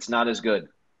as good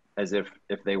as if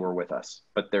they were with us,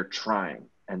 but they're trying,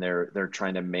 and they're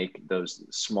trying to make those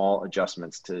small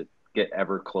adjustments to get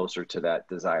ever closer to that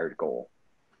desired goal.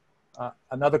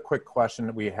 Another quick question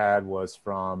that we had was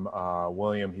from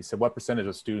William. He said, what percentage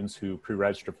of students who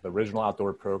pre-registered for the original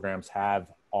outdoor programs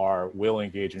will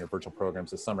engage in your virtual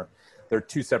programs this summer? They're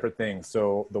two separate things.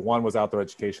 So the one was outdoor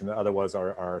education. The other was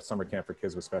our summer camp for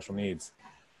kids with special needs.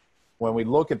 When we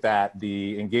look at that,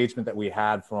 the engagement that we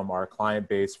had from our client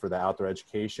base for the outdoor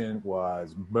education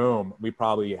was boom. We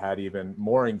probably had even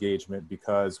more engagement,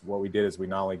 because what we did is we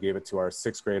not only gave it to our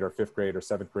 6th grade or 5th grade or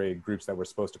 7th grade groups that were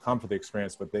supposed to come for the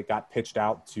experience, but they got pitched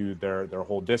out to their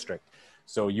whole district.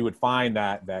 So you would find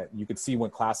that you could see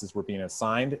when classes were being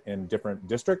assigned in different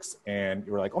districts, and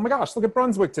you were like, oh my gosh, look at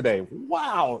Brunswick today.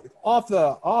 Wow, off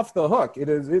the hook.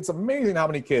 It's amazing how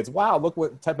many kids. Wow, look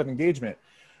what type of engagement.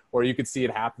 Or you could see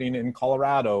it happening in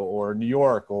Colorado or New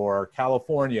York or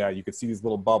California. You could see these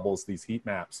little bubbles, these heat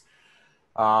maps.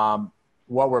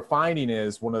 What we're finding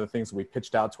is one of the things that we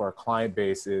pitched out to our client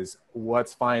base is,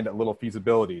 let's find a little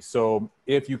feasibility. So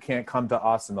if you can't come to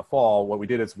us in the fall, what we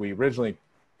did is we originally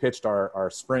pitched our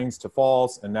springs to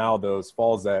falls, and now those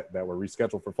falls that were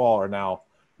rescheduled for fall are now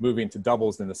moving to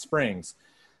doubles in the springs.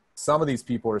 Some of these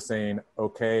people are saying,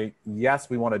 okay, yes,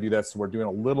 we want to do this. So we're doing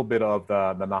a little bit of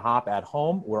the Nuhop at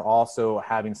home. We're also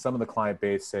having some of the client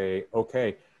base say,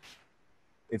 okay,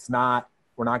 we're not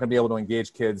going to be able to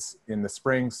engage kids in the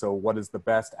spring. So what is the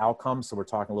best outcome? So we're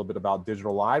talking a little bit about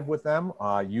digital live with them,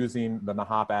 using the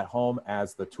Nuhop at home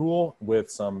as the tool,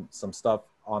 with some stuff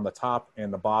on the top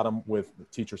and the bottom with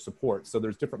teacher support. So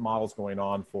there's different models going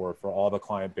on for all the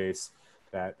client base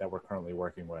that we're currently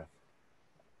working with.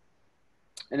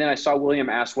 And then I saw William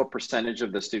ask what percentage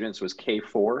of the students was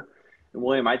K4. And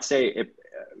William, I'd say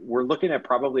we're looking at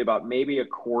probably about maybe a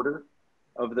quarter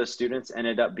of the students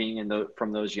ended up being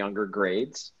from those younger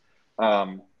grades.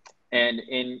 And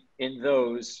in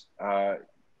those,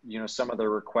 some of the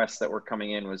requests that were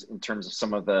coming in was in terms of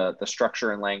some of the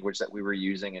structure and language that we were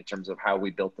using in terms of how we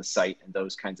built the site and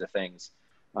those kinds of things.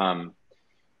 What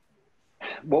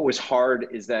was hard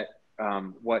is that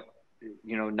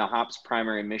Nuhop's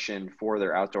primary mission for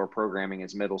their outdoor programming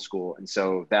is middle school. And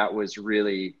so that was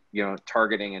really,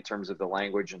 targeting in terms of the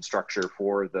language and structure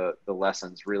for the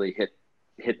lessons really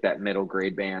hit that middle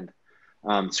grade band.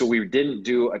 So we didn't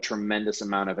do a tremendous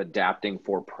amount of adapting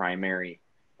for primary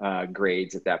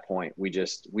grades at that point. We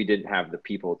didn't have the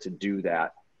people to do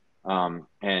that.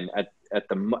 And at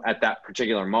that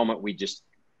particular moment,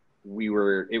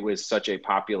 it was such a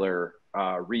popular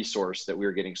resource that we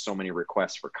were getting so many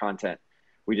requests for content.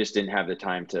 We just didn't have the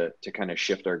time to kind of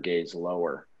shift our gaze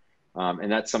lower.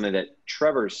 And that's something that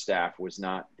Trevor's staff was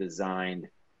not designed.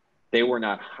 They were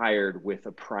not hired with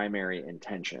a primary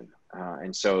intention.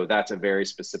 And so that's a very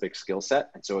specific skill set.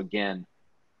 And so again,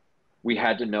 we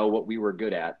had to know what we were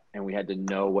good at, and we had to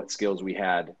know what skills we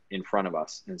had in front of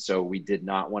us. And so we did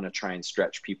not want to try and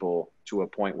stretch people to a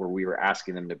point where we were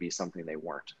asking them to be something they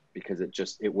weren't, because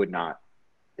it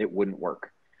wouldn't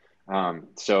work.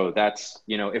 So that's,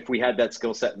 if we had that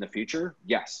skill set in the future,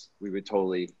 yes, we would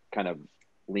totally kind of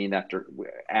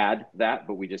add that,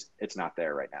 but it's not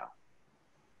there right now.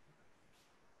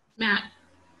 Matt.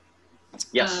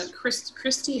 Yes.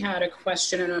 Christy had a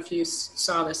question. I don't know if you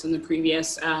saw this in the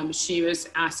previous. She was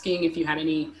asking if you had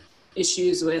any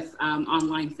issues with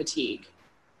online fatigue.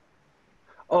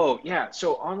 Oh, yeah.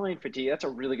 So online fatigue, that's a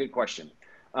really good question.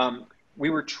 We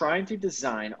were trying to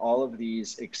design all of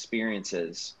these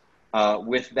experiences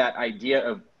with that idea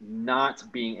of not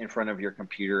being in front of your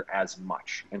computer as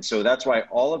much. And so that's why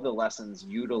all of the lessons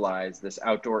utilize this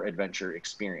outdoor adventure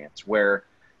experience, where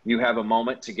you have a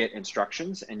moment to get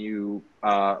instructions and you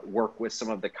work with some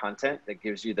of the content that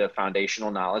gives you the foundational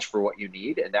knowledge for what you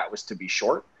need. And that was to be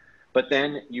short. But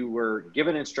then you were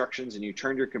given instructions and you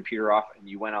turned your computer off and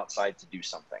you went outside to do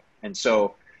something. And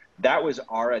so that was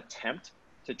our attempt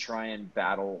to try and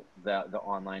battle the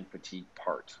online fatigue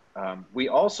part. We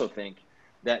also think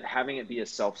that having it be a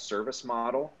self-service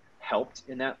model helped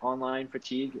in that online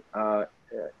fatigue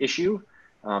issue.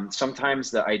 Sometimes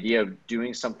the idea of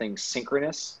doing something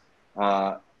synchronous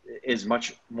is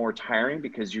much more tiring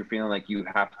because you're feeling like you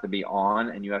have to be on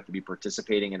and you have to be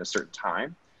participating in a certain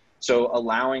time. So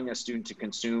allowing a student to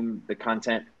consume the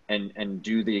content and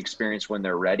do the experience when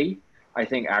they're ready, I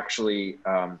think actually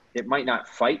it might not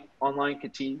fight online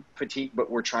fatigue,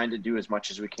 but we're trying to do as much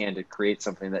as we can to create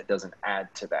something that doesn't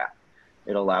add to that.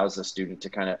 It allows the student to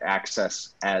kind of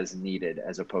access as needed,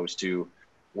 as opposed to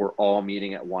we're all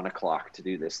meeting at 1 o'clock to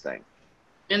do this thing.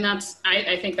 And that's,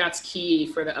 I think that's key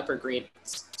for the upper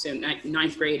grades, so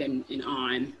ninth grade and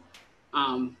on,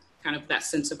 kind of that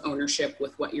sense of ownership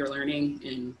with what you're learning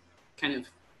and kind of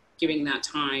giving that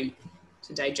time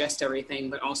to digest everything,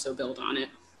 but also build on it.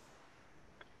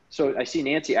 So I see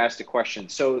Nancy asked a question.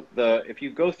 So if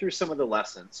you go through some of the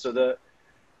lessons,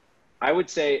 I would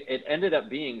say it ended up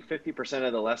being 50%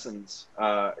 of the lessons,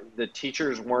 the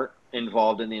teachers weren't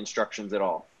involved in the instructions at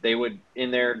all. They would,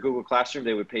 in their Google Classroom,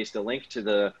 they would paste a link to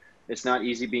the It's Not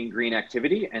Easy Being Green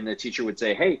activity, and the teacher would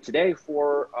say, hey, today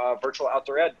for virtual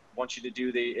outdoor ed, I want you to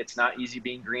do the It's Not Easy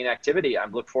Being Green activity. I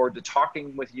look forward to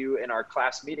talking with you in our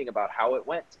class meeting about how it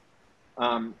went.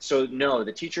 So no,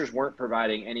 the teachers weren't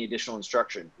providing any additional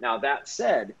instruction. Now that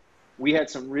said, we had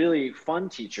some really fun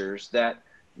teachers that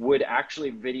would actually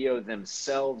video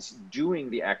themselves doing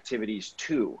the activities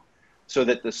too, so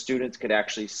that the students could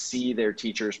actually see their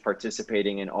teachers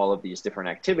participating in all of these different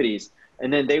activities.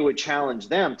 And then they would challenge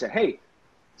them to, hey,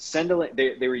 send a link.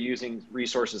 They were using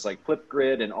resources like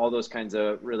Flipgrid and all those kinds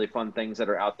of really fun things that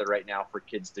are out there right now for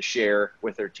kids to share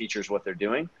with their teachers what they're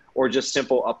doing, or just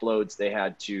simple uploads they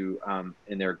had to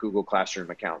in their Google Classroom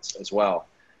accounts as well.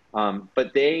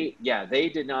 But they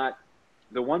did not,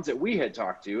 the ones that we had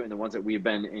talked to and the ones that we've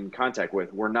been in contact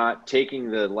with were not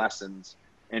taking the lessons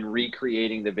and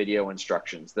recreating the video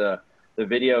instructions. The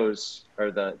videos,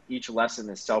 or each lesson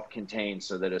is self-contained,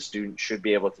 so that a student should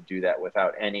be able to do that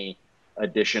without any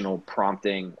additional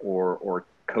prompting or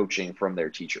coaching from their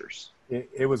teachers.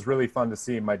 It was really fun to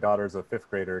see. My daughter's a 5th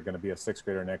grader, going to be a 6th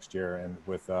grader next year. And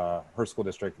with her school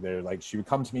district, they're like, she would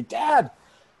come to me, Dad,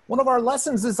 one of our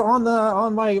lessons is on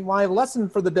my lesson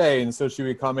for the day. And so she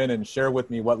would come in and share with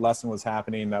me what lesson was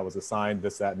happening that was assigned,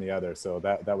 this, that, and the other. So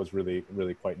that was really,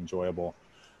 really quite enjoyable.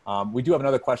 We do have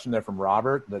another question there from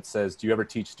Robert that says, do you ever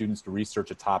teach students to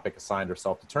research a topic assigned or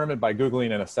self-determined by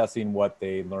Googling and assessing what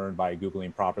they learned by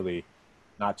Googling properly?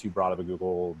 Not too broad of a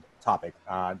Google topic.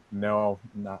 No,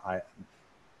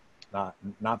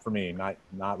 not for me,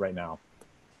 not right now.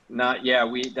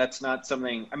 That's not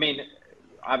something, I mean,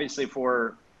 obviously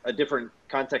for a different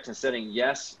context and setting,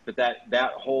 yes, but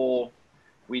that whole,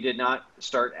 we did not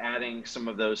start adding some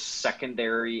of those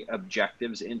secondary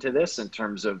objectives into this in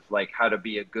terms of like how to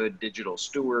be a good digital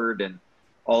steward and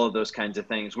all of those kinds of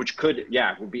things, which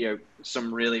would be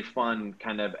some really fun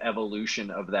kind of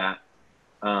evolution of that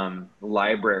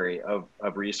library of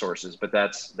resources. But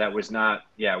that was not,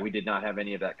 we did not have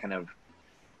any of that kind of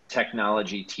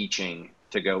technology teaching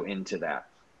to go into that.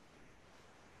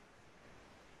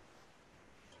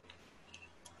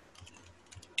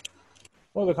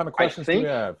 What other kind of questions do we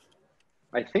have?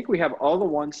 I think we have all the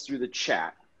ones through the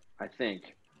chat, I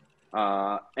think.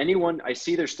 Anyone, I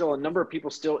see there's still a number of people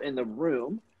still in the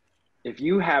room. If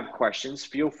you have questions,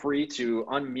 feel free to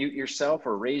unmute yourself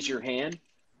or raise your hand.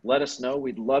 Let us know.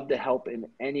 We'd love to help in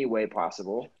any way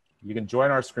possible. You can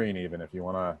join our screen even if you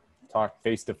want to talk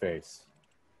face to face.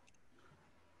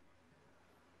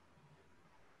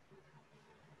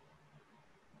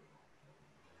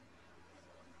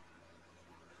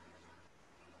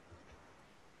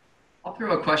 I'll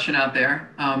throw a question out there.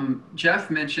 Jeff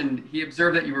mentioned he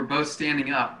observed that you were both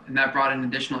standing up and that brought an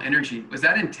additional energy. Was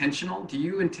that intentional? Do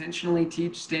you intentionally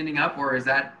teach standing up, or is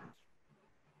that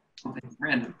something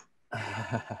random?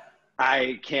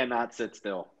 I cannot sit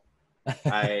still.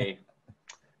 It's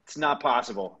not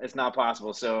possible. It's not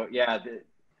possible. So yeah,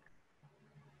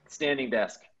 standing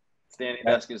desk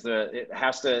is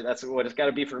that's what it's got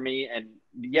to be for me. And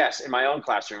yes, in my own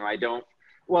classroom, I don't,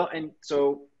 well, and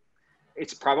so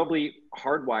it's probably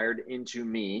hardwired into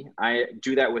me. I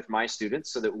do that with my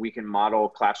students so that we can model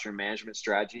classroom management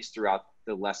strategies throughout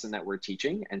the lesson that we're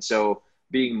teaching. And so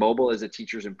being mobile as a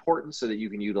teacher is important so that you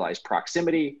can utilize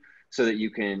proximity, so that you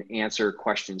can answer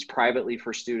questions privately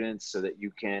for students, so that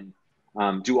you can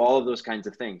do all of those kinds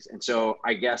of things. And so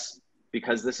I guess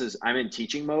because I'm in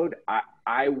teaching mode,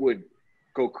 I would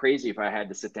go crazy if I had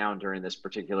to sit down during this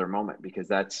particular moment, because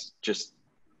that's just,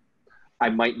 I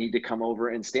might need to come over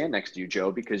and stand next to you,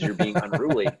 Joe, because you're being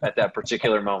unruly at that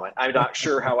particular moment. I'm not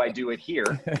sure how I do it here,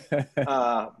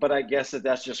 but I guess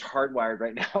that's just hardwired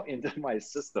right now into my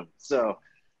system. So,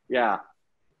 yeah.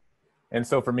 And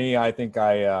so for me, I think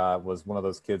I was one of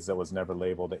those kids that was never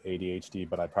labeled ADHD,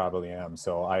 but I probably am.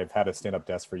 So I've had a stand-up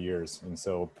desk for years. And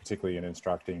so particularly in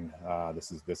instructing,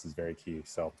 this is very key.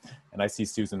 So, and I see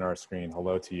Susan on our screen.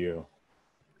 Hello to you.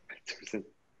 Susan.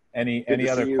 Any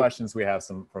other questions we have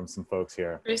from some folks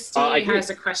here? Christy has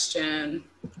a question.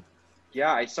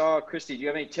 Yeah, I saw, Christy, do you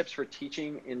have any tips for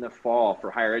teaching in the fall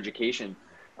for higher education?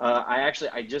 I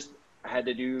just had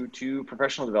to do 2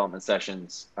 professional development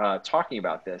sessions talking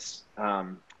about this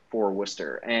for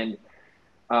Worcester. And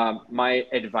my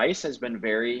advice has been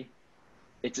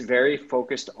it's very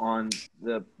focused on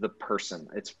the person.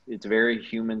 It's very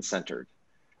human-centered.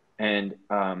 And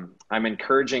I'm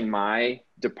encouraging my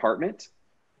department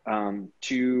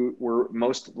we're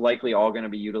most likely all going to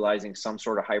be utilizing some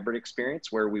sort of hybrid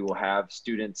experience where we will have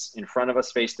students in front of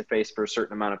us face-to-face for a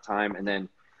certain amount of time, and then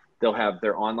they'll have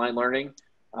their online learning.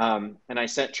 And I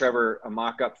sent Trevor a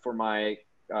mock-up for my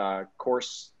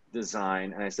course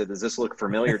design, and I said, does this look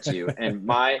familiar to you? And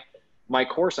my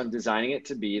course, I'm designing it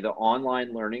to be the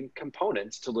online learning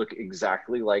components to look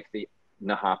exactly like the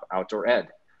Nuhop Outdoor Ed.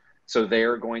 So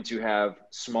they're going to have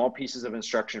small pieces of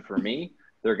instruction for me.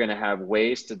 They're going to have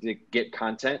ways to get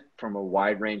content from a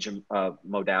wide range of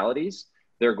modalities.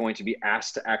 They're going to be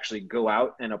asked to actually go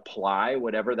out and apply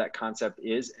whatever that concept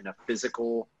is in a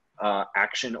physical,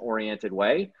 action-oriented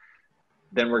way.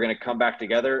 Then we're going to come back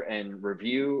together and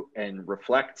review and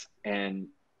reflect. And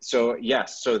so,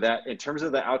 yes, so that in terms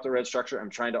of the outdoor ed structure,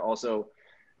 I'm trying to also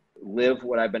live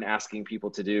what I've been asking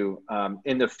people to do.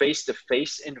 In the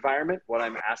face-to-face environment, what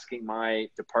I'm asking my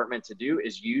department to do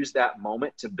is use that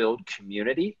moment to build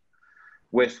community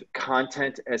with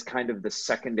content as kind of the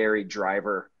secondary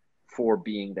driver for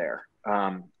being there.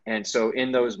 And so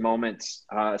in those moments,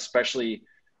 especially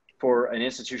for an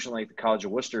institution like the College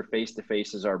of Worcester,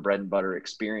 face-to-face is our bread and butter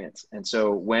experience. And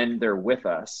so when they're with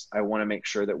us, I want to make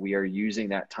sure that we are using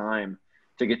that time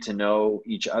to get to know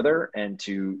each other and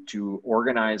to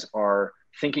organize our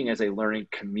thinking as a learning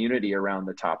community around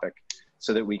the topic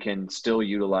so that we can still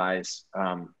utilize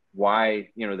why,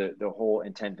 the whole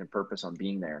intent and purpose on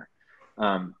being there.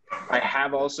 I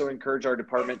have also encouraged our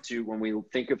department to, when we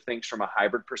think of things from a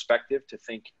hybrid perspective, to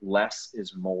think less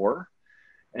is more.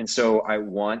 And so I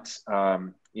want,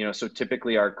 so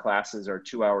typically our classes are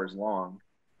 2 hours long.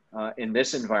 In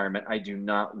this environment, I do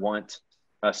not want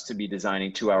us to be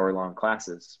designing 2-hour-long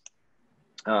classes.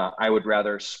 I would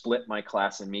rather split my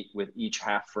class and meet with each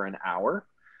half for an hour,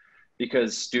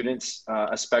 because students,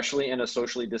 especially in a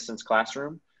socially distanced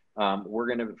classroom, we're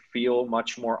going to feel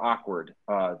much more awkward.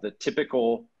 The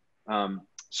typical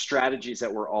strategies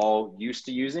that we're all used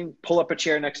to using, pull up a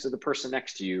chair next to the person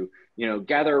next to you,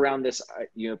 gather around this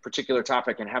particular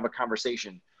topic and have a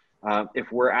conversation.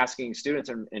 If we're asking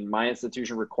students in my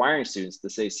institution, requiring students to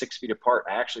stay 6 feet apart,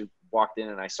 I actually walked in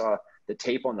and I saw the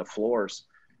tape on the floors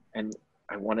and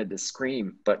I wanted to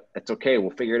scream, but it's okay.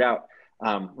 We'll figure it out.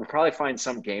 We'll probably find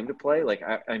some game to play. Like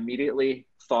I immediately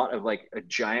thought of like a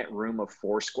giant room of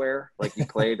Foursquare, like you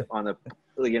played on the,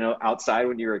 outside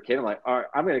when you were a kid. I'm like, all right,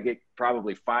 I'm going to get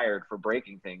probably fired for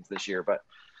breaking things this year. But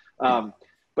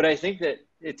I think that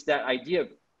it's that idea of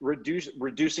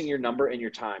reducing your number and your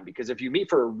time, because if you meet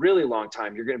for a really long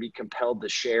time, you're going to be compelled to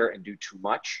share and do too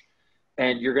much.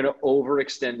 And you're going to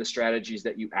overextend the strategies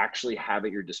that you actually have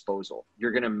at your disposal.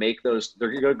 You're going to make those,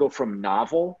 they're going to go from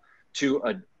novel to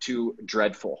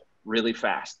dreadful really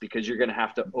fast, because you're going to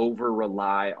have to over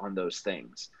rely on those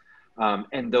things.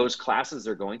 And those classes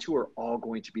they're going to are all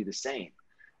going to be the same.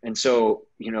 And so,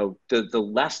 the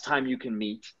less time you can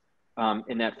meet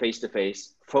in that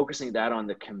face-to-face, focusing that on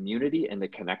the community and the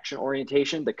connection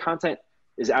orientation, the content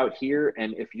is out here.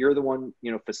 And if you're the one,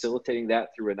 facilitating that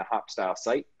through a Nuhop style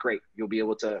site, great, you'll be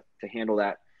able to handle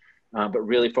that. But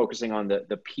really focusing on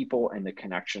the people and the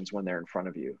connections when they're in front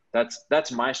of you.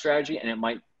 That's my strategy, and it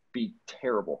might be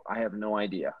terrible. I have no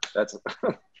idea. That's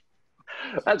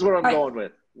that's what I'm going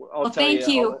with. I'll tell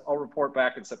you. I'll report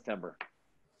back in September.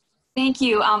 Thank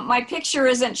you. My picture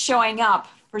isn't showing up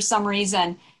for some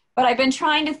reason. But I've been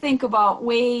trying to think about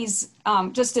ways,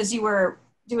 just as you were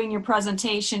doing your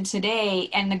presentation today,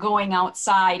 and the going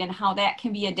outside and how that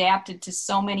can be adapted to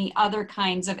so many other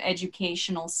kinds of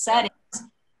educational settings,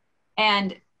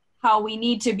 and how we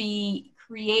need to be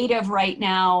creative right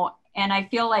now. And I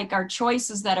feel like our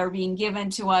choices that are being given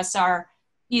to us are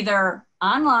either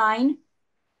online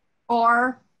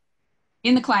or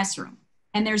in the classroom.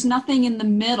 And there's nothing in the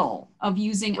middle of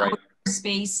using outdoor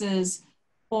spaces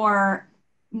or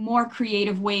more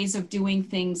creative ways of doing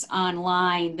things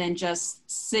online than just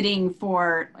sitting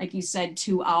for, like you said,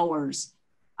 2 hours.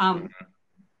 I'm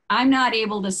not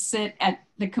able to sit at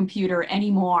the computer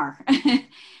anymore.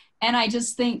 And I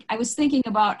was thinking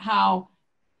about how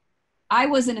I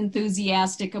wasn't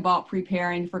enthusiastic about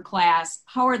preparing for class.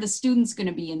 How are the students going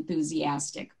to be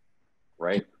enthusiastic?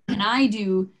 Right. And I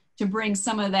do to bring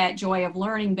some of that joy of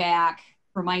learning back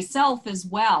for myself as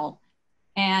well.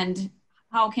 And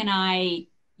how can I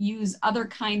use other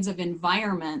kinds of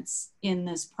environments in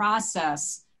this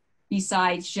process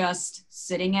besides just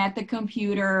sitting at the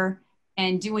computer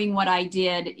and doing what I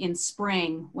did in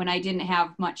spring when I didn't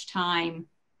have much time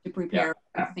to prepare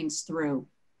things through.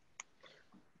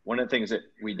 One of the things that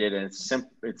we did, and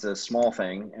it's a small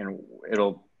thing, and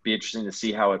it'll be interesting to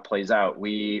see how it plays out.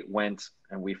 We went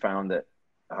and we found that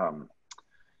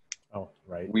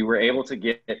we were able to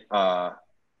get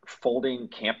folding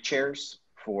camp chairs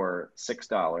for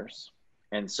 $6.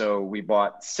 And so we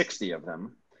bought 60 of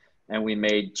them, and we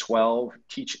made 12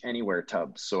 Teach Anywhere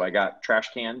tubs. So I got trash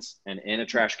cans, and in a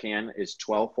trash can is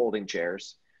 12 folding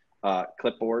chairs,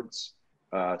 clipboards,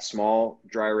 small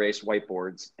dry erase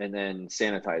whiteboards, and then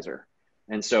sanitizer.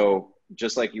 And so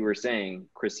just like you were saying,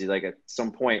 Christy, like at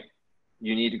some point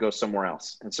you need to go somewhere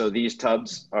else. And so these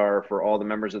tubs are for all the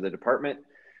members of the department.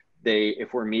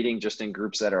 If we're meeting just in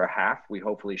groups that are a half, we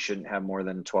hopefully shouldn't have more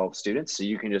than 12 students. So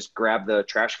you can just grab the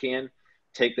trash can,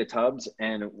 take the tubs,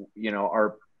 and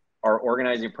our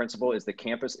organizing principle is the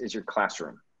campus is your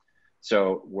classroom.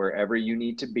 So wherever you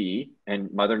need to be,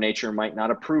 and Mother Nature might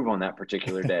not approve on that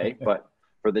particular day, but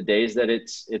for the days that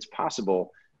it's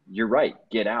possible, you're right,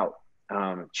 get out,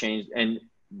 change.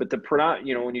 But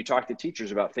when you talk to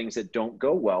teachers about things that don't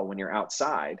go well when you're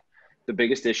outside, the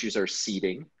biggest issues are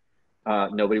seating.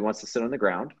 Nobody wants to sit on the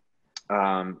ground,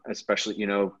 especially,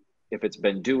 if it's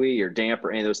been dewy or damp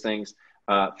or any of those things,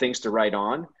 things to write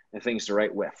on and things to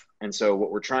write with. And so what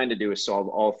we're trying to do is solve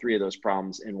all three of those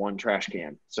problems in one trash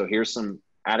can. So here's some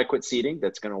adequate seating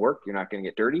that's going to work. You're not going to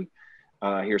get dirty.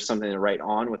 Here's something to write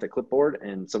on with a clipboard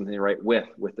and something to write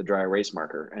with the dry erase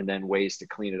marker, and then ways to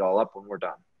clean it all up when we're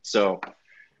done. So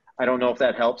I don't know if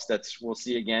that helps. We'll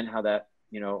see again how that,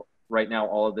 right now,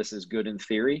 all of this is good in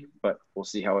theory, but we'll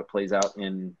see how it plays out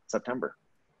in September.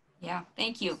 Yeah,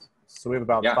 thank you. So we have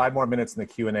about 5 more minutes in the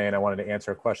Q&A, and I wanted to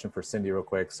answer a question for Cindy real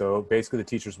quick. So basically the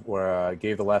teachers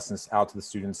gave the lessons out to the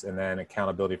students, and then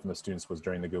accountability from the students was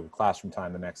during the Google Classroom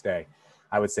time the next day.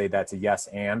 I would say that's a yes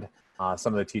and.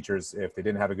 Some of the teachers, if they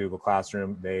didn't have a Google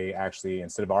Classroom, they actually,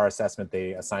 instead of our assessment,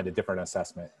 they assigned a different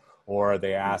assessment. Or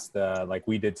they asked, like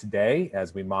we did today,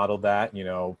 as we modeled that,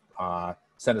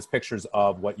 send us pictures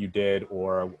of what you did,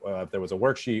 or if there was a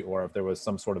worksheet, or if there was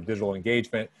some sort of visual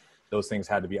engagement, those things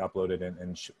had to be uploaded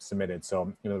and submitted.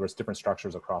 So, there was different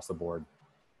structures across the board.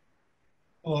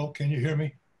 Hello, can you hear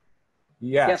me?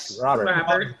 Yes,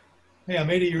 Robert. Hey, I'm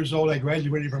 80 years old. I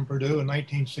graduated from Purdue in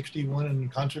 1961 in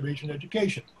conservation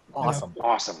education. Awesome.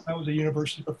 I was a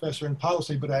university professor in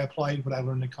policy, but I applied what I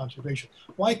learned in conservation.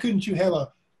 Why couldn't you have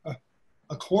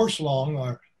a course long,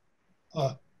 or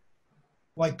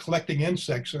like collecting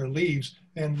insects or leaves,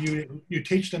 and you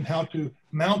teach them how to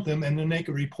mount them, and then they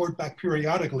could report back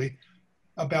periodically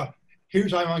about,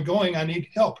 here's how I'm going, I need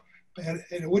help. And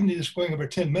it wouldn't be just going over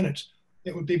 10 minutes.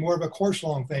 It would be more of a course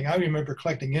long thing. I remember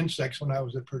collecting insects when I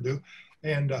was at Purdue.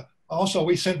 And also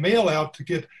we sent mail out to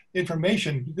get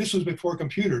information. This was before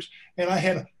computers. And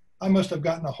I must have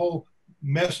gotten a whole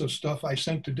mess of stuff I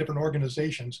sent to different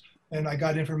organizations, and I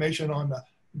got information on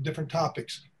different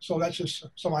topics. So that's just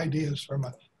some ideas from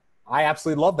I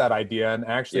absolutely love that idea. And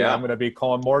actually, I'm going to be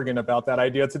calling Morgan about that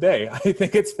idea today. I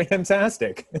think it's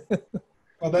fantastic.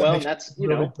 Well, that's,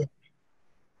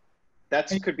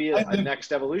 that could be a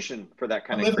next evolution for that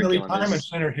kind of curriculum. I live in a retirement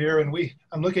center here, and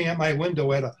I'm looking at my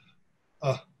window at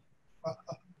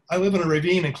I live in a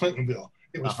ravine in Clintonville.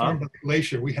 It was formed by a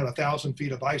glacier. We had 1,000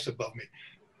 feet of ice above me.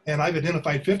 And I've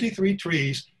identified 53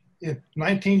 trees in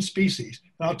 19 species.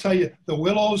 And I'll tell you, the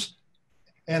willows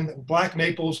and black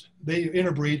maples, they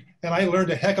interbreed. And I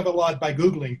learned a heck of a lot by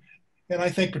Googling. And I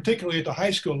think particularly at the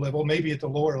high school level, maybe at the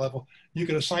lower level, you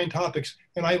could assign topics.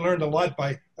 And I learned a lot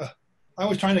by, I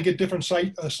was trying to get different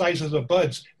sizes of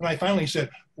buds. And I finally said,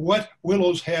 what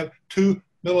willows have 2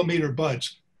 millimeter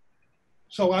buds.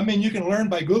 So, I mean, you can learn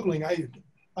by Googling.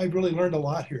 I really learned a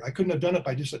lot here. I couldn't have done it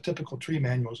by just a typical tree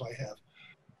manuals I have.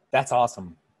 That's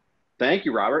awesome. Thank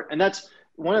you, Robert. And that's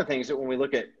one of the things that when we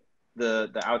look at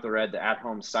the outdoor ed, the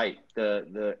at-home site,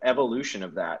 the evolution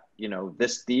of that, you know,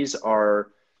 these are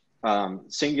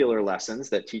singular lessons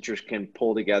that teachers can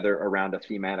pull together around a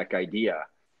thematic idea.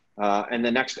 And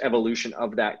the next evolution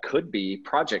of that could be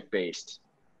project-based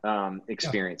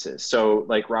experiences. So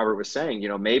like Robert was saying, you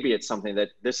know, maybe it's something that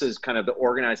this is kind of the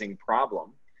organizing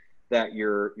problem that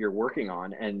you're working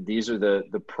on, and these are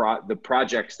the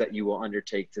projects that you will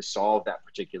undertake to solve that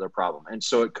particular problem. And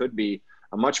so it could be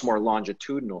a much more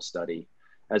longitudinal study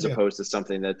as opposed to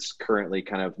something that's currently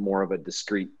kind of more of a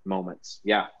discrete moments.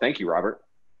 Yeah, thank you, Robert.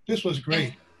 This was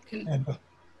great. And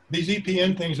these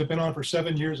EPN things have been on for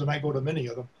 7 years, and I go to many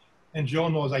of them. And Joe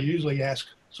knows I usually ask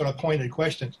sort of pointed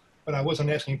questions, but I wasn't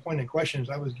asking pointed questions.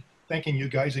 I was thanking you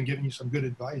guys and giving you some good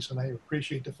advice, and I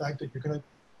appreciate the fact that you're going to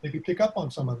maybe pick up on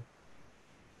some of it.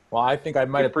 Well, I think I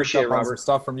might have picked up on some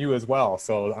stuff from you as well,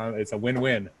 so it's a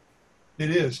win-win. It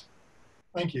is.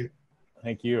 Thank you.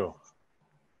 Thank you.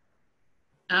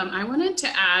 I wanted to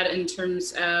add in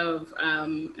terms of,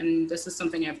 and this is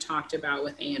something I've talked about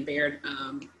with Ann Baird,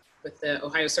 with the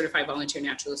Ohio Certified Volunteer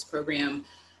Naturalist Program,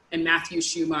 and Matthew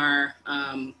Schumar,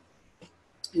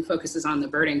 who focuses on the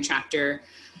birding chapter,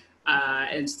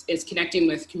 is connecting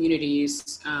with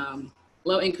communities,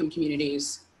 low-income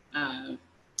communities,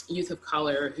 youth of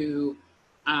color who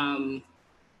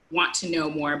want to know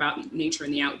more about nature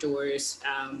and the outdoors,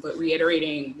 but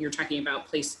reiterating, you're talking about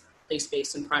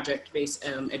place-based and project-based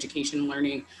education and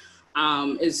learning,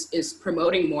 is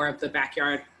promoting more of the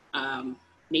backyard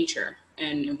nature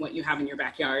and what you have in your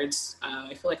backyards.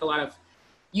 I feel like a lot of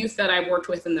youth that I've worked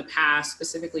with in the past,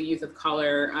 specifically youth of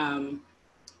color,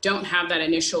 don't have that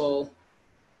initial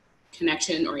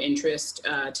connection or interest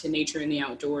to nature and the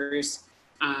outdoors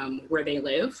where they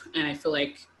live. And I feel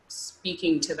like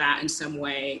speaking to that in some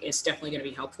way is definitely going to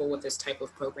be helpful with this type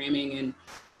of programming,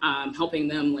 and helping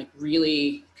them like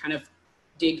really kind of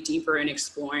dig deeper in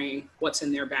exploring what's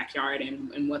in their backyard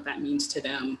and what that means to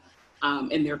them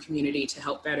in their community to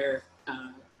help better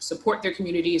support their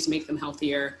communities, make them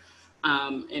healthier,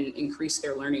 and increase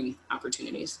their learning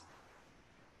opportunities.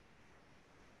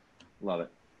 Love it.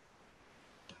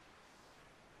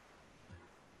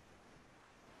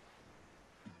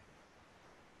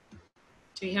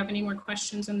 Do you have any more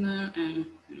questions in the, I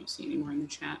don't see any more in the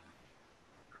chat.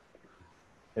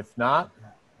 If not,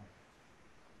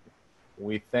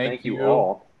 we thank you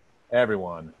all,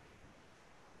 everyone.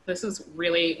 This is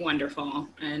really wonderful.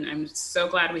 And I'm so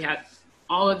glad we had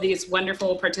all of these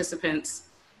wonderful participants.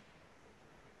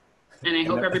 And I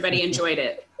hope everybody enjoyed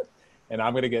it. And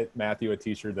I'm going to get Matthew a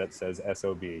t-shirt that says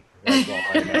SOB. That's all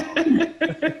I know.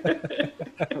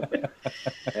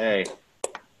 Hey.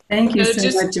 Thank you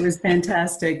so much. It was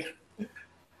fantastic.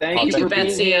 Thank you,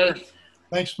 Betsy.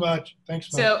 Thanks much.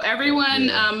 Thanks much. So everyone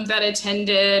that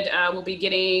attended will be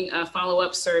getting a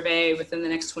follow-up survey within the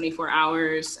next 24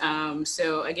 hours.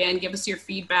 So again, give us your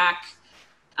feedback.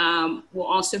 We'll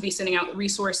also be sending out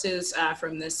resources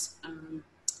from this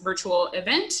virtual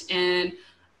event, and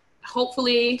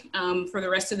hopefully for the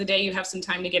rest of the day you have some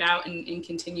time to get out and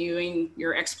continuing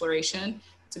your exploration.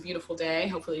 It's a beautiful day.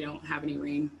 Hopefully you don't have any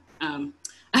rain.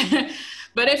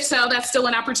 But if so, that's still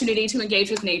an opportunity to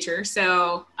engage with nature.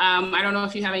 So I don't know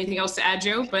if you have anything else to add,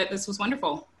 Joe, but this was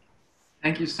wonderful.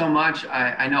 Thank you so much.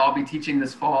 I know I'll be teaching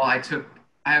this fall. I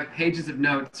have pages of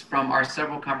notes from our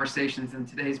several conversations in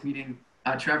today's meeting.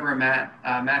 Trevor and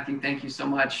Matthew, thank you so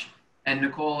much. And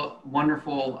Nicole,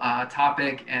 wonderful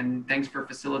topic, and thanks for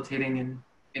facilitating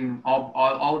and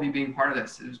all of you being part of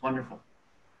this. It was wonderful.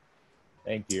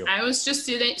 Thank you. I was just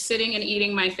sitting and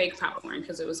eating my fake popcorn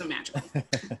because it was a magical.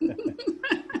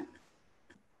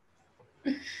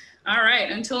 All right,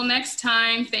 until next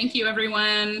time, thank you,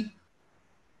 everyone.